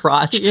like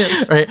crotch,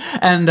 Yes. right?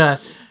 And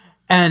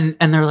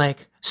they're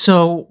like,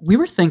 so we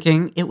were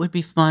thinking it would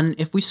be fun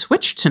if we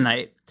switched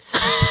tonight.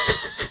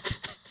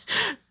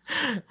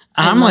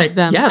 And I'm love like,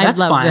 them. yeah,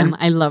 that's I love fine. Them.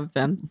 I love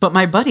them. But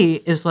my buddy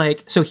is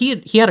like, so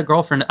he had a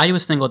girlfriend. I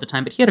was single at the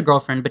time, but he had a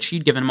girlfriend, but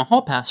she'd given him a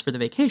hall pass for the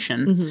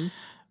vacation,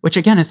 which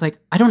again is like,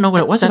 I don't know what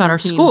it was about our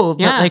 17. school,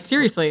 but Yeah, like,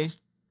 seriously.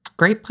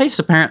 great place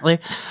apparently.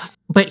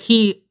 But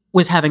he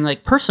was having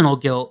like personal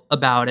guilt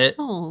about it.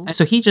 Oh.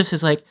 So he just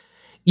is like,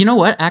 you know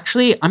what?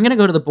 Actually, I'm going to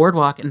go to the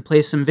boardwalk and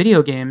play some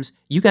video games.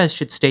 You guys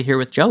should stay here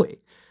with Joey.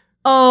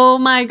 Oh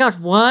my gosh,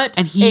 what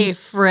And he- a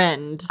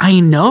friend.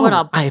 I know. What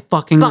a I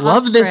fucking boss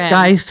love this friend.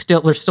 guy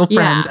still. We're still Yeah.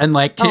 friends. And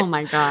like, Oh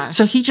my gosh.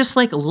 so he just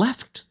like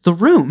left the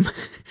room.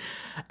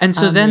 And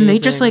so then they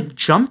just Amazing. like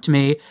jumped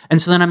me. And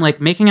so then I'm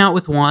like making out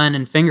with one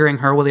and fingering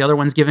her while the other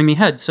one's giving me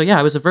head. So yeah,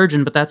 I was a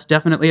virgin, but that's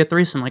definitely a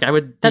threesome. Like I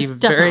would be That's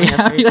very definitely a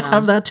happy to threesome.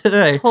 have that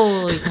today.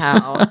 Holy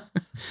cow.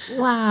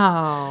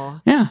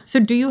 Wow. Yeah. So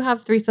do you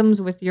have threesomes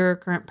with your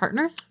current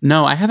partners?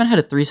 No, I haven't had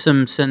a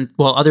threesome since,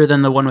 well, other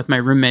than the one with my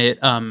roommate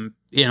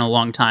in a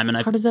long time. And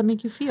How does that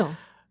make you feel?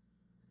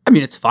 I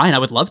mean, it's fine. I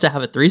would love to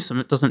have a threesome.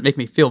 It doesn't make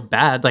me feel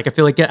bad. Like I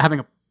feel like having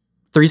a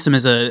threesome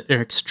is an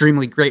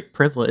extremely great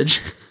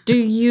privilege. Do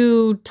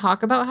you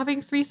talk about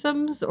having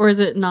threesomes, or is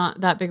it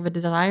not that big of a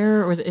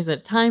desire, or is it a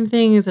time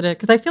thing? Is it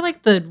because I feel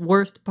like the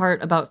worst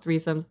part about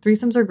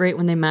threesomes are great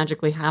when they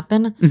magically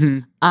happen.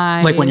 Mhm.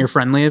 Like when your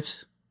friend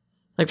leaves.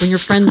 like when your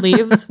friend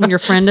leaves, when your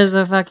friend is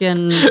a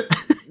fucking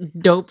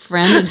dope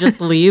friend and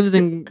just leaves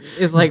and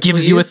is like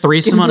Gives you a "Please,"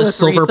 threesome gives on you a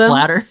silver threesome.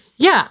 platter.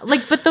 Yeah,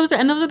 like, but those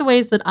are the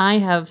ways that I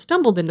have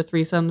stumbled into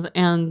threesomes.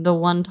 And the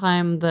one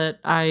time that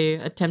I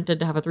attempted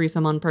to have a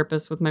threesome on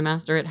purpose with my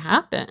master, it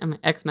happened. My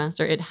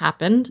ex-master, it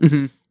happened,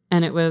 Mhm.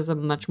 and it was a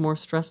much more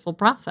stressful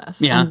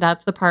process. Yeah. And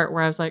that's the part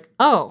where I was like,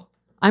 oh,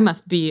 I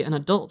must be an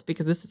adult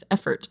because this is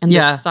effort and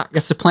Yeah, this sucks. you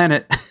have to plan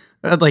it.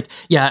 Like,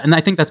 yeah, and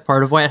I think that's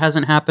part of why it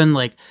hasn't happened.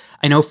 Like,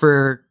 I know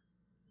so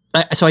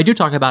I do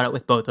talk about it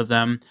with both of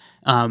them,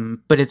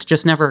 but it's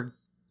just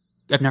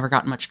I've never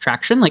gotten much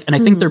traction. Like, and I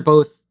think Mhm. they're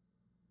both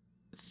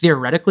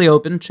theoretically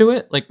open to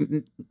it. Like,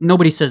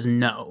 nobody says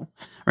no,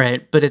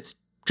 right? But it's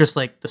just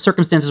like the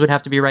circumstances would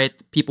have to be right,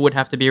 the people would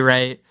have to be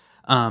right,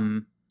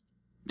 and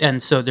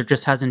so there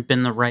just hasn't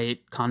been the right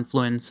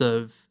confluence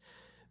of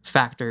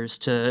factors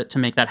to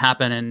make that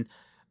happen. And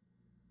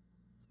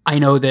I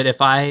know that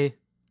if I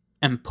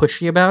am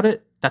pushy about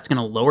it, that's going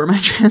to lower my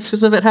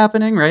chances of it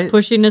happening, right?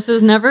 Pushiness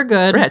is never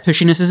good. Right,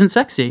 pushiness isn't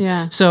sexy.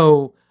 Yeah.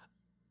 So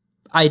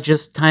I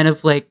just kind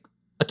of like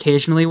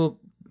occasionally will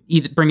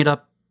either bring it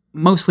up,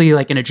 mostly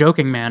like in a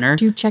joking manner.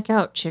 Do you check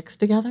out chicks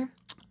together?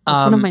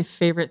 That's one of my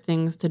favorite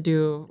things to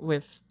do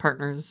with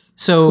partners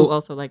who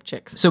also like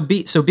chicks. So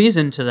B's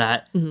into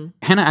that. Mm-hmm.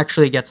 Hannah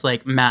actually gets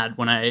like mad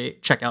when I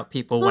check out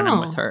people when I'm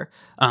with her,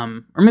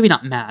 or maybe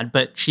not mad,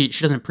 but she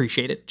doesn't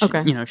appreciate it.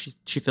 Okay. You know,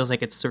 she feels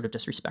like it's sort of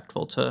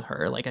disrespectful to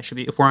her. Like I should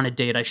be, if we're on a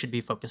date, I should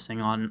be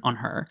focusing on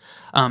her.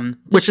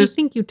 Does she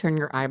think you turn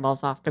your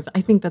eyeballs off? Because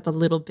I think that's a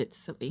little bit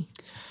silly.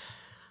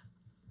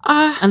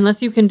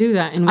 Unless you can do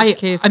that, in which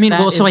case, I mean,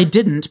 so I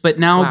didn't, but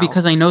now Wow.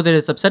 because I know that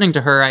it's upsetting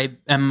to her, I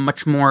am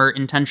much more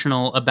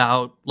intentional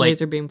about like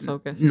laser beam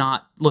focus.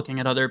 not looking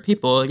at other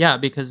people. Yeah,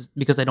 because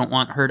I don't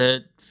want her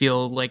to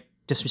feel like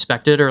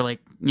disrespected or like,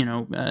 you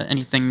know,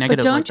 anything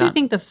negative. But don't like you that.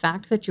 think the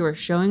fact that you are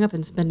showing up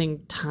and spending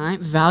time,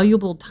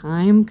 valuable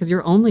time, because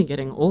you're only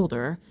getting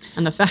older,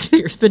 and the fact that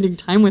you're spending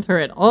time with her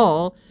at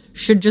all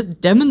should just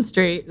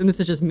demonstrate, and this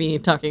is just me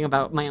talking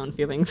about my own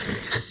feelings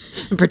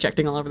and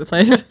projecting all over the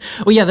place.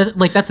 Well, yeah,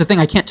 that's the thing.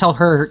 I can't tell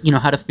her, you know,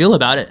 how to feel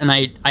about it, and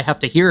I have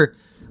to hear.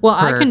 Well,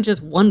 her. I can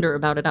just wonder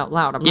about it out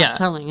loud. I'm Yeah. not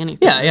telling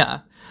anything.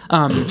 Yeah.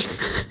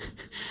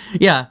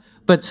 Yeah.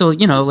 But so,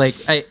 you know, like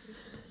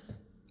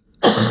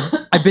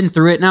I've been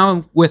through it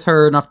now with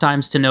her enough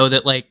times to know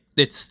that like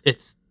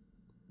it's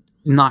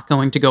not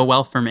going to go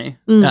well for me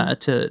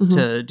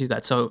to do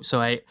that. So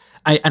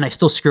I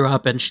still screw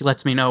up, and she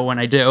lets me know when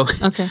I do.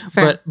 Okay,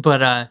 fair.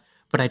 But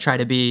I try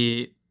to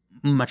be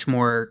much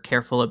more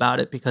careful about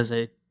it because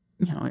I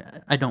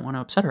don't want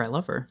to upset her. I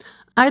love her.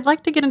 I'd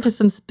like to get into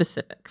some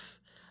specifics.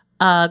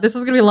 This is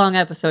going to be a long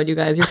episode, you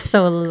guys. You're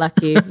so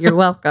lucky. You're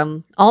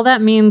welcome. All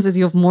that means is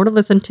you have more to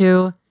listen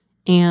to,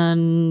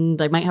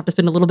 and I might have to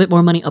spend a little bit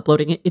more money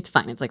uploading it. It's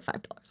fine. It's like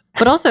 $5.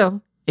 But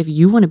also, if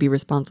you want to be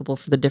responsible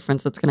for the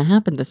difference that's going to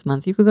happen this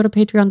month, you could go to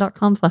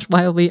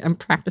patreon.com/wildly. I'm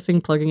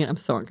practicing plugging it. I'm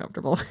so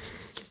uncomfortable.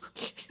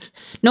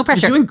 No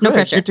pressure. You're doing No good.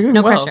 pressure. You're doing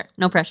no well. pressure.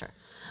 No pressure.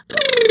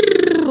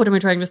 What am I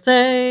trying to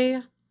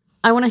say?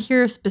 I want to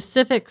hear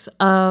specifics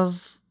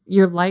of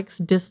your likes,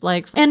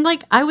 dislikes, and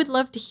like I would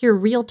love to hear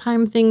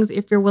real-time things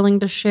if you're willing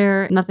to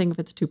share. Nothing if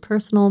it's too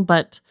personal,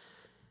 but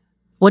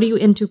what are you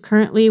into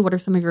currently? What are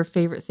some of your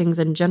favorite things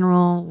in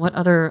general? What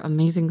other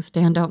amazing,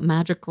 standout,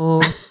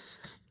 magical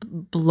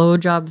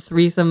blowjob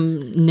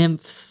threesome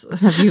nymphs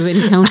have you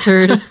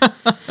encountered?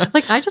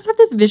 Like, I just have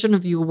this vision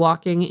of you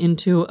walking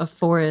into a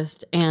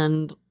forest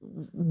and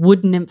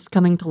wood nymphs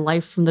coming to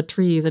life from the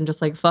trees and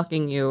just like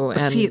fucking you. And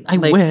See, I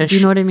like, wish. Do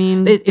you know what I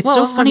mean? It's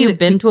so funny Have you that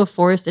been to a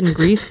forest in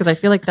Greece? Because I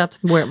feel like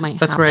that's where it might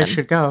That's happen. where I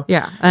should go.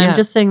 Yeah, and Yeah. I'm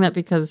just saying that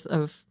because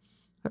of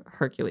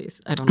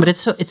Hercules. I don't know. But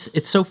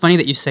it's so funny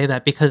that you say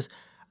that because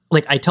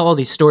like I tell all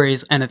these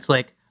stories and it's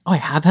like, oh, I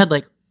have had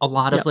like a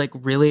lot of like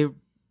really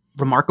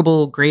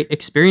remarkable, great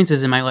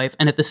experiences in my life.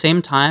 And at the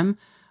same time,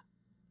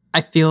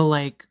 I feel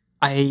like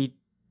I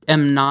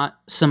am not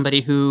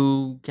somebody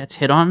who gets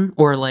hit on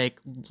or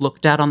like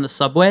looked at on the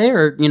subway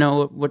or, you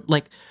know, what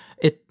like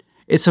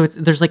it's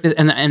there's like this,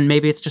 and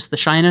maybe it's just the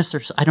shyness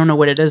or I don't know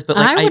what it is, but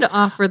like I would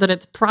offer that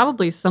it's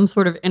probably some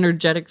sort of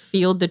energetic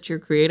field that you're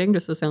creating,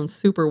 just to sound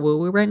super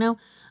woo-woo right now.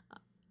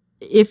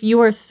 If you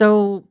are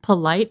so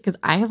polite, because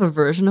I have a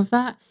version of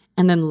that,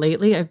 and then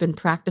lately I've been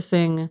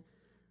practicing,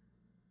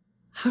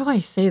 how do I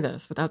say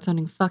this without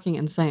sounding fucking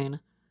insane?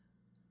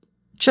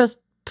 Just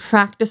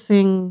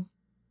practicing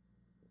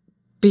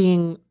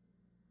being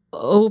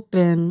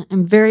open.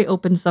 I'm very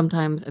open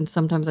sometimes, and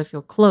sometimes I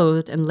feel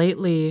closed. And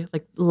lately,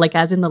 like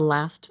as in the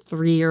last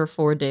 3 or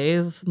 4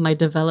 days, my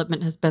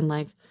development has been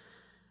like,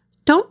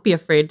 don't be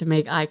afraid to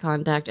make eye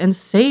contact and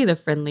say the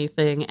friendly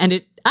thing. And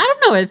I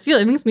don't know,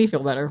 it makes me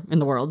feel better in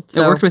the world. it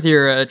worked with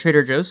your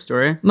Trader Joe's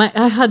story.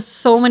 I had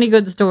so many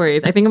good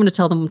stories. I think I'm going to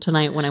tell them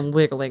tonight when I'm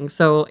wiggling.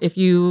 So if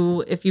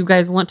you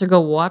guys want to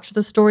go watch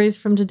the stories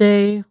from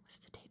today, what's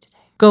the day today?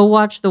 Go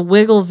watch the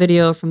Wiggle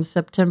video from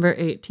September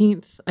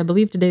 18th. I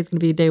believe today's going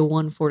to be day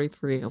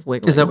 143 of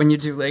Wiggling. Is that when you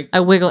do like? I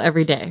wiggle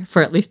every day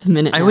for at least a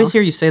minute I now. always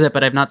hear you say that,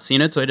 but I've not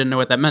seen it, so I didn't know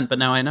what that meant. But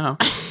now I know.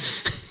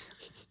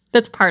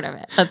 That's part of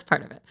it. That's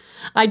part of it.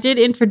 I did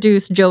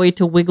introduce Joey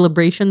to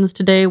Wigglebrations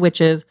today, which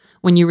is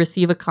when you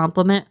receive a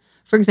compliment.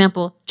 For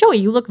example, Joey,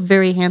 you look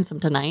very handsome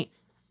tonight.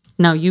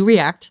 Now you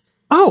react.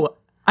 Oh,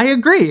 I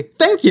agree.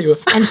 Thank you.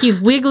 And he's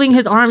wiggling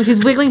his arms,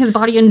 he's wiggling his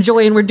body in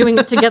joy, and we're doing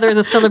it together as a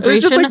It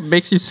celebration just like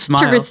makes you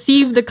smile. to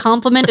receive the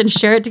compliment and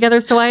share it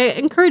together. So I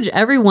encourage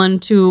everyone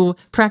to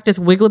practice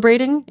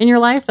wigglebrating in your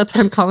life. That's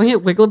what I'm calling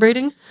it,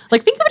 wigglebrating.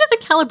 Like, think of it as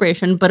a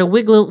calibration, but a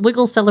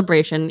wiggle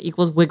celebration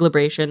equals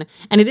wigglebration.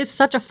 And it is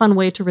such a fun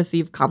way to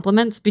receive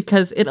compliments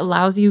because it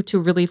allows you to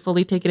really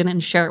fully take it in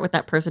and share it with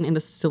that person in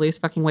the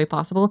silliest fucking way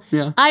possible.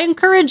 Yeah. I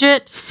encourage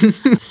it.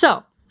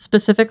 So,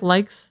 specific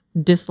likes,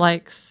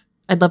 dislikes.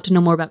 I'd love to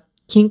know more about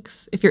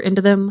kinks, if you're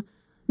into them,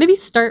 maybe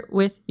start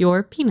with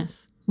your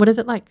penis. What is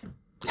it like?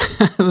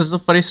 This is a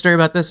funny story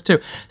about this too.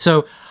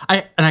 So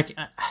I'm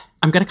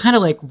gonna kind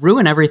of like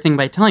ruin everything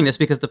by telling this,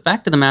 because the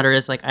fact of the matter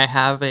is, like, I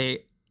have I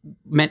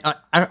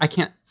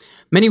can't.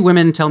 Many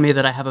women tell me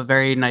that I have a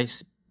very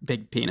nice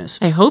big penis.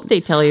 I hope they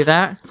tell you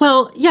that.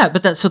 Well, yeah,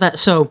 but so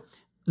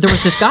there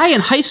was this guy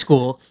in high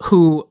school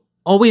who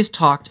always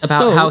talked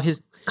about how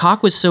his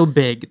cock was so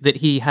big that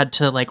he had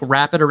to like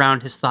wrap it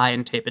around his thigh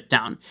and tape it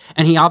down,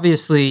 and he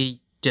obviously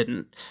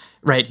didn't.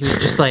 Right? He was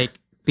just like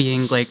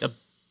being like a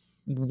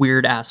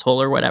weird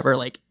asshole or whatever.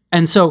 Like,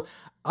 and so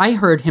I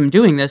heard him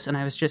doing this, and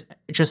I was just,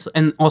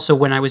 and also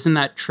when I was in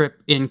that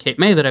trip in Cape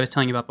May that I was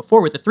telling you about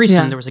before with the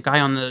threesome, there was a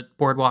guy on the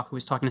boardwalk who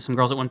was talking to some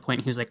girls at one point.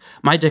 And he was like,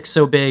 "My dick's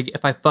so big,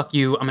 if I fuck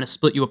you, I'm going to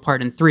split you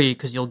apart in 3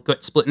 because you'll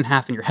get split in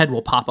half and your head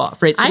will pop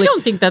off." Right? So, I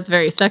don't think that's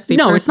very sexy.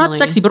 No, personally. It's not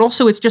sexy, but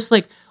also it's just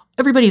like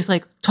everybody's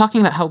like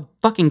talking about how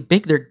fucking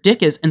big their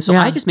dick is. And so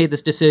I just made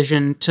this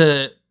decision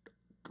to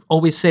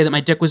always say that my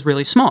dick was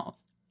really small.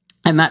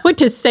 And that. What,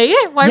 to say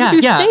it? Why would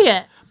you say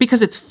it?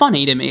 Because it's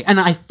funny to me.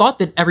 And I thought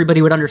that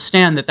everybody would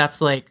understand that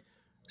that's like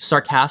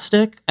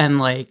sarcastic and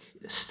like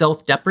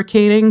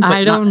self-deprecating. But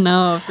I don't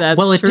know if that's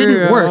well, it true.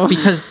 didn't work,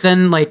 because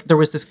then like there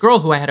was this girl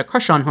who I had a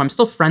crush on who I'm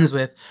still friends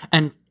with.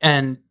 And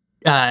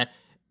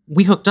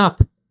we hooked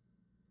up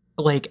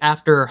like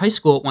after high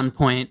school at one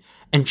point.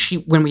 And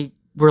when we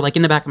were like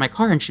in the back of my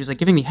car, and she was like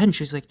giving me head, and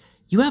she was like,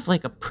 "You have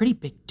like a pretty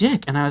big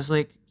dick." And I was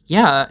like,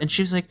 "Yeah." And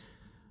she was like,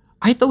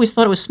 "I always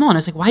thought it was small." And I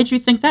was like, "Why'd you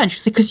think that?" And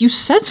she's like, "Because you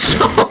said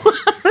so."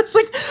 It's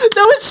like, that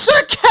was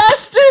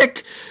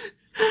sarcastic.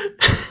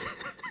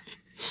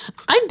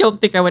 I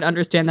don't think I would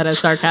understand that as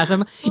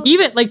sarcasm.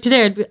 Even like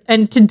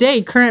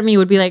today, current me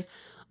would be like,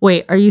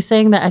 "Wait, are you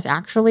saying that as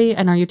actually?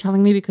 And are you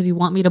telling me because you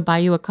want me to buy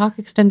you a cock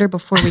extender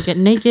before we get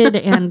naked?"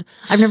 And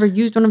I've never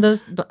used one of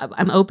those, but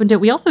I'm open to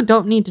it. We also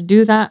don't need to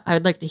do that. I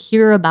would like to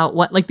hear about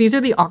what, like, these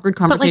are the awkward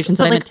conversations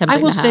that I'm attempting to have.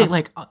 I will say,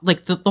 like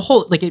the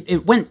whole, like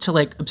it went to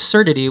like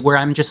absurdity where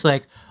I'm just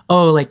like,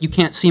 "Oh, like you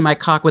can't see my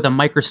cock with a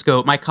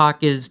microscope. My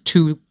cock is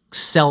 2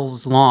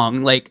 cells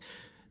long." Like,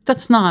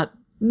 that's not.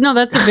 No,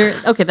 that's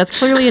that's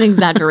clearly an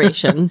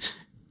exaggeration.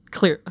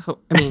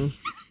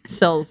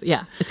 Cells,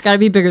 yeah. It's got to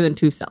be bigger than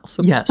 2 cells.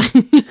 Yes.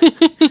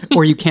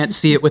 Or you can't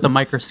see it with a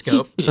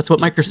microscope. That's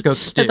what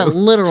microscopes do. That's a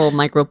literal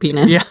micro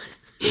penis. Yeah.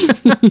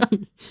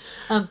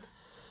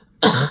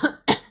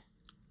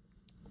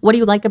 What do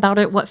you like about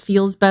it? What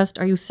feels best?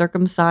 Are you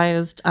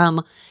circumcised?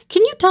 Can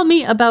you tell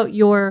me about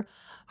your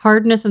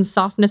hardness and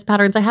softness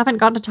patterns? I haven't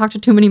gotten to talk to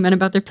too many men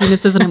about their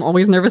penises, and I'm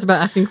always nervous about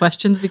asking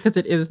questions because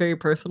it is very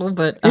personal.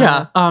 But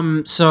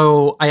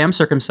so I am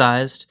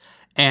circumcised,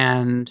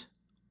 and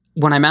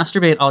when I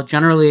masturbate, I'll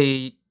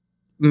generally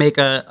make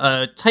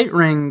a tight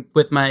ring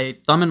with my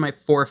thumb and my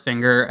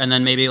forefinger, and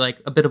then maybe like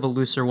a bit of a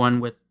looser one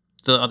with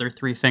the other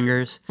 3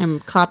 fingers. I'm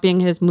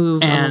copying his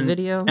moves on the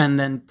video. And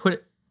then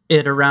put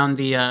it around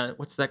the,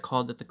 what's that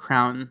called at the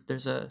crown?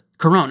 There's a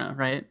corona,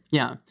 right?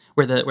 Yeah.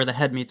 Where the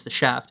head meets the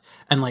shaft,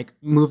 and like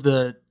move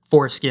the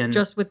foreskin.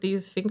 Just with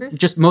these fingers?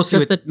 Just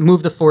mostly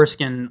move the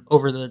foreskin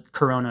over the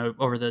corona,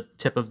 over the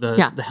tip of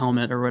the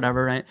helmet or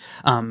whatever, right?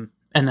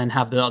 And then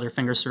have the other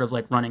fingers sort of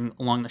like running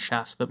along the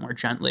shaft, but more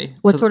gently.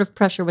 What sort of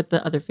pressure with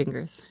the other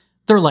fingers?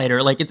 They're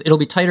lighter. Like it'll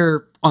be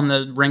tighter on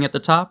the ring at the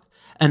top,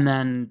 and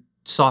then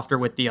softer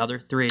with the other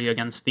 3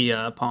 against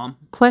the palm.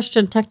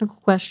 Technical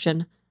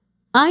question.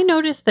 I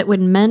noticed that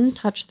when men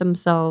touch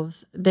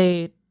themselves,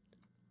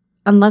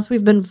 unless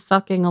we've been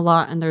fucking a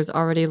lot and there's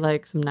already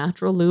like some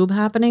natural lube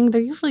happening,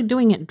 they're usually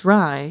doing it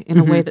dry in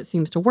a way that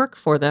seems to work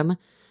for them.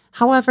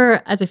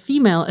 However, as a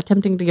female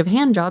attempting to give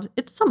hand jobs,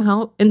 it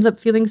somehow ends up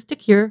feeling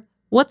stickier.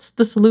 What's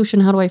the solution?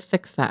 How do I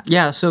fix that?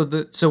 Yeah, so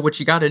what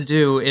you got to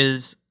do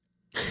is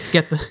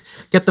get the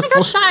I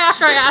got shy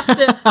after I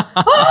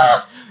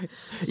asked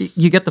it.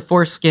 You get the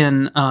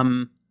foreskin,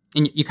 and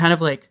you kind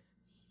of like,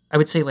 I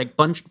would say like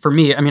bunch, for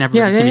me, I mean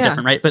everybody's gonna be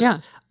different, right?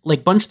 But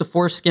like bunch the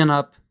foreskin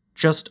up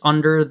just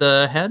under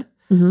the head,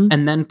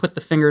 and then put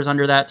the fingers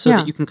under that so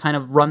that you can kind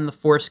of run the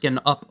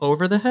foreskin up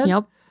over the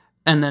head,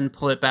 and then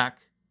pull it back.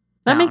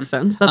 That makes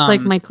sense. That's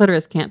like my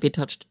clitoris can't be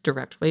touched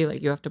directly.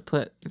 Like you have to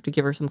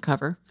give her some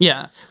cover.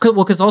 Yeah.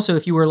 Because also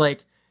if you were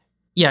like,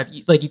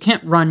 you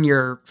can't run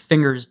your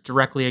fingers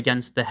directly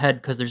against the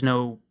head because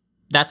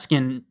that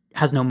skin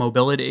has no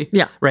mobility.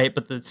 Yeah. Right.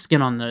 But the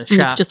skin on the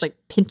shaft just like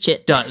pinch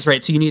it does.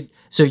 Right. So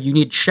you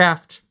need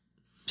shaft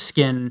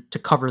skin to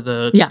cover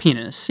the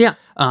penis. Yeah.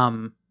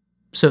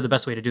 So the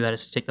best way to do that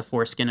is to take the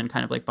foreskin and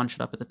kind of like bunch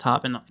it up at the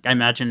top. And like, I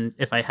imagine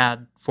if I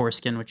had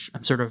foreskin, which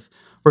I'm sort of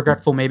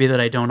regretful maybe that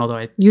I don't,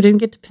 although You didn't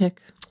get to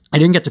pick. I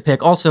didn't get to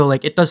pick. Also,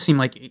 like it does seem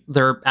like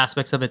there are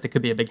aspects of it that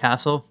could be a big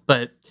hassle,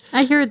 but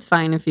I hear it's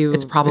fine if you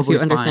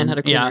understand how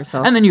to clean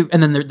yourself. And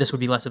then this would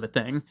be less of a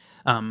thing.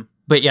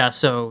 But yeah,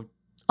 so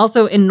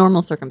also in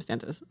normal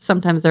circumstances,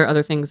 sometimes there are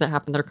other things that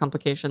happen that are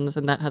complications,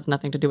 and that has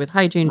nothing to do with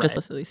hygiene. Right. Just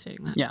explicitly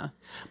stating that. Yeah,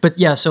 but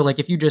yeah, so like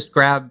if you just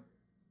grab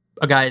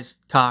a guy's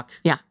cock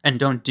and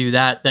don't do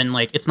that, then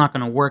like it's not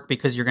going to work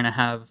because you're going to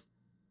have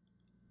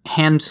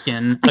hand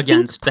skin I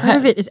against think the part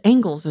head. of it is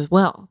angles as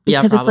well. Yeah,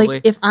 Because it's probably.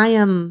 like if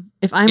I'm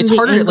It's the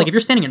harder. angle, Like if you're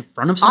standing in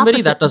front of somebody,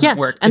 Opposite, that doesn't yes,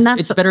 work. and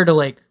It's better to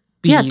like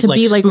be yeah, to like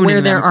be like spooning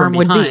where their them from arm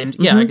would be. behind.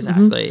 Yeah, Mhm,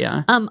 exactly.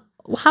 Yeah.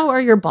 how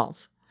are your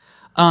balls?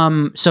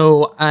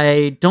 So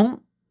I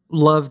don't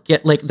love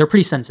they're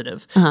pretty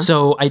sensitive. Uh-huh.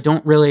 So I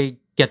don't really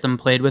get them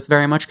played with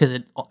very much because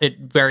it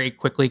very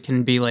quickly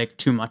can be like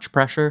too much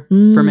pressure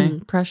for me.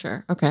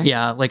 Pressure. Okay.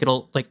 Yeah, like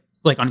it'll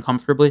like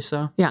uncomfortably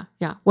so. Yeah,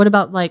 yeah. What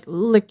about like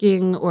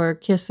licking or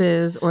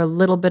kisses or a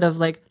little bit of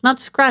like not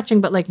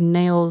scratching, but like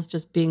nails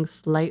just being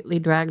slightly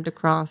dragged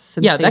across?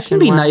 Yeah, that can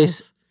be sensation-wise?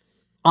 nice.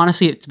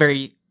 Honestly, it's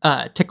very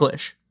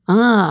ticklish.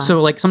 Ah,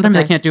 So like sometimes I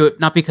okay. can't do it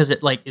not because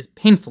it like is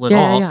painful at Yeah,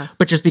 all, yeah.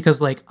 but just because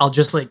like I'll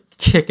just like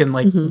kick and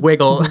like Mhm,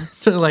 wiggle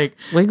to like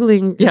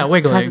wiggling. Yeah, has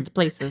wiggling. its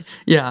places.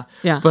 yeah.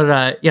 Yeah.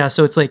 But yeah,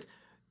 so it's like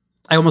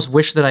I almost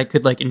wish that I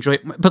could like enjoy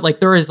it. But like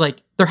there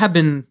have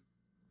been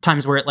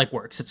times where it like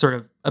works. It's sort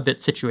of a bit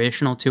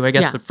situational too, I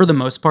guess. Yeah. But for the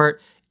most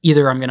part,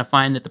 either I'm gonna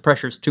find that the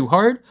pressure's too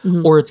hard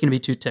Mhm. or it's gonna be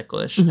too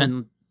ticklish. Mhm.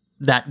 And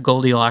that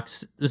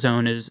Goldilocks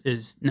zone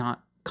is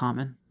not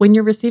common. When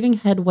you're receiving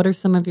head, what are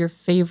some of your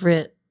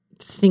favorite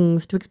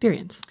things to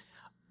experience?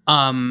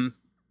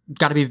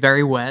 Gotta be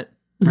very wet,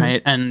 Mhm.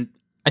 right? And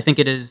I think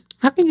it is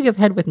How can you give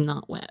head with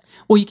not wet?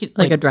 well you can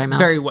Like a dry mouth?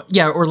 very wet.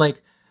 Yeah, or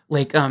like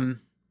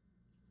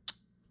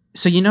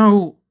so you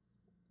know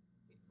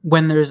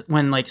when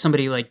like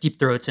somebody like deep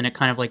throats and it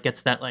kind of like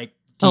gets that like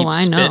deep Oh,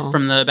 I spit know.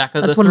 from the back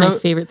of That's the one throat. of my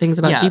favorite things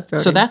about deep throating.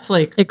 So that's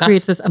like it that's,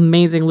 creates this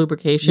amazing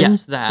lubrication.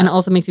 yes, that and it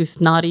also makes you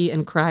snotty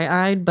and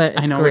cry-eyed, but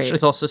it's I know, great. which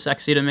is also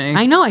sexy to me.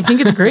 I know. I think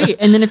it's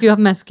great. And then if you have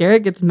mascara,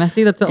 it gets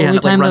messy. That's the Yeah, and only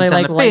it, like, time that I runs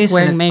down like the face and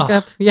wearing it's-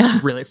 makeup. oh, Yeah.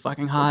 it's really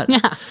fucking hot.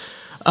 Yeah.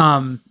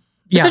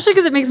 Yeah. Especially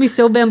because it makes me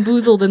so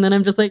bamboozled, and then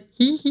I'm just like,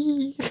 hee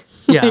hee.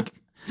 Yeah. Like,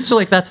 So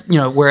like that's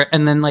where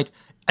and then like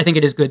I think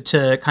it is good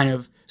to kind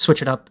of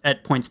switch it up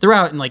at points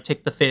throughout and like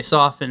take the face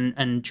off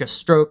and just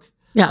stroke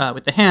Yeah.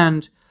 with the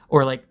hand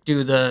or like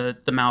do the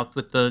mouth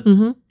with the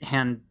mhm.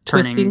 hand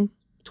turning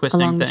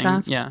twisting along the thing.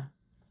 shaft. Yeah.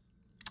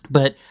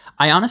 But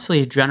I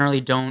honestly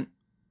generally don't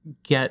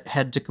get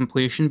head to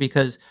completion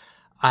because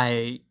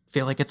I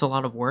feel like it's a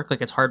lot of work.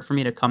 Like it's hard for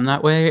me to come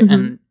that way Mhm.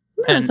 and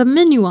Yeah, it's a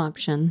menu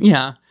option.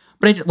 yeah.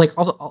 But I like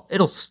also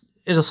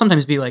it'll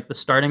sometimes be like the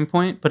starting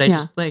point, but I Yeah.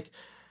 just like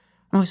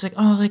I'm always like,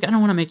 oh, like I don't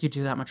want to make you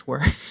do that much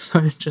work. So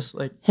it's just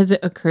like Has it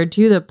occurred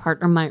to you that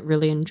partner might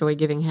really enjoy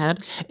giving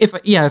head? if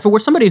it were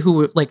somebody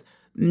who like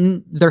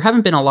there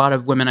haven't been a lot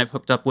of women I've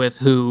hooked up with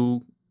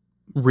who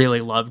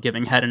really love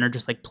giving head and are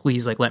just like,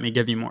 please, like let me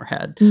give you more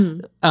head.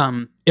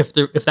 Mm. If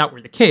that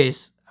were the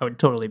case, I would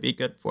totally be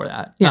good for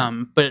that. Yeah.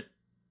 But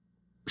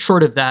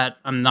short of that,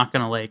 I'm not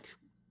gonna like.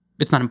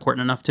 It's not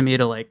important enough to me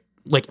to like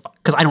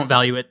because I don't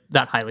value it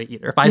that highly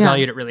either. If I Yeah.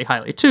 valued it really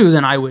highly too,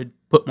 then I would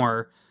put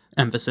more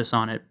emphasis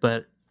on it.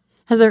 But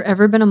Has there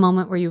ever been a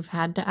moment where you've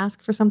had to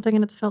ask for something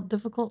and it's felt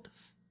difficult?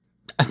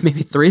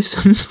 maybe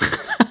threesomes.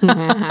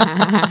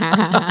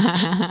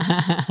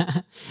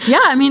 Yeah,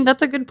 I mean,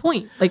 that's a good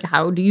point. Like,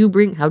 how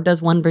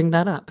does one bring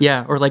that up?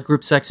 Yeah, or like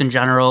group sex in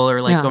general,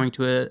 or like Yeah. going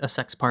to a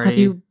sex party. Have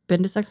you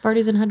been to sex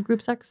parties and had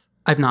group sex?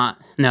 I've not.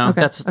 No,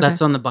 Okay,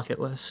 that's on the bucket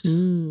list.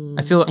 Mm.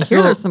 I feel- I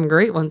hear there's some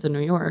great ones in New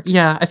York.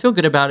 Yeah, I feel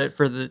good about it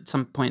for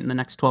some point in the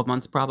next 12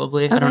 months,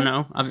 probably. I don't Okay.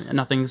 know.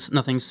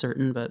 Nothing's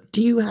certain, but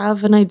Do you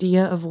have an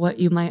idea of what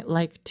you might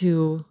like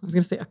to, I was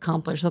going to say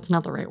accomplish, that's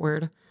not the right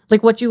word.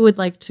 Like what you would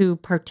like to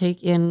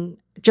partake in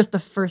just the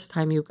first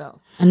time you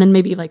go? And then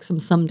maybe like some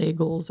someday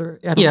goals or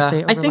I don't know yeah, if they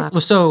I overlap.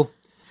 think so.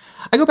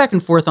 I go back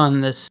and forth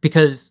on this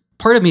because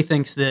part of me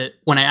thinks that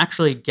when I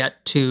actually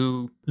get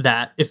to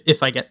that,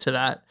 if I get to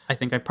that, I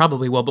think I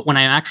probably will. But when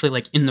I'm actually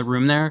like in the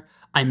room there,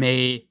 I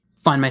may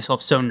find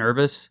myself so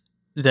nervous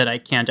that I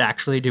can't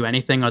actually do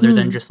anything other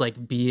than just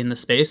like be in the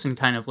space and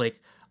kind of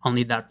like I'll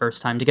need that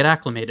first time to get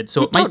acclimated.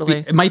 So Yeah,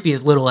 it might be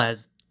as little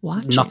as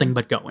Watching. nothing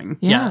but going,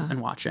 Yeah.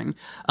 and watching.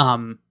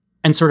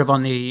 And sort of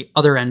on the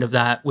other end of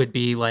that would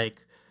be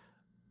like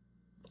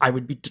I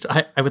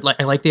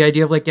like the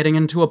idea of like getting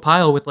into a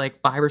pile with like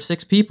 5 or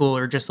 6 people,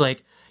 or just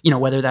like,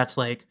 whether that's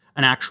like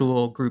an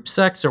actual group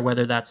sex or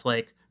whether that's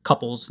like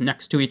couples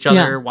next to each other,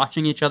 Yeah.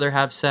 watching each other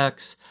have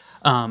sex,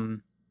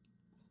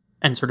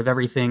 and sort of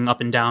everything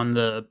up and down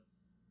the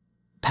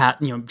path,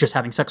 just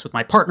having sex with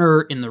my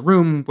partner in the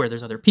room where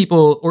there's other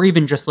people, or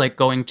even just like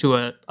going to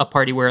a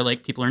party where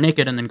like people are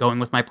naked and then going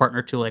with my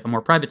partner to like a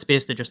more private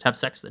space to just have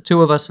sex, the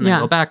two of us, and then Yeah.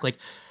 go back, like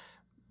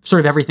sort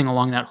of everything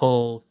along that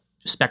whole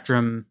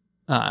spectrum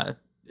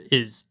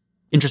is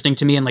interesting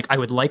to me, and like I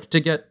would like to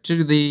get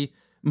to the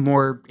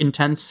more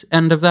intense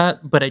end of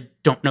that, but I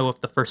don't know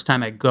if the first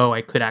time I go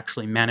I could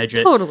actually manage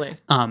it. Totally.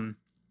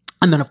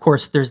 And then of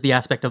course there's the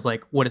aspect of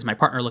like what is my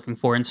partner looking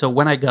for, and so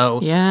when I go,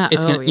 Yeah.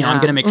 it's gonna I'm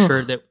gonna make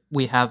sure that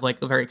we have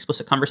like a very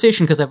explicit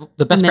conversation, because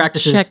the best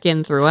practices check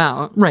in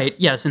throughout. right,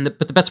 yes,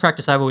 but the best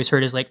practice I've always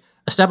heard is like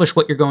establish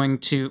what you're going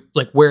to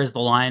like, where is the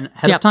line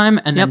ahead of Yep. time,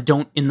 and then Yep.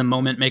 don't in the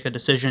moment make a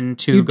decision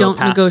to You go don't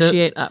past it.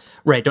 negotiate up.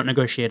 Right, don't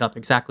negotiate up,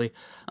 exactly.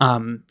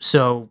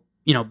 So,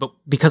 but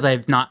because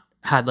I've not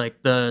had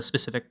like the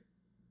specific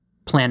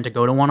plan to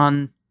go to one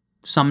on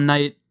some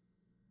night.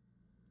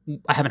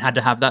 I haven't had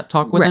to have that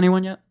talk with Right.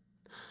 anyone yet.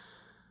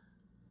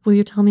 Will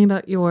you tell me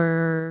about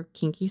your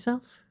kinky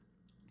self?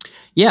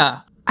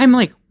 Yeah, I'm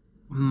like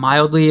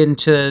mildly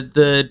into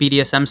the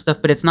BDSM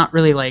stuff, but it's not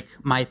really like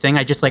my thing.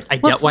 I just like I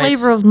What get why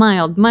flavor of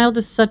mild? Mild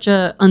is such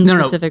a no.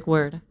 unspecific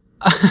word.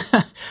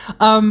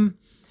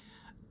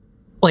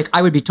 Like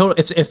I would be total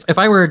if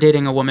I were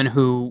dating a woman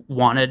who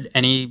wanted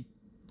any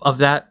of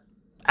that,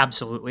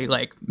 absolutely,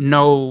 like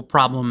no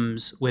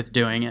problems with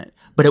doing it.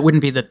 But it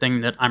wouldn't be the thing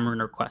that I'm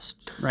gonna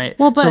request, right?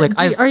 Well, but so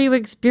like are you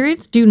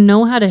experienced? Do you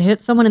know how to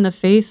hit someone in the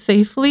face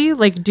safely?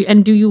 Like, do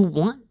you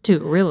want to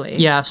really?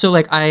 yeah, so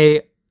like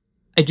I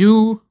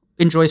do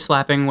enjoy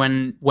slapping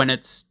when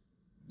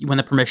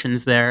the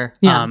permission's there.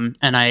 Yeah.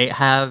 And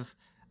I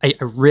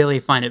really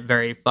find it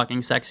very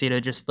fucking sexy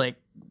to just like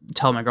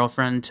tell my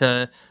girlfriend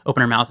to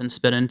open her mouth and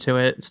spit into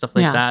it and stuff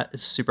like Yeah. that.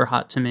 It's super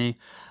hot to me.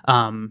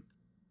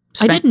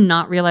 I did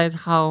not realize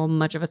how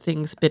much of a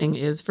thing spitting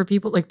is for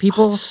people. Like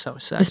people, it's so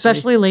sexy.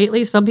 especially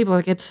lately, some people are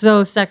like, it's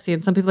so sexy.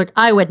 And some people are like,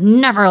 I would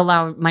never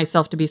allow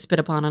myself to be spit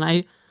upon. And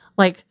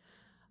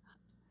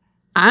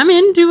I'm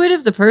into it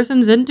if the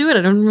person's into it.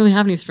 I don't really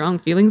have any strong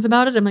feelings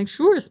about it. I'm like,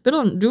 sure, spit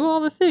on, do all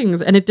the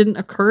things. And it didn't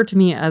occur to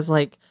me as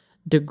like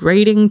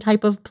degrading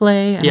type of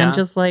play. And Yeah. I'm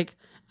just like,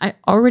 I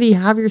already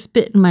have your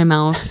spit in my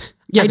mouth.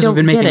 Yeah, I because we've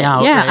been don't get making it.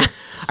 out. Yeah. Right?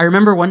 I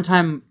remember one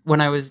time when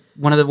I was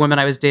one of the women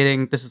I was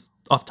dating. This is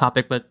off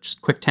topic, but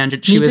just quick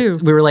tangent. Me too.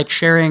 We were like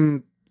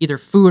sharing either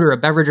food or a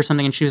beverage or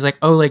something, and she was like,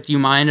 "Oh, like, do you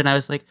mind?" And I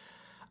was like,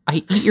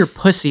 "I eat your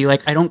pussy.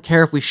 Like, I don't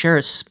care if we share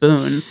a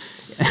spoon."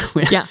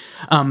 Yeah.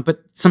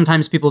 But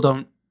sometimes people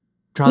don't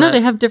draw No, that.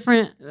 they have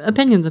different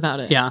opinions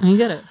about it. Yeah. I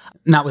get it.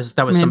 And that was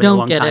I mean, I somebody a don't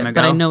long get time it,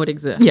 ago. but I know it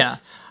exists. Yeah.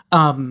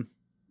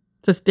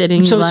 So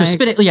spitting. So like,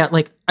 spin it. Yeah.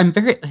 Like I'm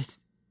very.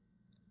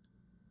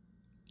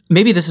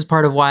 Maybe this is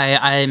part of why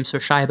I am so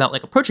shy about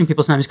like approaching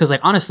people sometimes, because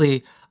like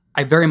honestly,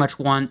 I very much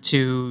want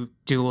to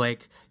do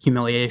like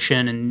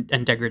humiliation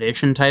and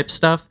degradation type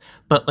stuff,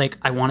 but like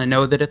I want to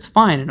know that it's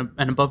fine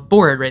and above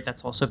board, right?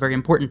 That's also very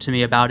important to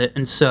me about it,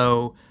 and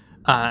so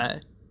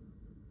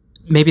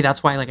maybe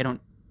that's why like I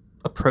don't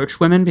approach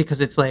women, because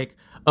it's like,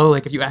 oh,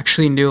 like if you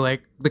actually knew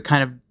like the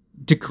kind of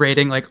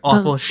degrading like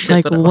awful shit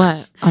like that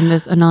what on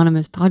this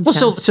anonymous podcast. well,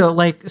 so the for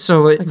spit.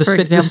 So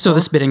example?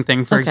 the spitting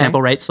thing, for Okay.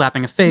 example, right?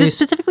 Slapping a Is it face,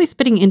 specifically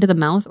spitting into the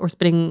mouth or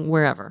spitting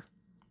wherever?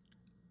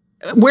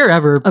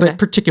 wherever, Okay. but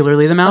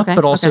particularly the mouth, Okay,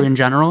 but also okay. in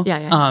general.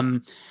 Yeah.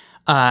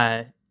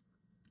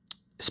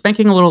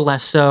 Spanking a little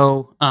less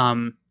so.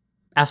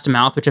 Ass to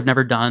mouth, which I've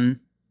never done.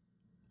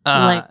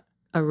 Like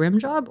a rim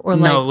job or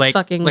no, like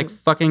fucking. like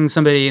fucking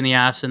somebody in the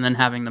ass and then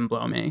having them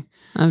blow me.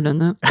 I've done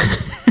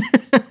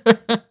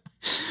that.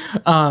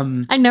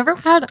 I never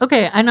had.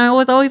 Okay, and I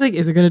was always like,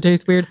 is it gonna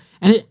taste weird?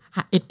 And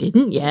it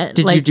didn't yet.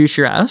 Did like, you douche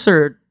your ass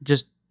or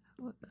just?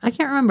 I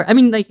can't remember. I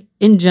mean, like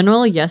in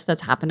general, yes,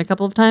 that's happened a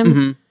couple of times.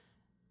 Mhm.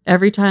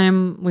 Every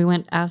time we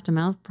went ass to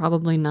mouth,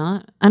 probably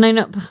not. And I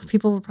know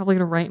people were probably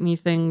going to write me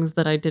things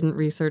that I didn't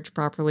research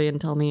properly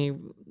and tell me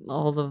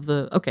all of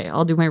the. Okay,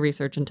 I'll do my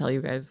research and tell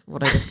you guys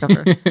what I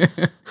discover.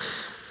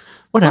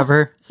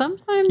 Whatever.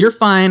 Sometimes You're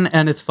fine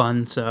and it's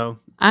fun, so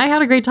I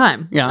had a great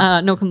time.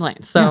 Yeah. No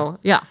complaints. So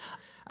yeah.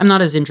 I'm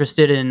not as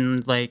interested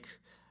in like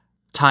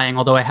tying,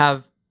 although I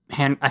have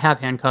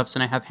handcuffs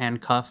and I have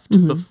handcuffed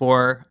Mhm.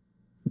 before,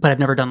 but I've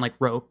never done like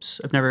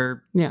ropes. I've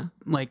never Yeah.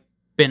 like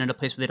been at a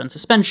place where they've done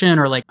suspension,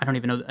 or like I don't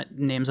even know the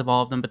names of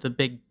all of them, but the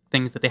big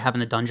things that they have in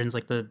the dungeons,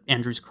 like the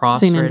Andrew's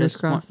Cross, St. right? Andrew's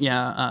is one- Cross.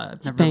 Yeah,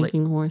 I've never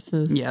Spanking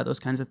horses. yeah, those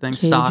kinds of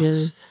things.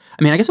 Cages. Stocks.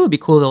 I mean, I guess it would be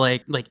cool to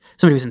like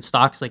somebody who's in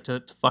stocks, like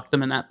to fuck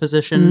them in that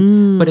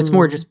position. But it's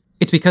more Mm. just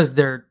it's because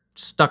they're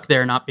stuck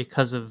there, not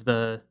because of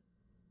the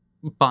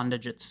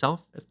bondage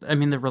itself. I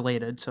mean, they're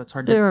related, so it's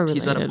hard They are to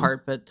tease that related.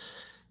 apart. But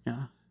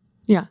yeah,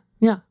 Yeah.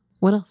 Yeah.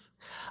 What else?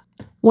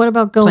 What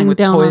about Playing going with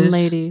down on toys.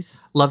 ladies?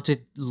 love to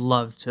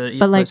eat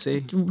But like,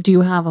 pussy. do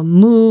you have a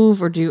move,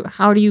 or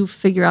how do you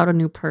figure out a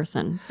new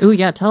person? Oh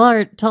yeah, tell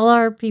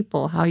our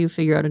people how you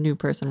figure out a new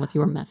person. What's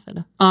your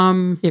method,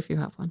 if you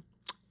have one?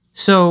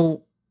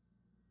 So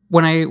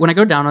when I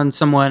go down on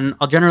someone,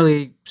 I'll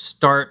generally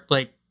start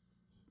like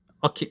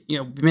be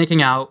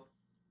making out,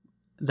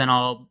 then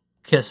I'll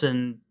kiss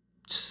and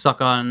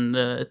suck on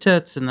the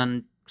tits, and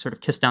then sort of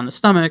kiss down the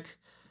stomach,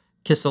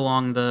 kiss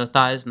along the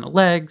thighs and the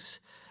legs,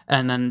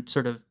 and then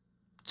sort of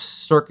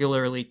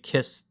circularly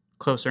kiss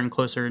closer and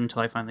closer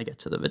until I finally get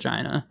to the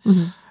vagina.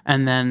 Mhm.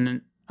 And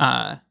then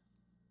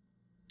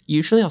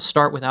usually I'll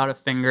start without a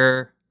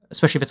finger,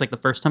 especially if it's like the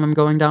first time I'm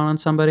going down on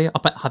somebody.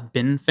 I'll have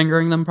been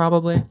fingering them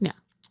probably. Yeah.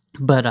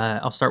 But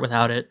I'll start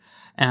without it,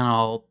 and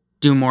I'll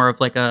do more of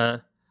like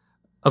a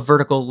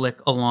vertical lick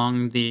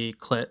along the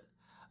clit.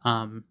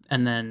 And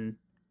then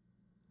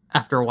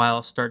after a while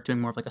I'll start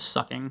doing more of like a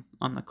sucking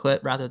on the clit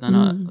rather than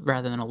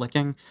a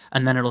licking.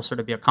 And then it'll sort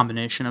of be a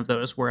combination of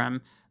those where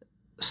I'm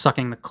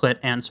sucking the clit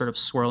and sort of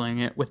swirling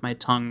it with my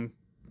tongue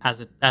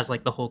as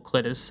like the whole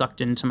clit is sucked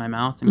into my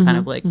mouth and kind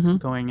of like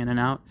going in and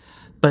out.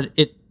 But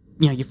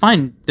you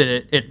find that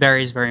it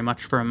varies very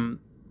much from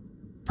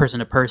person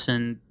to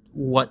person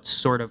what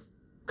sort of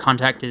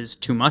contact is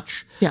too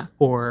much, Yeah.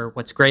 or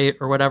what's great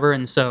or whatever.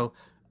 And so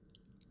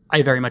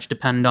I very much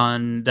depend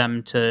on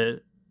them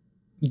to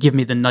give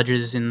me the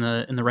nudges in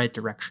the right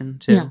direction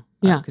too. Yeah,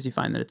 yeah. Because you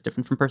find that it's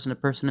different from person to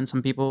person, and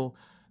some people,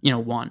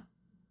 want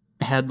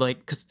head, like,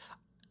 because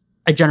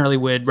I generally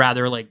would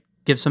rather like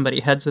give somebody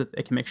head so that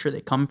they can make sure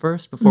they come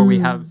first before we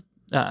have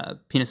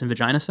penis and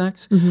vagina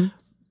sex. Mm-hmm.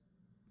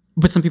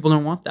 But some people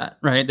don't want that,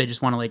 right? They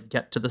just want to like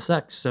get to the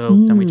sex. So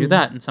then we do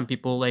that. And some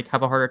people like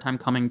have a harder time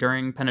coming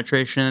during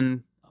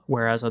penetration,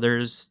 whereas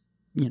others,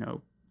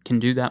 can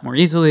do that more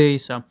easily.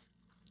 So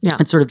Yeah.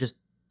 it sort of just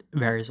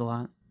varies a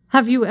lot.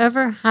 Have you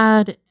ever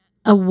had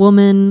a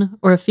woman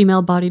or a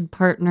female-bodied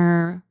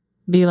partner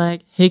be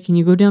like, "Hey, can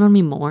you go down on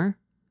me more?"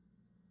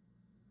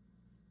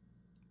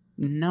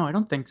 No, I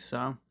don't think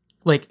so.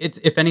 Like, it's,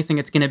 if anything,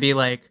 it's going to be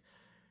like,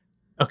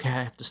 okay,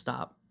 I have to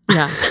stop.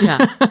 Yeah,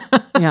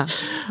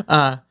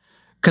 yeah.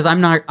 Because I'm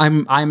not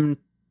going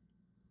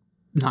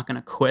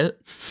to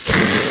quit.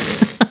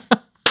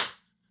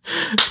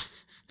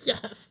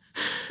 Yes.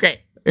 Great.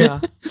 Yeah.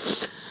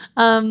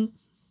 What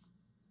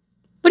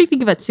do you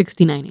think about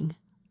 69ing?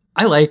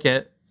 I like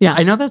it. Yeah.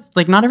 I know that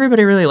like not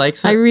everybody really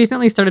likes it. I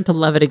recently started to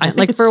love it again.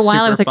 think Like for a it's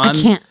while I was like,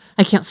 super fun.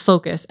 I can't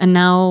focus. And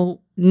now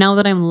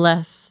that I'm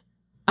less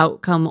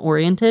outcome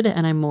oriented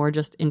and I'm more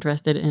just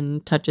interested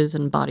in touches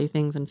and body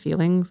things and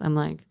feelings, I'm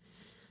like,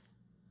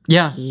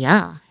 yeah.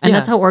 yeah. And Yeah.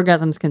 that's how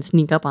orgasms can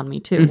sneak up on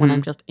me too, when Mhm.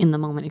 I'm just in the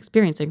moment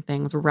experiencing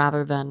things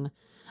rather than,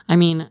 I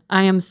mean,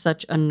 I am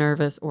such a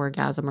nervous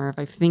orgasmer. If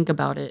I think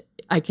about it,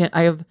 I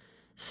have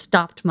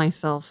stopped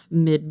myself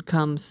mid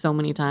cum so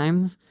many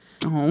times.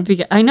 Oh.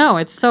 Because I know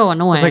it's so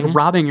annoying. Like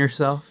robbing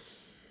yourself.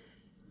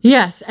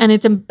 Yes, and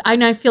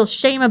I feel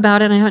shame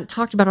about it, and I haven't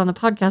talked about it on the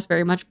podcast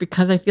very much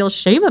because I feel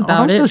shame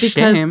about don't it. feel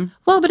Because shame.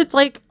 well, but it's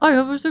like I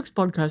have a sex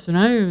podcast, and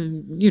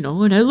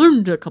and I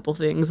learned a couple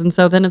things, and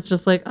so then it's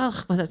just like,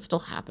 oh, but that still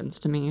happens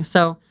to me.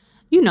 So,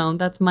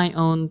 that's my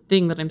own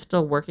thing that I'm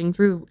still working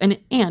through, and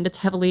it's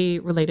heavily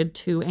related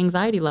to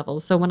anxiety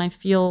levels. So when I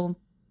feel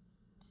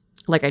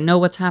like I know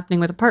what's happening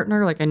with a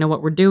partner, like I know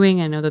what we're doing,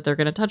 I know that they're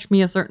going to touch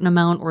me a certain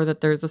amount, or that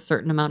there's a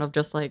certain amount of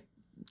just like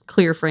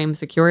clear frame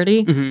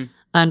security. Mhm.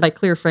 And by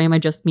clear frame, I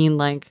just mean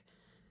like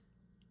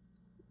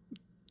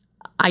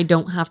I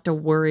don't have to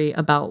worry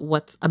about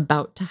what's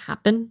about to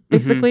happen,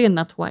 basically. And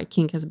that's why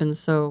kink has been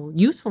so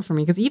useful for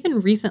me. Because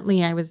even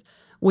recently, I was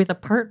with a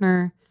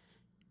partner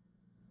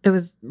that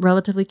was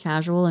relatively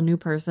casual, a new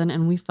person,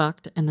 and we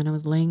fucked. And then I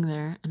was laying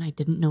there and I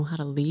didn't know how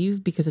to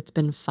leave because it's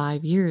been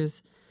 5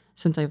 years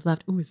since I've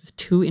left. Ooh, is this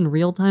 2 in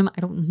real time? I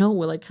don't know.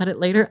 Will I cut it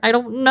later? I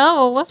don't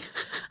know.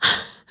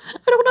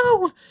 I don't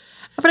know.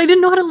 But I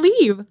didn't know how to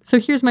leave. So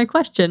here's my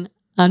question.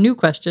 A new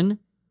question.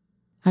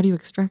 How do you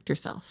extract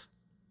yourself?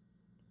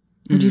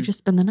 Or do you just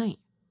spend the night?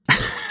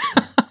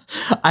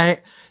 I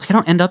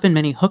don't end up in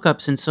many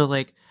hookups, and so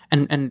like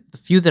and the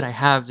few that I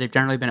have, they've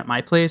generally been at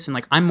my place, and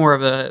like I'm more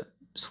of a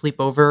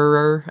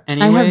sleepover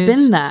anyways. I have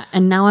been that.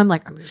 And now I'm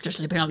like, I'm used to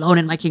sleeping alone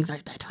in my king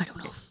size bed. I don't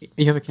know.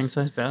 You have a king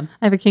size bed?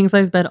 I have a king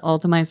size bed all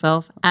to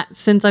myself.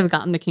 Since I've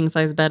gotten the king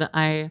size bed,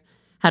 I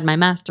had my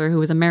master, who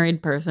was a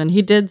married person.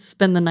 He did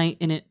spend the night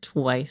in it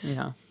twice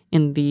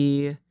in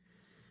the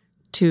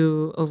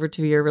 2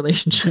 year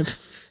relationship.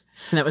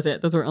 And that was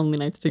it. Those were only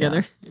nights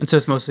together. Yeah. And so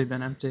it's mostly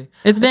been empty.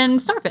 It's been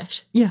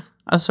starfish. Yeah,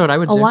 that's what I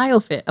would A do.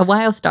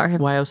 wild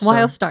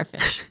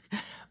starfish.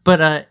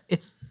 But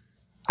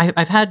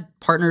I've had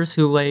partners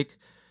who like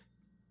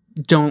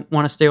don't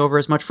want to stay over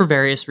as much for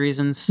various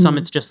reasons. Some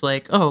it's just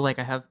like, oh, like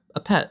I have a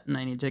pet and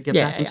I need to get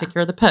back and take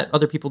care of the pet.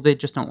 Other people, they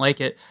just don't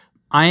like it.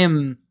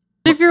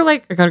 If you're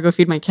like, I gotta go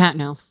feed my cat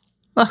now.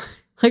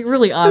 Like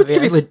really obvious.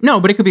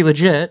 But it could be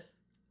legit.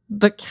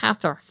 But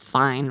cats are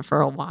fine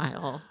for a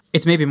while.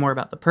 It's maybe more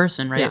about the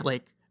person, right? Yeah.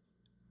 Like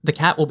the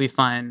cat will be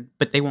fine,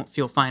 but they won't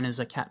feel fine as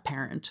a cat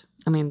parent.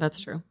 I mean, that's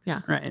true.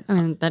 Yeah. Right. I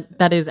mean,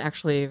 that is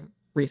actually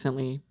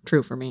recently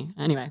true for me.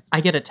 Anyway. I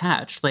get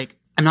attached. Like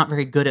I'm not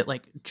very good at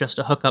like just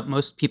a hookup.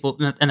 Most people,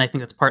 and I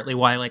think that's partly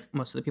why like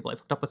most of the people I've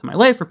hooked up with in my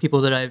life are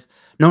people that I've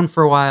known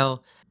for a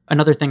while.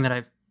 Another thing that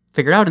I've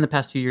figured out in the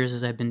past few years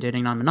as I've been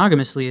dating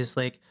non-monogamously is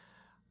like,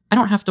 I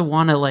don't have to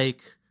want to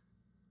like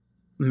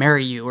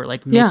marry you or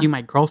like make you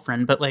my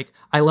girlfriend, but like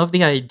I love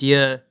the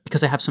idea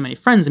because I have so many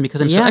friends and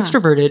because I'm so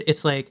extroverted.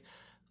 It's like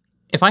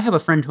if I have a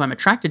friend who I'm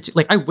attracted to,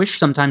 like I wish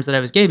sometimes that I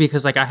was gay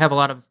because like I have a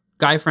lot of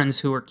guy friends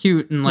who are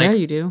cute and like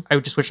you do. I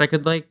just wish I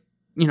could like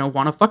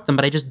want to fuck them,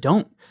 but I just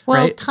don't.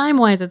 Well, right?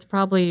 time-wise, it's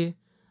probably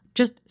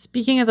just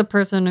speaking as a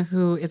person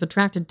who is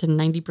attracted to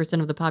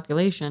 90% of the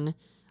population.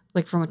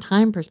 Like from a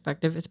time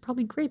perspective, it's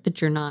probably great that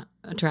you're not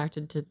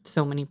attracted to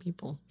so many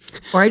people.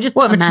 Or I just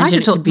I'm imagine attracted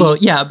it to could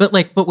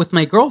be. but with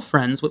my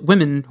girlfriends, with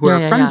women who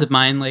are friends of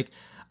mine, like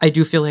I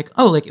do feel like,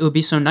 oh, like it would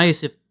be so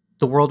nice if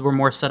the world were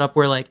more set up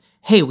where like,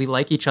 hey, we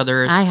like each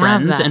other as I have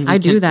friends. that. And we I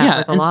do can- that yeah,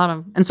 with a and lot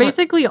of. and so-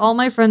 Basically, all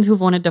my friends who've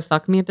wanted to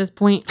fuck me at this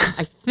point,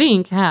 I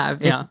think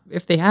have. Yeah.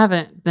 If they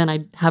haven't, then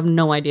I have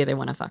no idea they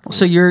want to fuck me.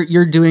 So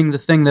you're doing the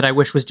thing that I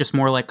wish was just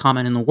more like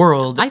common in the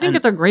world. I think and-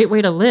 it's a great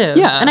way to live.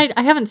 Yeah. And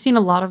I haven't seen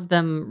a lot of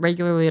them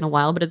regularly in a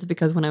while, but it's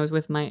because when I was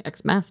with my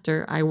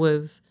ex-master, I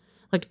was,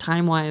 like,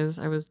 time-wise,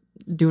 I was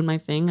doing my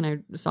thing, and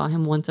I saw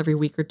him once every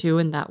week or two,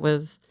 and that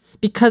was...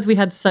 Because we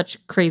had such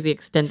crazy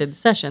extended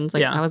sessions,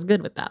 like, Yeah. I was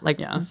good with that.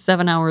 Like, Yeah.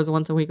 7 hours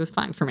once a week was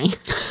fine for me.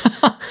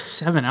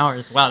 7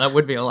 hours. Wow, that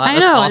would be a lot. I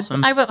That's know.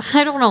 awesome.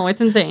 I don't know.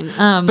 It's insane.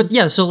 But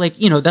yeah, so like,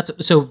 that's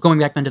so going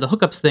back then to the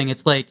hookups thing,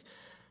 it's like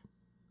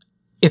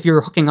if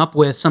you're hooking up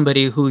with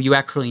somebody who you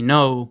actually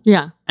know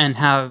yeah. and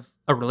have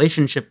a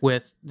relationship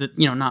with,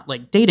 not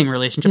like dating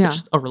relationship, Yeah. but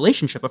just a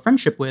relationship, a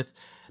friendship with,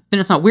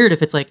 then it's not weird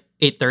if it's like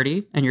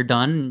 8:30 and you're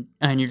done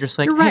and you're just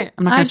like, You're hey, right.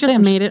 I'm not I going to just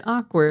made it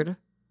awkward.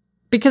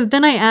 Because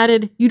then I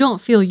added, you don't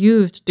feel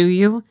used, do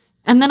you?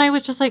 And then I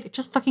was just like,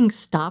 just fucking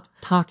stop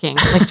talking.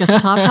 Like, just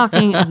stop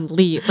talking and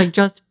leave. Like,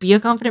 just be a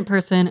confident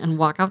person and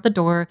walk out the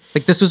door.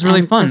 Like, this was really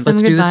and fun. kiss them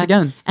Let's do this goodbye.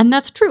 again. And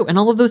that's true. And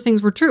all of those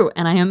things were true.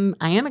 And I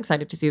am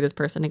excited to see this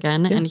person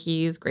again. And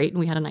he's great. And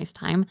we had a nice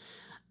time.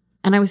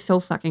 And I was so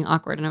fucking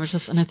awkward. And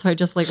so I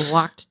just like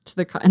walked to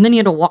the car. And then he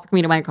had to walk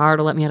me to my car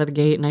to let me out of the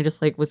gate. And I just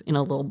like was in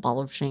a little ball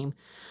of shame.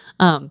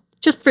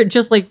 Just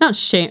like not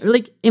shame,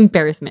 like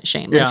embarrassment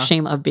shame, Yeah. like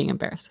shame of being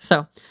embarrassed.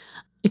 So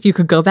if you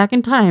could go back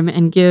in time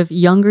and give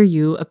younger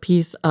you a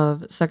piece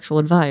of sexual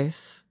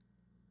advice,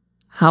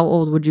 how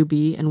old would you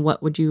be and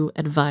what would you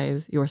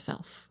advise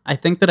yourself? I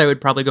think that I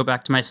would probably go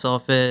back to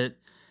myself at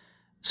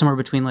somewhere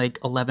between like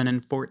 11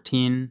 and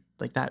 14,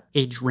 like that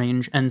age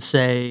range, and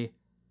say,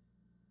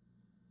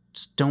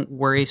 just don't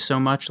worry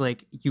so much.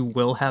 Like, you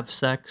will have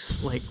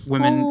sex. Like,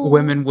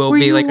 women will Were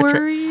be you like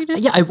worried?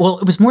 Yeah, it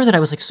was more that I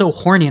was like so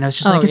horny, and I was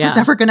just like, is this yeah.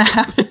 ever gonna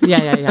happen?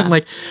 Yeah. And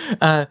like,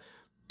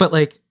 but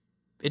like,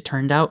 it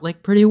turned out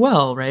like pretty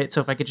well, right?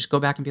 So if I could just go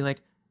back and be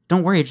like,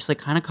 don't worry, just like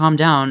kind of calm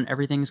down.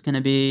 Everything's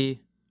gonna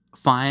be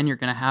fine. You're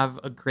gonna have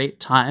a great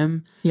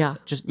time. Yeah.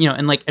 Just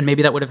and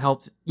maybe that would have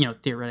helped.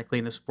 Theoretically,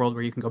 in this world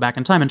where you can go back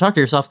in time and talk to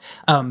yourself,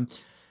 have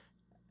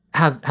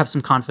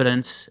some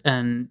confidence,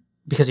 and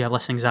because you have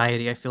less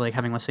anxiety, I feel like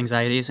having less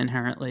anxiety is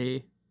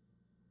inherently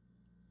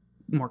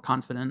more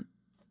confident.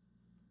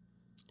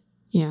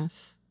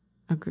 Yes.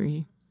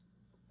 Agree.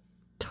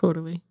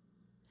 Totally.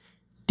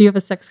 Do you have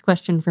a sex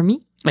question for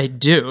me? I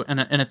do, and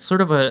it's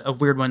sort of a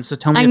weird one. So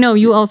tell me. I know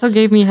you also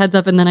gave me heads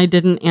up and then I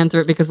didn't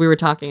answer it because we were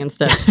talking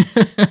instead.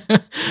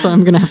 So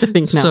I'm going to have to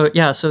think now. So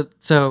yeah,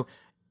 so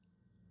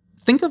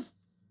think of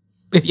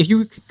if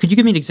you could you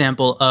give me an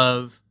example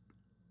of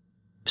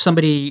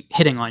somebody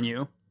hitting on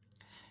you,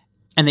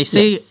 and they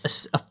say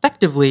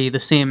effectively the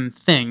same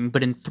thing,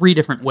 but in 3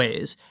 different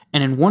ways.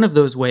 And in one of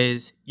those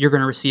ways, you're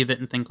going to receive it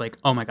and think like,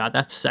 oh my God,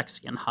 that's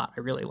sexy and hot. I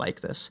really like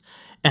this.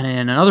 And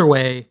in another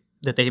way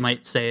that they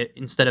might say it,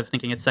 instead of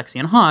thinking it's sexy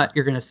and hot,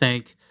 you're going to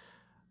think,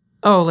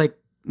 oh, like,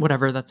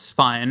 whatever, that's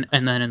fine.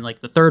 And then in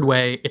like the third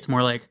way, it's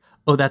more like,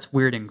 oh, that's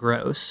weird and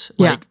gross.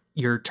 Yeah. Like,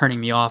 you're turning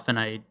me off and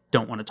I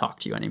don't want to talk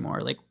to you anymore.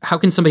 Like, how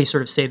can somebody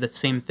sort of say the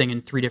same thing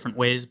in 3 different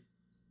ways?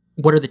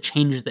 What are the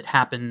changes that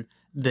happen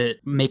that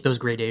make those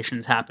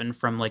gradations happen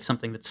from like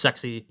something that's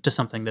sexy to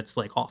something that's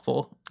like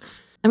awful?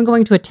 I'm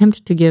going to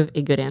attempt to give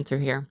a good answer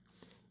here.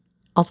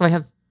 Also, I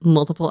have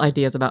multiple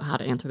ideas about how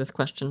to answer this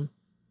question.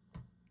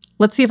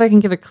 Let's see if I can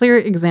give a clear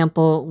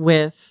example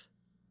with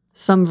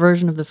some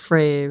version of the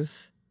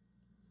phrase,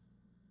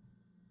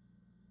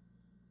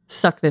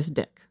 suck this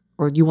dick,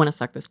 or you want to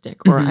suck this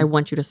dick, or I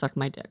want you to suck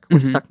my dick, or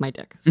suck my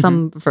dick.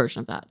 Some version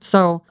of that.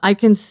 So I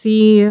can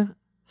see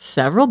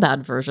several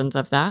bad versions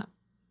of that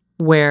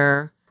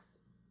where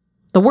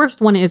the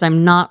worst one is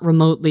I'm not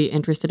remotely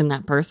interested in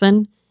that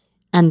person.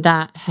 And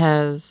that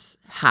has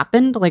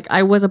happened. Like,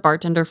 I was a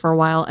bartender for a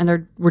while, and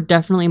there were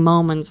definitely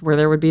moments where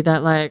there would be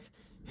that like,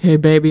 hey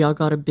baby, I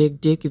got a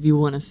big dick if you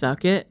want to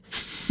suck it.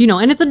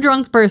 And it's a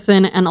drunk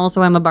person, and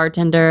also I'm a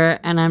bartender,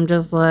 and I'm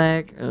just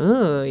like,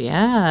 oh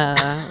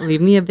yeah, leave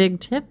me a big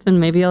tip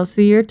and maybe I'll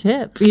see your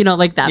tip.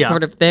 Like that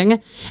sort of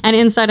thing. And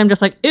inside I'm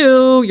just like,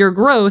 ew, you're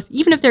gross,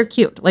 even if they're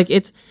cute. Like,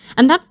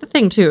 and that's the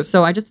thing too.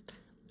 So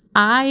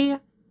I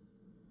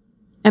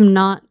am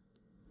not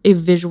a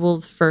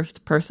visuals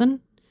first person.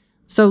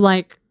 So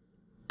like,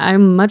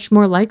 I'm much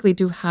more likely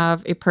to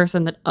have a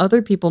person that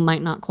other people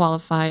might not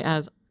qualify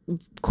as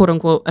quote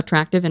unquote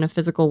attractive in a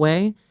physical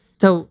way.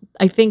 So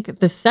I think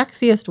the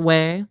sexiest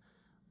way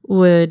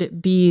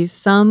would be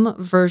some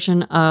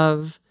version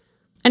of,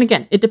 and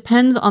again, it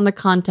depends on the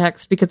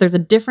context because there's a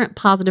different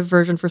positive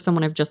version for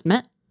someone I've just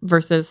met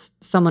versus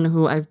someone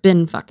who I've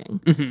been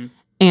fucking. Mm-hmm.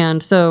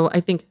 And so I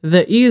think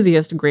the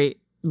easiest great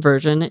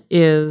version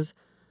is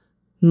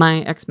my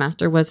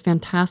ex-master was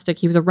fantastic.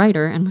 He was a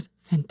writer and was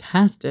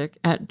fantastic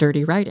at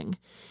dirty writing.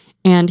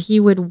 And he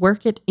would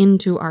work it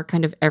into our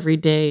kind of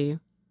everyday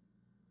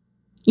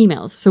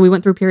emails. So we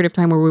went through a period of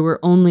time where we were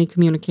only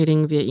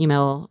communicating via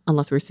email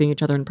unless we were seeing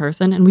each other in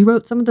person. And we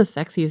wrote some of the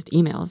sexiest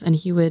emails. And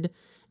he would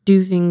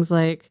do things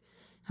like,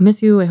 I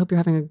miss you. I hope you're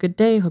having a good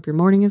day. I hope your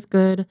morning is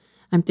good.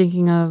 I'm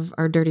thinking of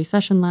our dirty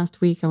session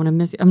last week. I want to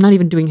miss you. I'm not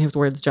even doing his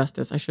words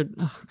justice. I should,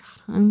 oh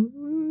God,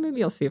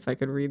 maybe I'll see if I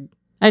could read.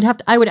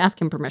 I would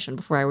ask him permission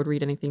before I would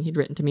read anything he'd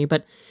written to me,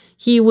 but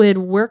he would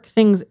work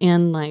things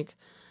in like,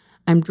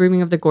 I'm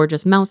dreaming of the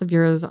gorgeous mouth of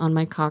yours on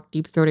my cock,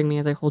 deep throating me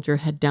as I hold your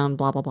head down,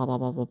 blah, blah, blah, blah,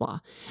 blah, blah, blah.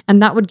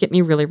 And that would get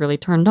me really, really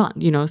turned on,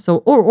 you know? So,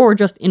 or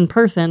just in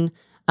person,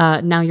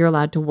 now you're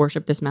allowed to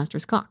worship this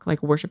master's cock,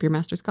 like worship your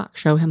master's cock,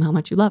 show him how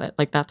much you love it,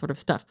 like that sort of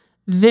stuff.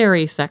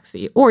 Very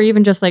sexy. Or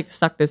even just like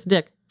suck this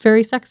dick.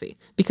 Very sexy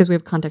because we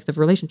have context of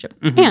relationship.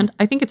 Mm-hmm. And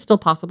I think it's still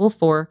possible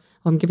for,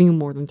 I'm giving you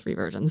more than 3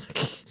 versions.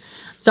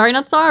 Sorry,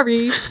 not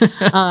sorry.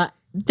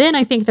 Then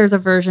I think there's a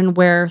version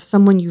where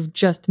someone you've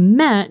just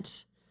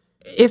met,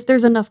 if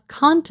there's enough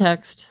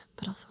context,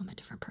 but also I'm a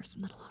different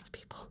person than a lot of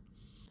people.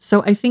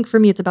 So I think for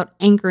me, it's about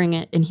anchoring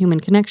it in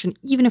human connection,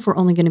 even if we're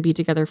only going to be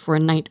together for a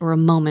night or a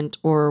moment,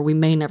 or we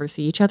may never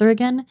see each other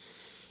again.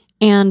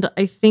 And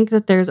I think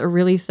that there's a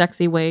really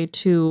sexy way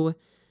to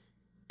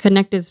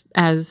connect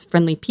as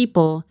friendly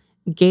people,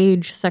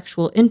 gauge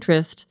sexual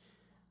interest,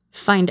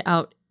 find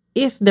out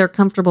if they're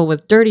comfortable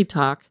with dirty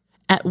talk,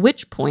 at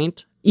which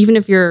point, even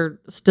if you're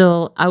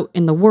still out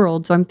in the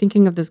world. So I'm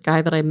thinking of this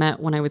guy that I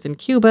met when I was in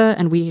Cuba,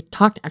 and we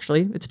talked,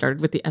 actually, it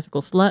started with The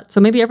Ethical Slut. So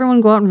maybe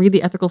everyone go out and read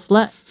The Ethical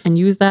Slut and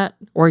use that,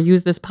 or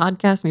use this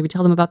podcast, maybe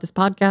tell them about this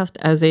podcast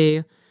as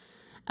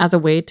a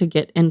way to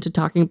get into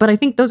talking. But I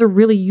think those are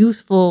really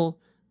useful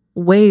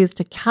ways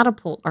to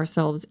catapult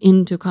ourselves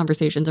into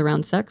conversations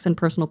around sex and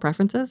personal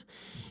preferences.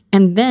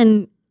 And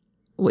then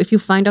if you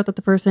find out that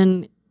the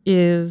person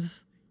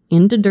is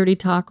into dirty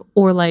talk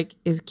or like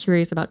is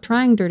curious about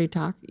trying dirty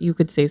talk, you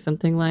could say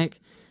something like,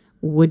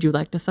 would you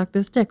like to suck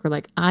this dick? Or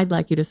like, I'd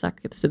like you to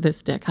suck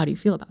this dick. How do you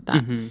feel about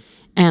that? Mm-hmm.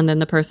 And then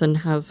the person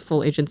has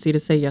full agency to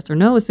say yes or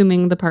no,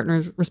 assuming the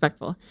partner's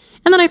respectful.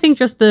 And then I think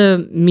just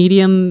the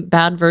medium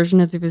bad version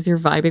is if you're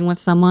vibing with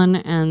someone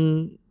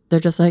and they're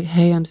just like,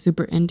 hey, I'm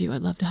super into you.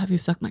 I'd love to have you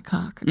suck my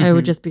cock. Mm-hmm. I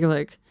would just be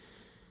like,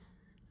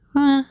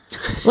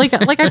 like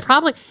I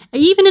probably,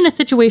 even in a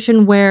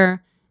situation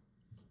where,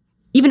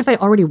 even if I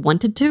already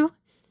wanted to,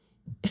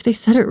 if they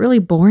said it really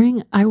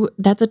boring,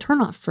 that's a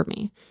turnoff for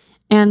me.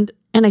 And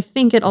I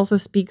think it also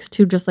speaks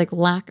to just like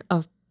lack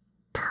of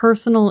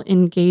personal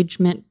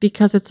engagement,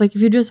 because it's like,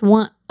 if you just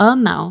want a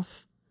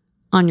mouth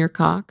on your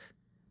cock,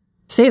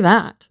 say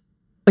that.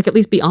 Like, at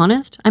least be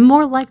honest. I'm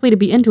more likely to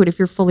be into it if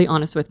you're fully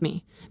honest with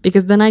me,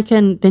 because then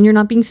you're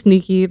not being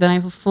sneaky. Then I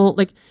have a full,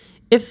 like,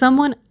 if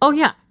someone,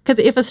 because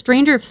if a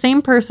stranger, if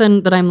same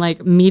person that I'm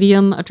like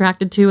medium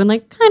attracted to and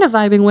like kind of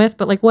vibing with,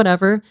 but like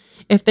whatever,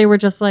 if they were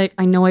just like,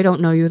 I know I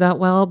don't know you that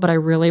well, but I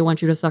really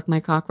want you to suck my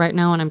cock right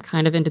now, and I'm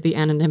kind of into the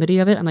anonymity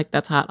of it, I'm like,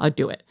 that's hot, I'll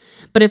do it.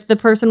 But if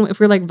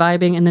we're like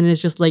vibing and then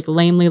it's just like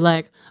lamely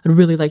like, I'd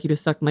really like you to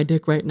suck my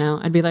dick right now,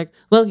 I'd be like,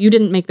 well, you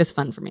didn't make this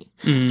fun for me.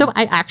 Mm. So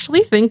I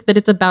actually think that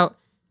it's about,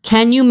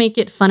 can you make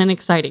it fun and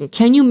exciting?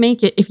 Can you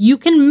make it, if you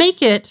can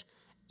make it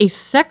a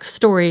sex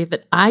story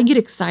that I get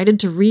excited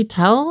to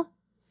retell,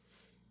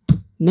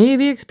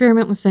 maybe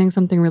experiment with saying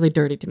something really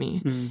dirty to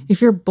me. Mm.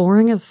 If you're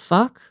boring as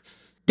fuck,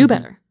 do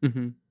better.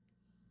 Mm-hmm.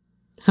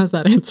 How's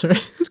that answer?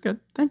 It's good.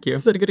 Thank you.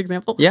 Is that a good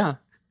example? Yeah.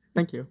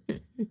 Thank you.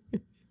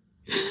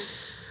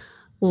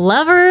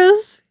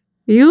 Lovers,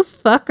 you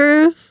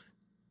fuckers.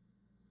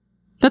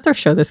 That's our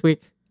show this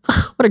week.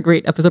 What a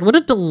great episode. What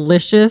a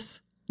delicious,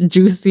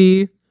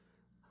 juicy,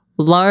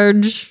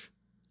 large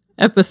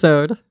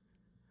episode.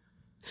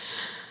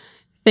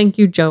 Thank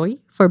you,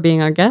 Joey, for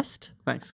being our guest. Thanks.